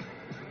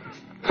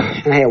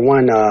 And I had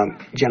one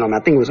gentleman,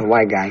 I think it was a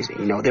white guy, he said,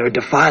 they're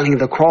defiling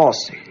the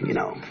cross,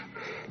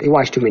 They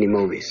watch too many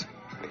movies.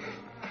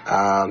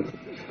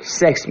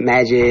 Sex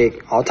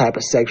magic, all type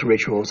of sex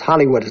rituals.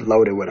 Hollywood is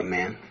loaded with them,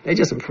 man. They're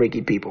just some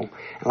freaky people.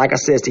 And like I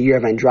said, it's the year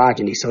of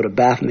androgyny, so the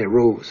Baphomet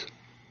rules.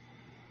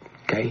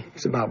 Okay?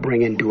 It's about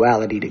bringing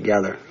duality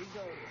together.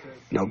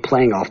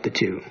 Playing off the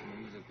two.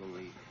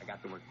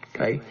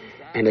 Okay?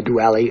 And the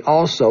duality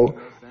also,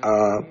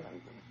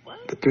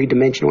 the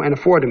 3-dimensional and the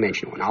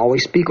 4-dimensional. And I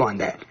always speak on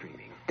that.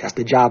 That's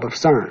the job of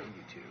CERN.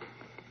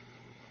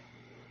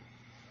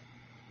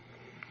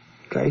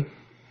 Okay?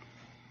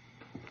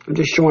 I'm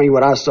just showing you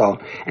what I saw.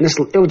 And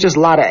it was just a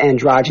lot of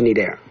androgyny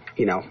there,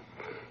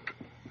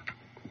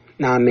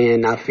 Not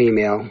man, not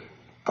female.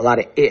 A lot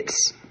of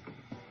it's.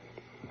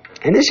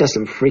 And it's just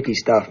some freaky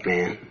stuff,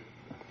 man.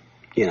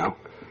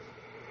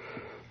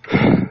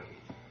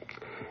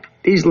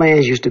 These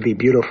lands used to be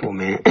beautiful,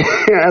 man.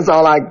 That's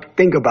all I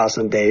think about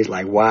some days,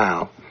 like,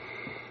 wow.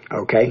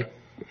 Okay?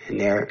 And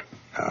there,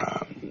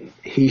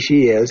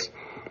 she is.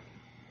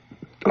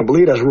 I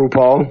believe that's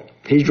RuPaul.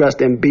 He's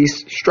dressed in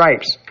beast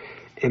stripes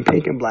in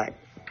pink and black.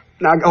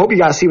 Now, I hope you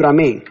guys see what I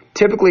mean.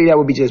 Typically, that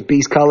would be just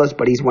beast colors,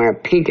 but he's wearing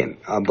pink and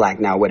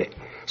black now with it.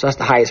 So that's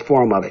the highest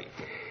form of it.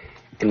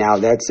 And now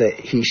that's a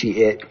he, she,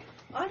 it.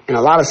 And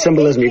a lot of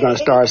symbolism, you're going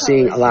to start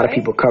seeing a lot of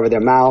people cover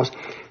their mouths.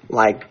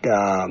 Like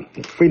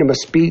freedom of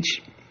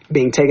speech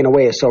being taken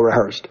away is so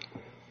rehearsed.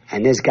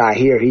 And this guy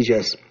here, he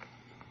just,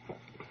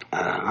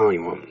 I don't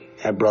even want,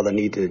 that brother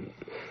need to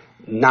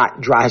not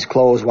dry his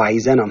clothes while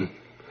he's in them.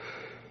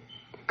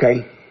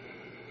 Okay?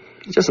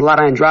 It's just a lot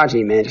of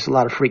androgyny, man. Just a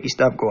lot of freaky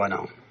stuff going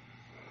on.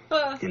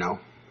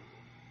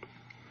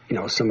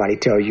 Somebody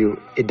tells you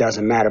it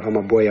doesn't matter if I'm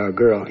a boy or a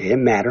girl. It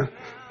matter.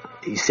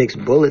 These 6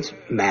 bullets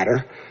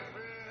matter.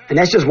 And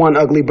that's just one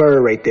ugly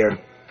bird right there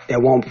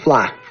that won't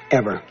fly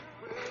ever.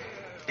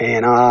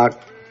 And I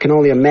can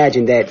only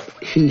imagine that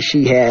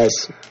she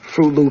has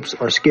Fruit Loops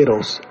or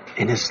Skittles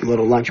in his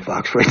little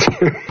lunchbox right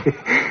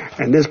there.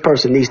 And this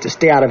person needs to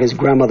stay out of his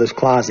grandmother's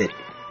closet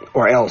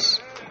or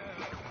else.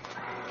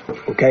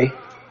 Okay?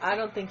 I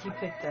don't think he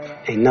picked that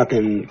up. Ain't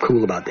nothing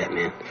cool about that,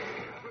 man.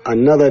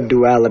 Another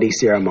duality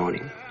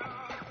ceremony.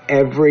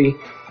 Every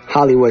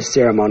Hollywood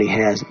ceremony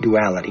has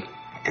duality.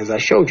 As I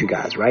showed you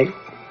guys, right?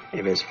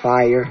 If it's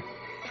fire,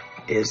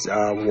 it's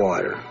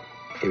water.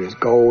 If it's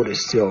gold,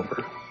 it's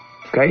silver.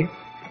 Okay?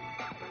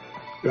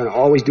 You're going to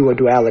always do a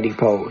duality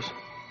pose.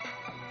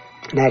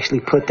 And actually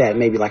put that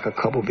maybe like a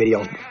couple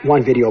videos,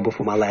 one video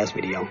before my last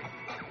video.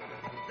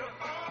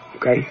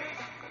 Okay?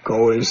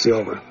 Gold and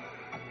silver.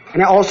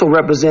 And that also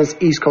represents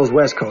East Coast,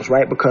 West Coast,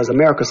 right? Because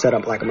America set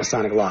up like a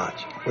Masonic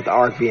lodge, with the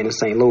Ark being in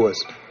St.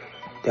 Louis.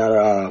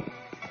 The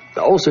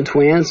Olsen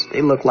twins,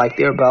 they look like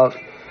they're about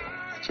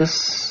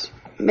just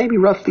maybe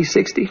roughly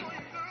 60.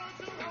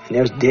 And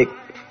there's Dick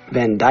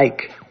Van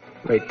Dyke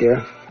right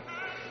there.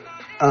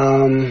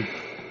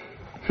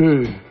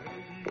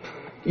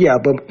 Yeah,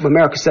 but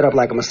America set up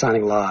like a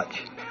Masonic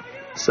lodge.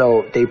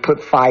 So they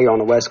put fire on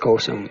the West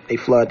Coast and they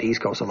flood the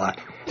East Coast a lot.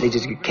 They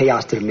just get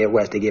chaos to the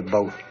Midwest. They get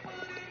both.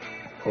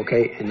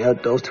 Okay, and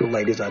those two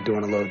ladies are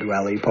doing a little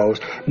duality pose.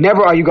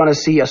 Never are you going to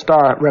see a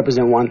star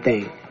represent one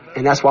thing.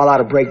 And that's why a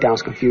lot of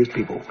breakdowns confuse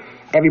people.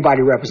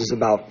 Everybody represents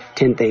about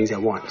 10 things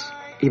at once,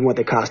 even with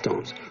their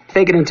costumes.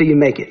 Fake it until you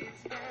make it.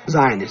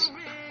 Zionists.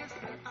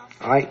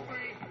 All right?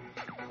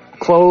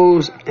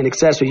 Clothes and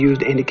accessories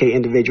used to indicate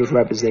individuals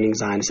representing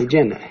Zionist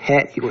agenda.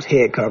 Hat equals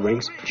head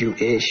coverings,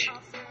 Jewish.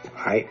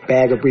 All right?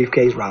 Bag or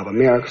briefcase, rob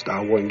America,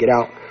 Star Wars and get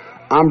out.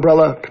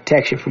 Umbrella,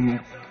 protection from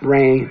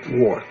rain,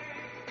 war.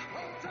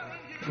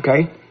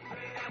 Okay?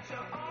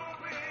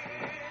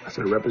 That's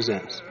what it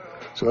represents.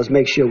 So let's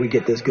make sure we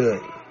get this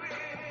good.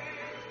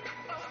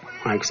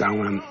 All right, because I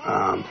want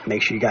to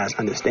make sure you guys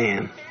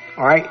understand.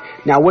 All right.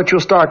 Now, what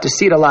you'll start to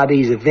see at a lot of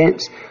these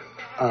events,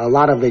 a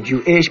lot of the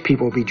Jewish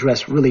people will be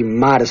dressed really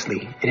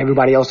modestly, and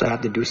everybody else will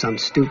have to do something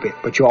stupid.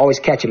 But you'll always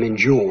catch them in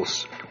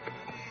jewels,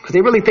 because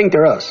they really think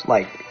they're us,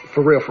 like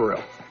for real, for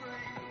real.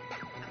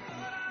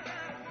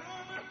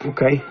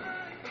 Okay.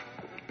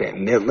 Bette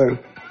Midler.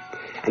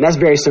 And that's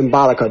very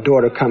symbolic, her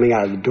daughter coming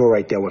out of the door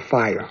right there with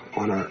fire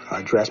on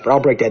her dress. But I'll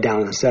break that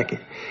down in a second.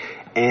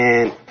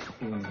 And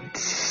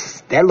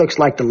that looks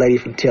like the lady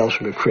from Tales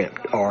from the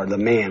Crypt, or the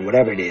man,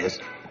 whatever it is.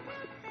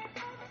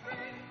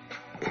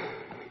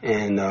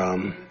 And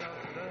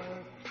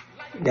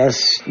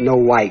that's Snow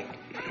White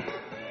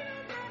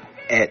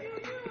at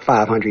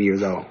 500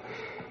 years old.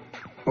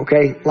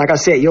 Okay? Like I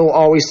said, you'll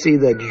always see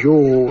the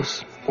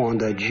jewels on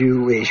the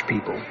Jewish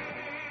people.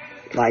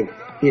 Like,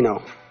 you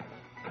know,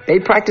 they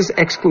practice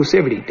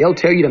exclusivity. They'll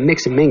tell you to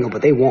mix and mingle,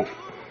 but they won't.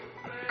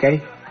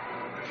 Okay?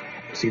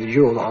 See the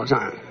jewels all the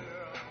time.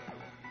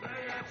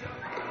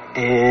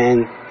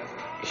 And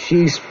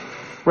she's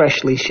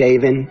freshly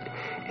shaven,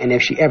 and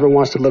if she ever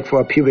wants to look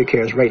for a pubic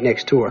hair, it's right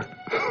next to her.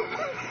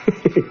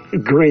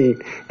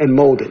 Green and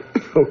molded.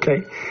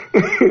 Okay?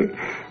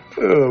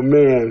 Oh,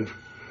 man.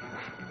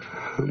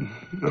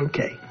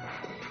 Okay.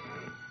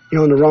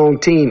 You're on the wrong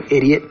team,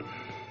 idiot.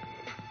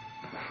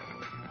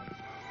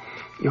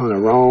 You're on the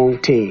wrong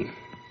team.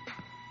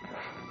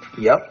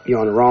 Yep, you're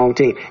on the wrong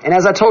team. And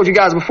as I told you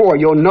guys before,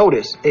 you'll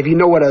notice, if you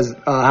know what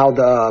how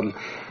the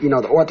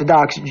the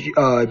Orthodox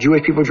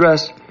Jewish people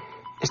dress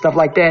and stuff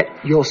like that,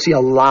 you'll see a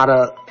lot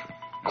of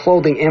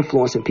clothing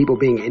influence in people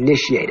being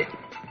initiated.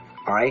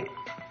 All right?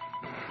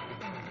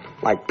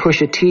 Like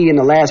Pusha T in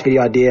the last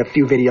video I did, a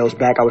few videos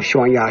back, I was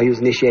showing you how he was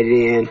initiated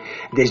in.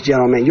 This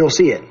gentleman, you'll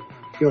see it.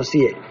 You'll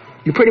see it.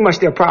 You're pretty much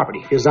their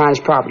property. You're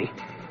Zionist property.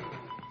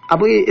 I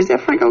believe, is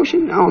that Frank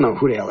Ocean? I don't know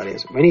who the hell it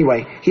is. But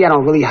anyway, he had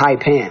on really high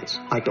pants,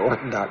 like the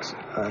Orthodox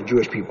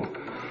Jewish people.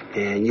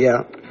 And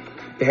yeah,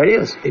 there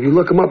it is. If you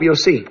look them up, you'll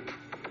see.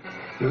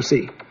 You'll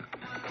see.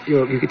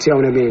 You can tell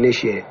when they're being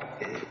initiated.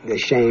 The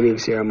shaming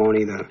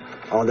ceremony,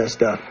 all that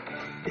stuff.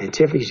 And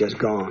Tiffany's just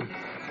gone.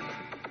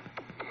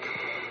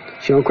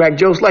 She don't crack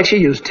jokes like she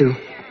used to.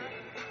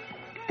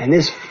 And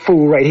this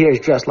fool right here is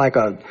dressed like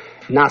a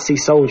Nazi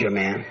soldier,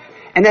 man.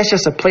 And that's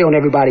just a play on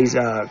everybody's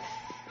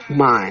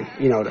mind,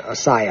 a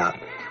psyop.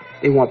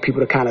 They want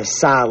people to kind of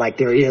sigh like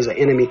there is an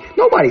enemy.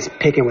 Nobody's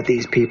picking with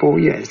these people.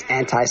 Yeah, it's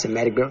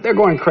anti-Semitic. They're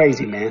going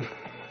crazy, man.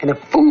 And the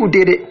fool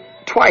did it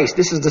twice.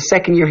 This is the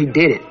second year he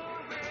did it.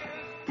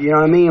 You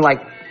know what I mean?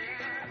 Like,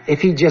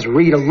 if he just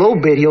read a little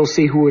bit, he'll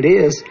see who it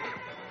is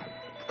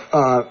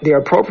they're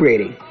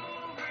appropriating.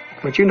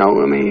 But you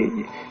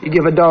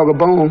give a dog a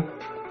bone,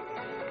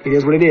 it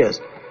is what it is.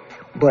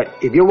 But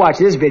if you watch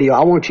this video,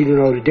 I want you to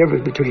know the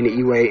difference between the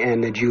Iwe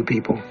and the Jew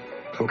people.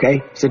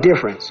 Okay? It's a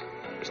difference.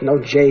 There's no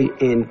J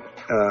in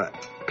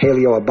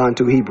Paleo or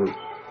Bantu Hebrew.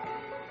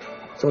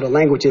 So the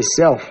language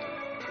itself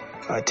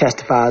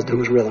testifies to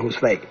who's real and who's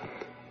fake.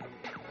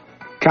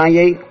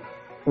 Kanye,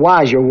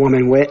 why is your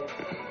woman wet?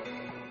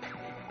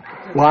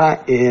 Why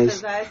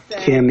is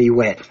Kimmy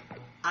wet?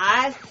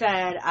 I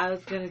said I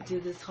was going to do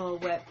this whole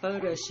wet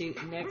photo shoot,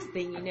 and next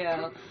thing you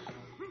know,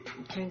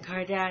 Kim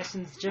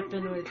Kardashian's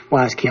dripping with...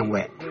 Why is Kim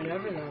wet?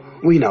 Whatever that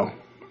is. We know.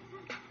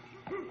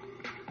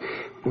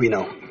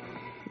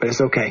 But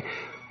it's okay.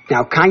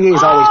 Now,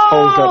 Kanye's always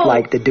posed up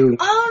like the dude...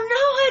 Oh, no,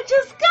 I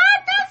just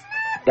got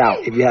this! Now,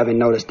 if you haven't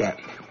noticed that,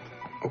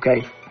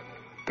 okay?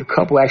 The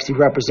couple actually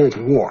represents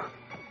war.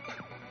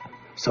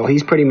 So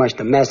he's pretty much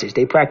the message.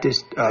 They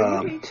practice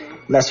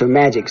lesser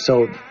magic,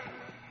 so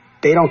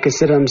they don't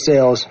consider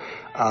themselves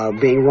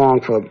being wrong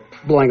for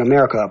blowing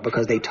America up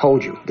because they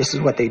told you. This is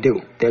what they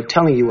do. They're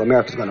telling you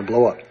America's going to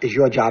blow up. It's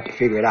your job to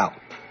figure it out.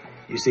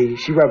 You see,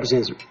 she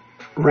represents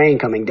rain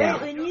coming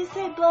down. Wait, when you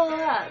say blow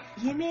up,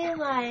 you mean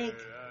like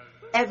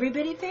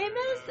everybody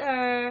famous,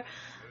 or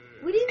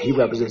what do you mean? He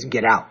represents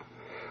get out.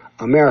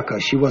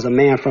 America, she was a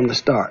man from the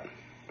start.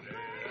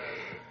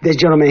 This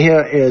gentleman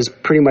here is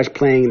pretty much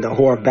playing the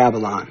whore of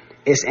Babylon.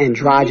 It's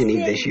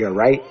androgyny this year,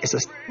 right?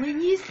 When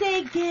you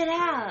say get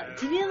out,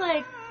 do you mean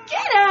like,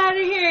 get out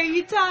of here?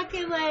 You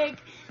talking like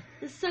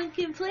the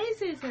sunken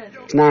place or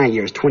something? It's 9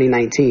 years,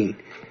 2019,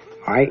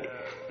 all right?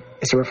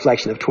 It's a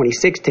reflection of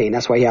 2016.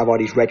 That's why you have all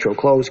these retro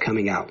clothes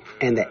coming out.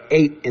 And the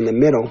 8 in the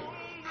middle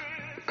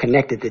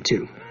connected the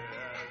two.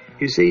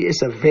 You see,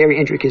 it's a very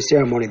intricate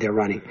ceremony they're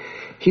running.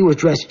 He was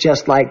dressed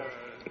just like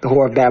the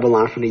whore of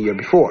Babylon from the year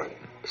before.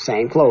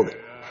 Same clothing.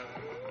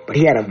 But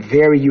he had a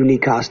very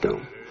unique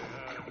costume.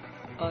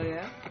 Oh,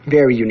 yeah?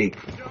 Very unique.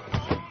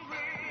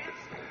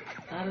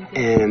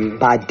 And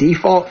by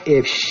default,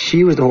 if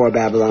she was the whore of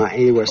Babylon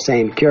and he was the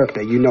same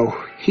character, you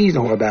know he's the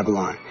whore of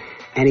Babylon.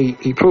 And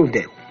he proved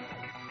it.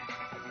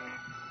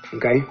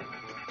 Okay?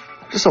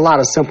 Just a lot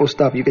of simple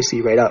stuff you can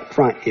see right up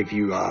front if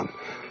you are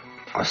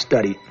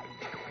studied.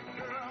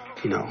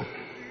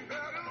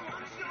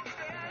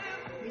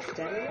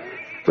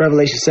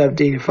 Revelation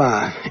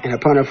 17:5, and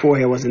upon her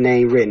forehead was a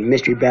name written,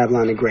 Mystery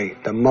Babylon the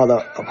Great, the mother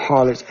of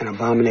harlots and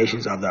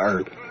abominations of the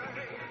earth.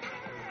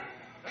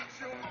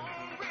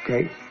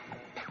 Okay?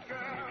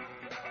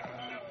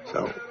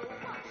 So,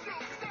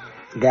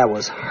 that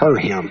was her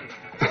him.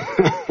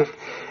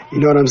 You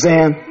know what I'm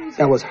saying?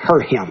 That was her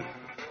him.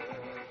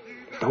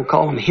 Don't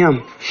call him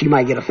him. She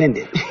might get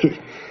offended.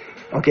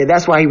 Okay,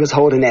 that's why he was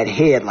holding that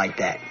head like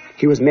that.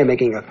 He was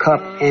mimicking a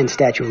cup and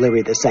Statue of Liberty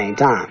at the same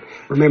time.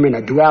 Remember, in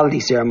a duality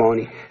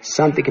ceremony,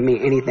 something can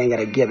mean anything at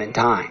a given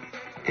time.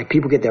 And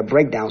people get their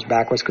breakdowns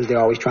backwards because they're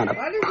always trying to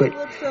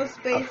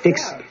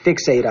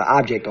fixate an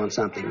object on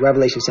something.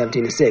 Revelation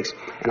 17:6.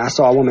 And I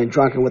saw a woman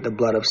drunken with the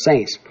blood of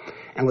saints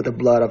and with the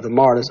blood of the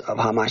martyrs of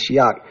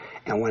Hamashiach.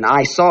 And when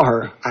I saw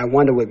her, I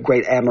wondered with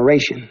great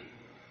admiration.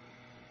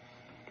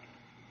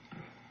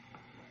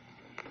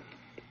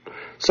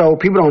 So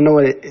people don't know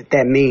what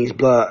that means,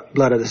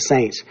 blood of the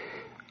saints.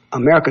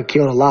 America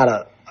killed a lot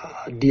of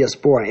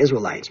diaspora and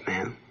Israelites,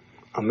 man.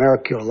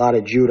 America killed a lot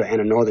of Judah and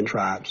the northern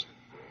tribes.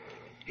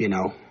 You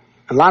know,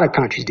 a lot of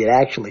countries did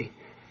actually,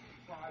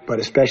 but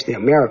especially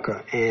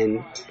America.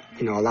 And,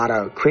 you know, a lot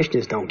of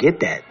Christians don't get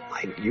that.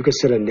 Like, you could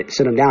sit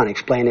them down and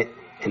explain it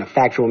in a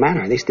factual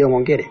manner, and they still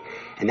won't get it.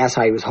 And that's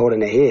how he was holding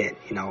the head,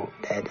 you know,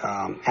 that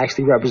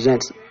actually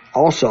represents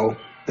also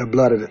the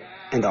blood of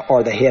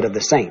or the head of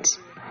the saints.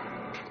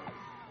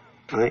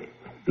 All right?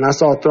 And I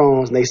saw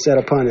thrones, and they sat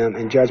upon them,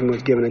 and judgment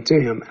was given unto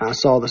him. And I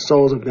saw the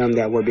souls of them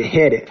that were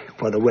beheaded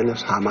for the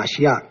witness of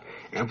Hamashiach,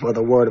 and for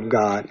the word of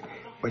God,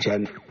 which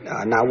had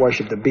not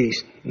worshipped the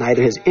beast,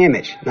 neither his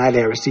image, neither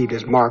had received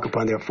his mark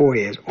upon their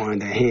foreheads or in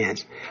their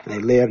hands. And they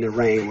lived and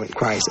reigned with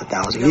Christ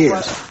 1,000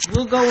 years.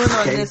 We'll go in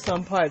on this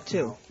on part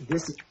 2.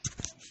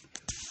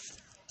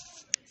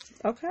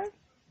 Okay.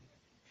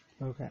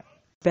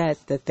 Bet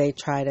that they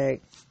try to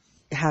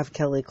have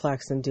Kelly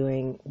Clarkson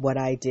doing what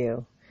I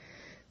do.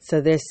 So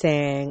they're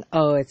saying,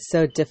 oh, it's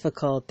so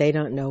difficult. They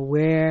don't know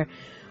where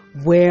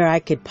I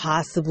could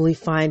possibly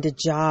find a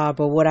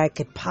job or what I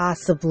could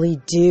possibly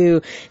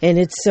do. And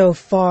it's so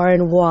far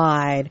and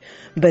wide.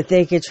 But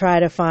they could try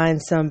to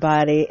find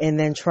somebody and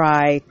then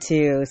try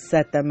to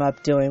set them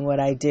up doing what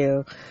I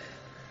do.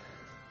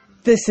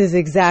 This is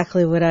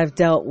exactly what I've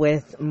dealt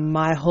with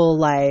my whole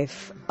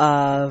life,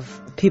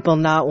 of people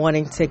not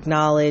wanting to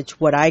acknowledge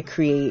what I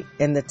create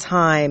and the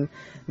time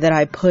that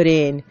I put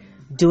in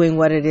doing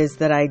what it is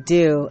that I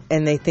do,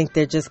 and they think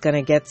they're just going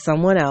to get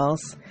someone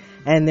else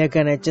and they're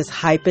going to just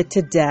hype it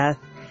to death,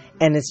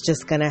 and it's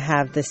just going to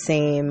have the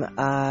same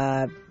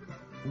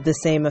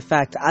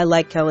effect. I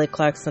like Kelly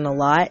Clarkson a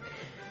lot.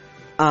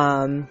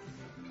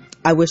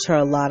 I wish her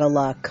a lot of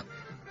luck,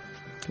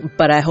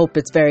 but I hope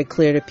it's very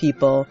clear to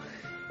people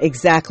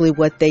exactly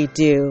what they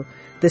do.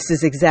 This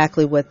is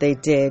exactly what they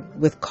did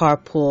with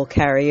Carpool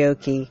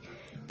Karaoke.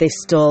 They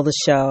stole the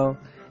show,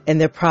 and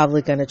they're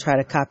probably going to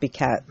try to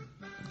copycat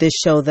this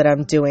show that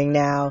I'm doing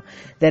now,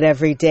 that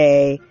every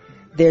day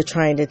they're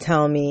trying to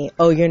tell me,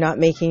 oh, you're not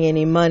making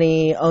any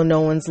money. Oh,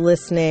 no one's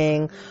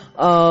listening.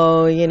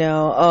 Oh, you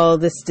know, oh,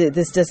 this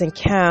doesn't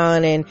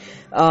count. And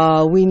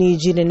we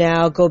need you to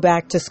now go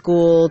back to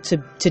school to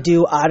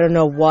do I don't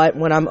know what,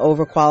 when I'm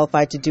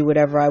overqualified to do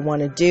whatever I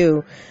want to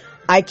do.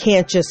 I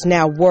can't just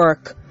now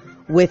work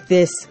with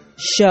this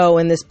show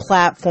and this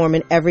platform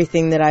and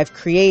everything that I've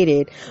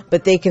created,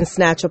 but they can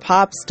snatch a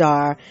pop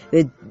star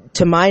that,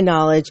 to my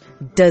knowledge,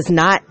 does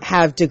not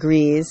have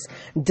degrees,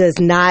 is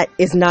not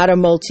a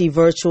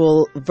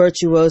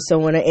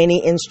virtuoso on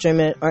any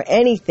instrument or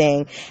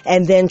anything,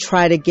 and then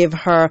try to give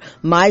her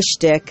my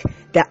shtick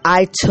that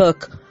I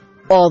took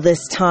all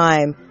this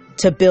time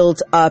to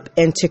build up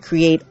and to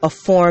create a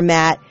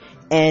format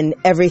and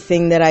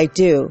everything that I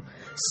do.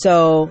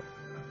 So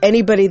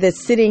anybody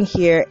that's sitting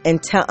here and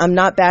I'm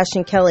not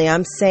bashing Kelly,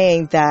 I'm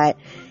saying that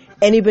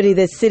anybody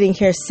that's sitting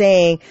here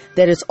saying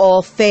that it's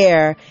all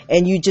fair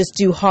and you just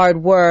do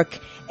hard work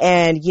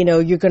and, you know,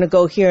 you're going to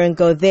go here and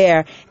go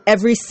there,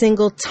 every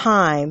single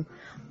time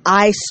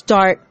I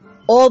start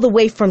all the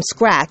way from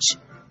scratch,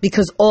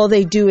 because all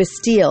they do is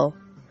steal.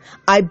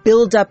 I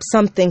build up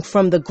something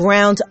from the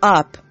ground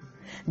up.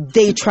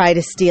 They try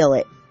to steal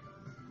it.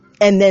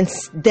 And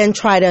then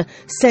try to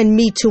send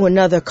me to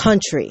another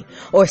country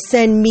or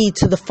send me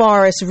to the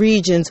forest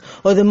regions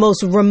or the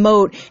most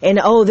remote, and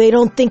they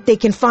don't think they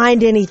can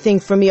find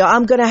anything for me, or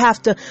I'm gonna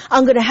have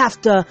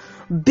to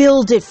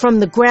build it from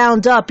the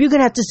ground up. You're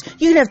gonna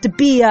have to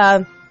be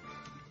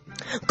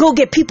go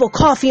get people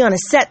coffee on a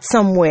set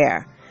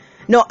somewhere.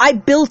 No, I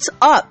built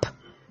up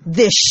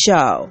this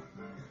show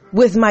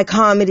with my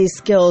comedy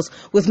skills,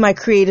 with my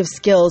creative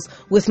skills,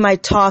 with my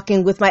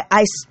talking,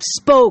 I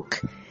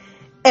spoke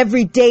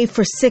every day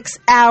for 6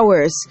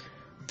 hours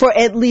for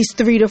at least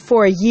 3 to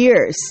 4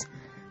 years.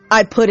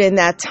 I put in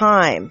that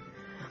time.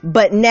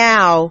 But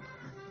now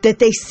that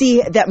they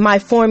see that my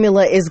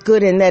formula is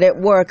good and that it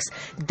works,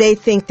 they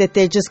think that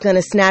they're just going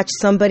to snatch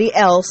somebody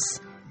else,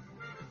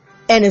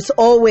 and it's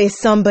always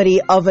somebody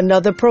of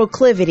another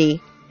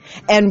proclivity,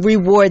 and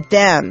reward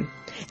them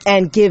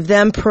and give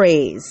them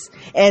praise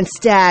and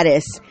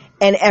status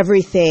and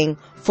everything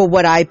for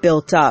what I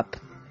built up.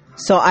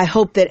 So I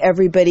hope that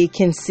everybody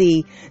can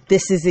see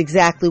this is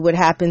exactly what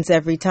happens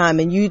every time.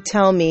 And you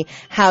tell me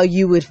how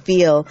you would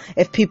feel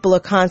if people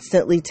are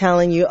constantly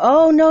telling you,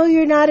 oh, no,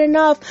 you're not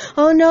enough.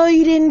 Oh, no,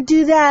 you didn't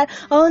do that.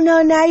 Oh,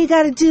 no, now you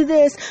got to do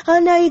this. Oh,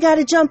 no, you got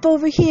to jump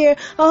over here.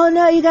 Oh,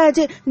 no, you got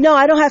to do... No,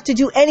 I don't have to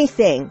do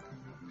anything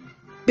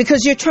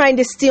because you're trying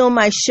to steal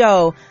my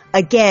show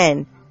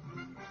again.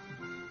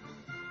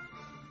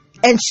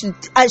 And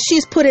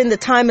she's put in the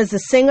time as a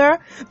singer,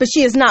 but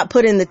she has not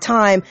put in the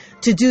time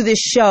to do this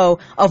show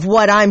of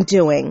what I'm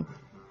doing.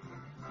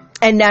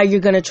 And now you're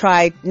going to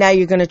try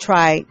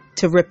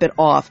to rip it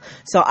off.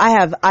 So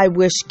I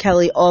wish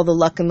Kelly all the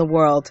luck in the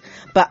world,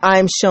 but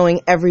I'm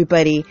showing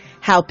everybody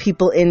how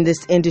people in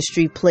this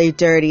industry play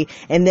dirty.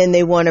 And then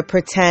they want to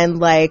pretend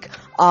like,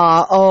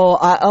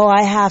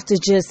 I have to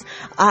just,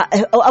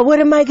 what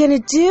am I going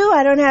to do?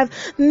 I don't have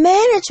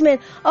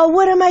management.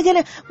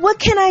 What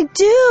can I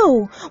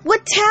do?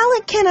 What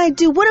talent can I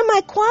do? What am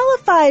I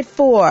qualified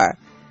for?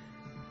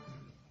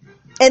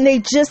 And they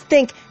just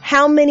think,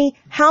 how many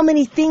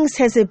things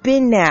has it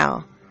been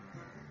now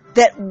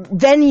that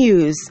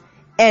venues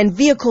and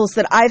vehicles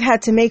that I've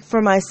had to make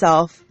for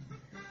myself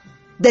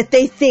that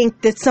they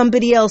think that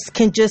somebody else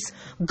can just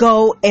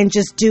go and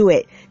just do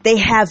it. They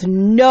have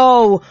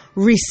no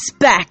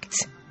respect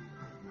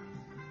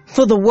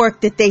for the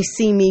work that they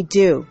see me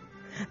do.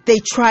 They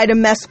try to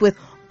mess with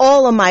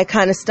all of my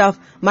kind of stuff,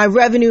 my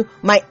revenue,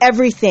 my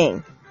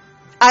everything.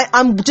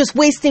 I'm just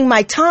wasting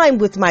my time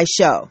with my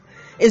show,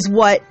 is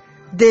what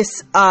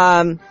this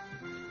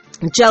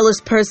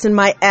jealous person,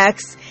 my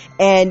ex,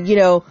 and,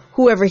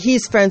 whoever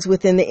he's friends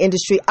with in the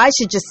industry, I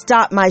should just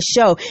stop my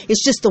show.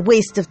 It's just a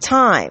waste of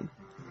time.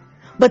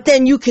 But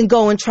then you can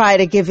go and try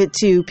to give it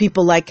to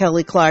people like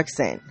Kelly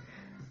Clarkson.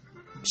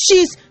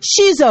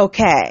 She's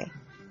okay,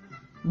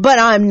 but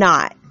I'm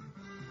not.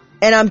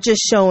 And I'm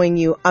just showing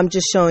you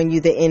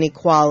the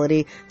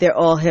inequality. They're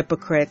all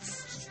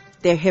hypocrites.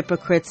 They're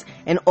hypocrites,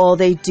 and all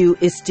they do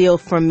is steal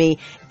from me.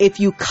 If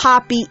you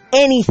copy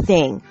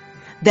anything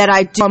that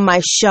I do on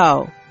my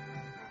show,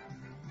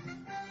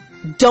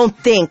 don't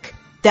think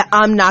that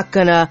I'm not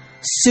gonna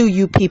sue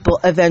you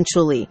people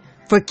eventually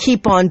for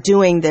keep on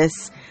doing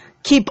this.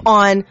 Keep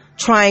on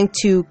trying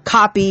to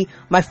copy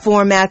my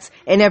formats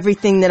and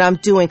everything that I'm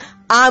doing.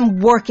 I'm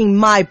working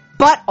my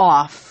butt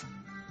off.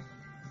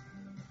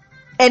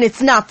 And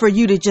it's not for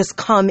you to just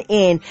come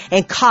in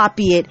and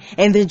copy it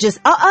and then just,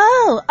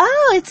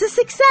 it's a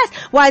success.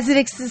 Why is it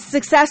a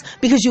success?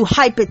 Because you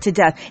hype it to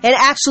death. And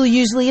actually,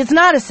 usually it's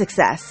not a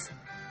success.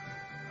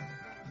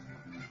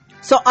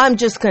 So I'm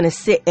just going to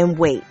sit and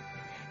wait.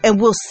 And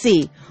we'll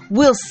see.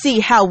 We'll see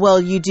how well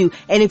you do.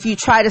 And if you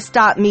try to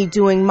stop me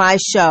doing my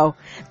show,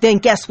 then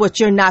guess what?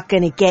 You're not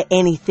going to get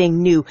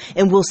anything new.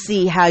 And we'll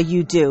see how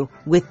you do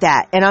with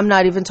that. And I'm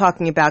not even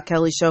talking about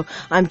Kelly's show.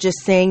 I'm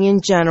just saying in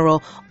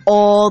general,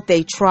 all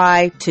they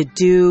try to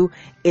do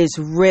is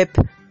rip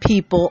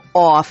people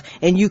off.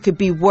 And you could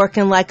be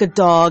working like a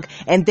dog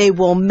and they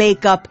will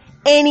make up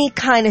any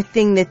kind of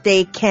thing that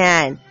they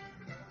can.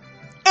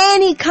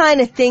 Any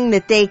kind of thing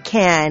that they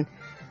can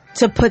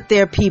to put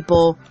their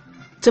people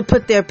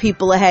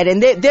ahead.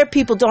 And their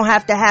people don't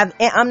have to have,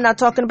 I'm not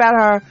talking about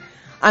her,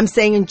 I'm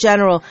saying in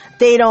general,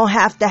 they don't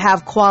have to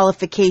have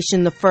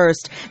qualification the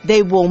first.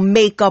 They will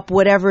make up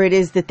whatever it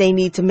is that they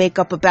need to make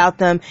up about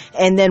them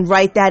and then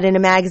write that in a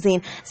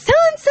magazine.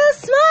 So-and-so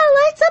small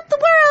lights up the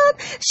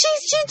world.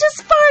 She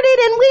just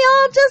farted and we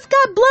all just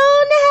got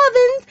blown to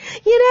heavens,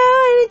 and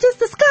it just,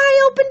 the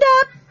sky opened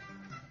up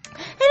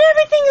and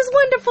everything is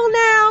wonderful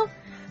now.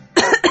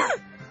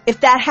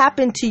 If that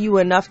happened to you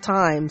enough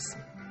times,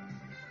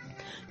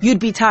 you'd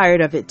be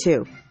tired of it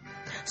too.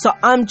 So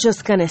I'm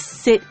just going to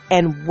sit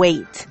and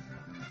wait.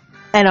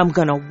 And I'm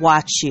going to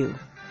watch you.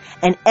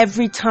 And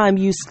every time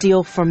you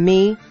steal from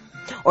me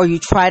or you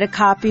try to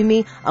copy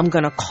me, I'm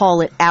going to call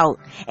it out.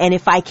 And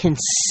if I can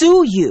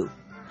sue you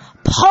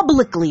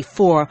publicly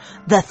for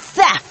the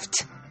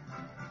theft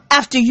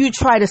after you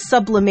try to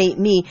sublimate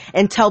me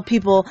and tell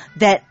people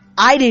that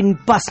I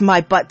didn't bust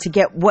my butt to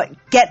get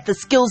the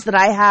skills that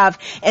I have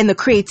and the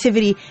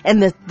creativity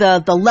and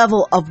the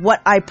level of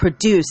what I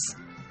produce,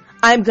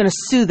 I'm going to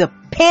sue the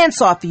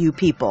pants off of you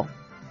people.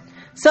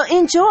 So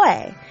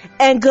enjoy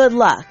and good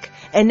luck.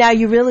 And now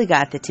you really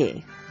got the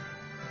tea.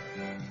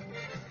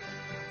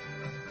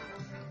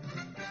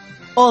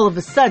 All of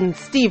a sudden,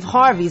 Steve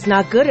Harvey's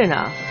not good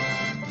enough.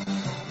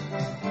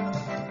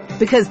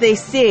 Because they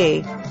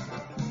see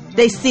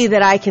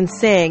that I can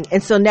sing.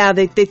 And so now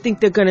they think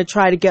they're going to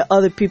try to get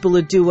other people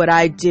to do what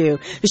I do.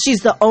 She's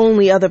the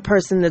only other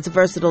person that's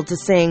versatile to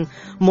sing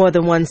more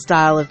than one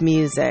style of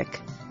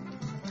music.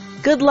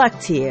 Good luck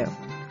to you.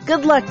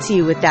 Good luck to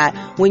you with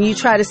that. When you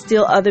try to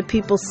steal other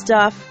people's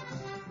stuff,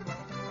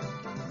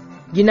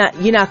 you're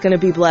not going to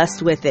be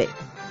blessed with it.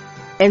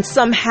 And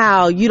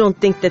somehow you don't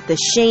think that the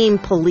shame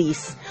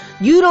police,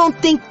 you don't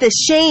think the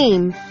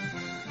shame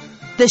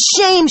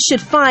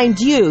should find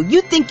you.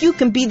 You think you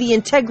can be the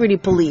integrity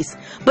police,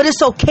 but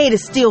it's okay to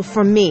steal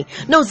from me.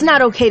 No, it's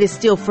not okay to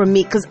steal from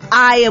me because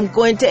I am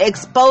going to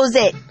expose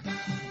it.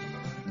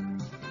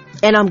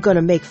 And I'm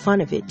gonna make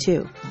fun of it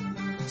too.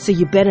 So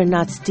you better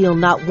not steal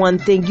not one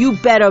thing. You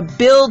better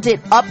build it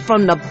up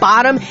from the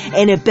bottom,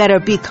 and it better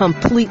be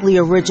completely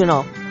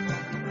original.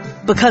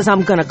 Because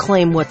I'm gonna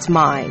claim what's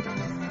mine.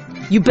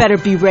 You better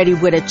be ready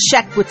with a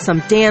check with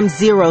some damn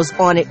zeros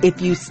on it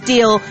if you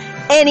steal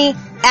any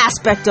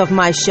aspect of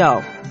my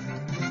show.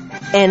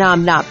 And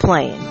I'm not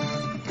playing.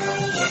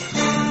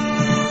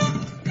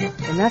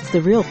 And that's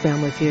the real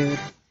Family Feud.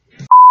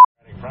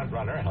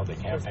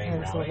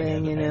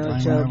 Pennsylvania,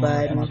 Joe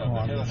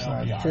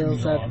Biden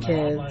fills up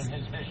kids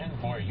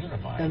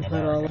and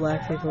put all the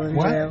black people in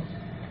jail.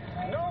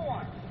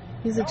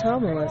 He's a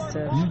child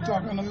molester. You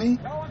talking to me?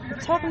 I'm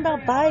talking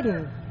about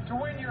Biden.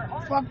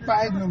 Fuck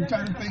Biden. I'm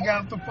trying to figure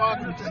out the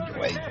fucking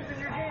situation.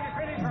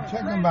 You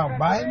talking about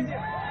Biden?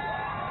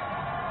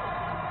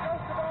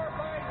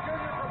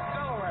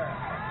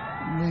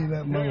 Leave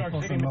that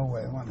motherfucker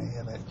nowhere. I want to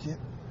hear that shit.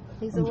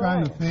 I'm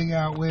trying to figure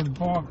out where to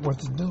park, what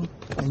to do,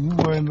 and you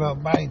worrying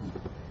about Biden.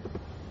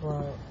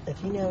 Well,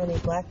 if you know any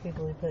black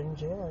people he put in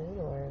jail, you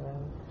don't worry about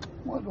him.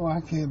 What do I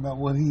care about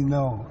what he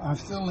know? I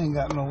still ain't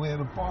got nowhere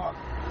to park.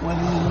 Whether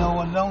he know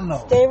or don't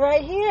know. Stay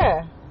right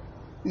here.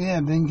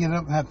 Yeah, then get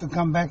up, have to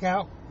come back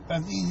out.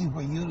 That's easy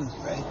for you to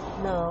say.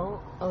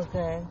 No,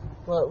 okay.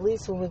 Well, at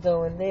least when we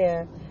go in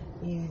there,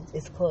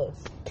 it's close.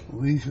 At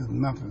least it's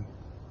nothing.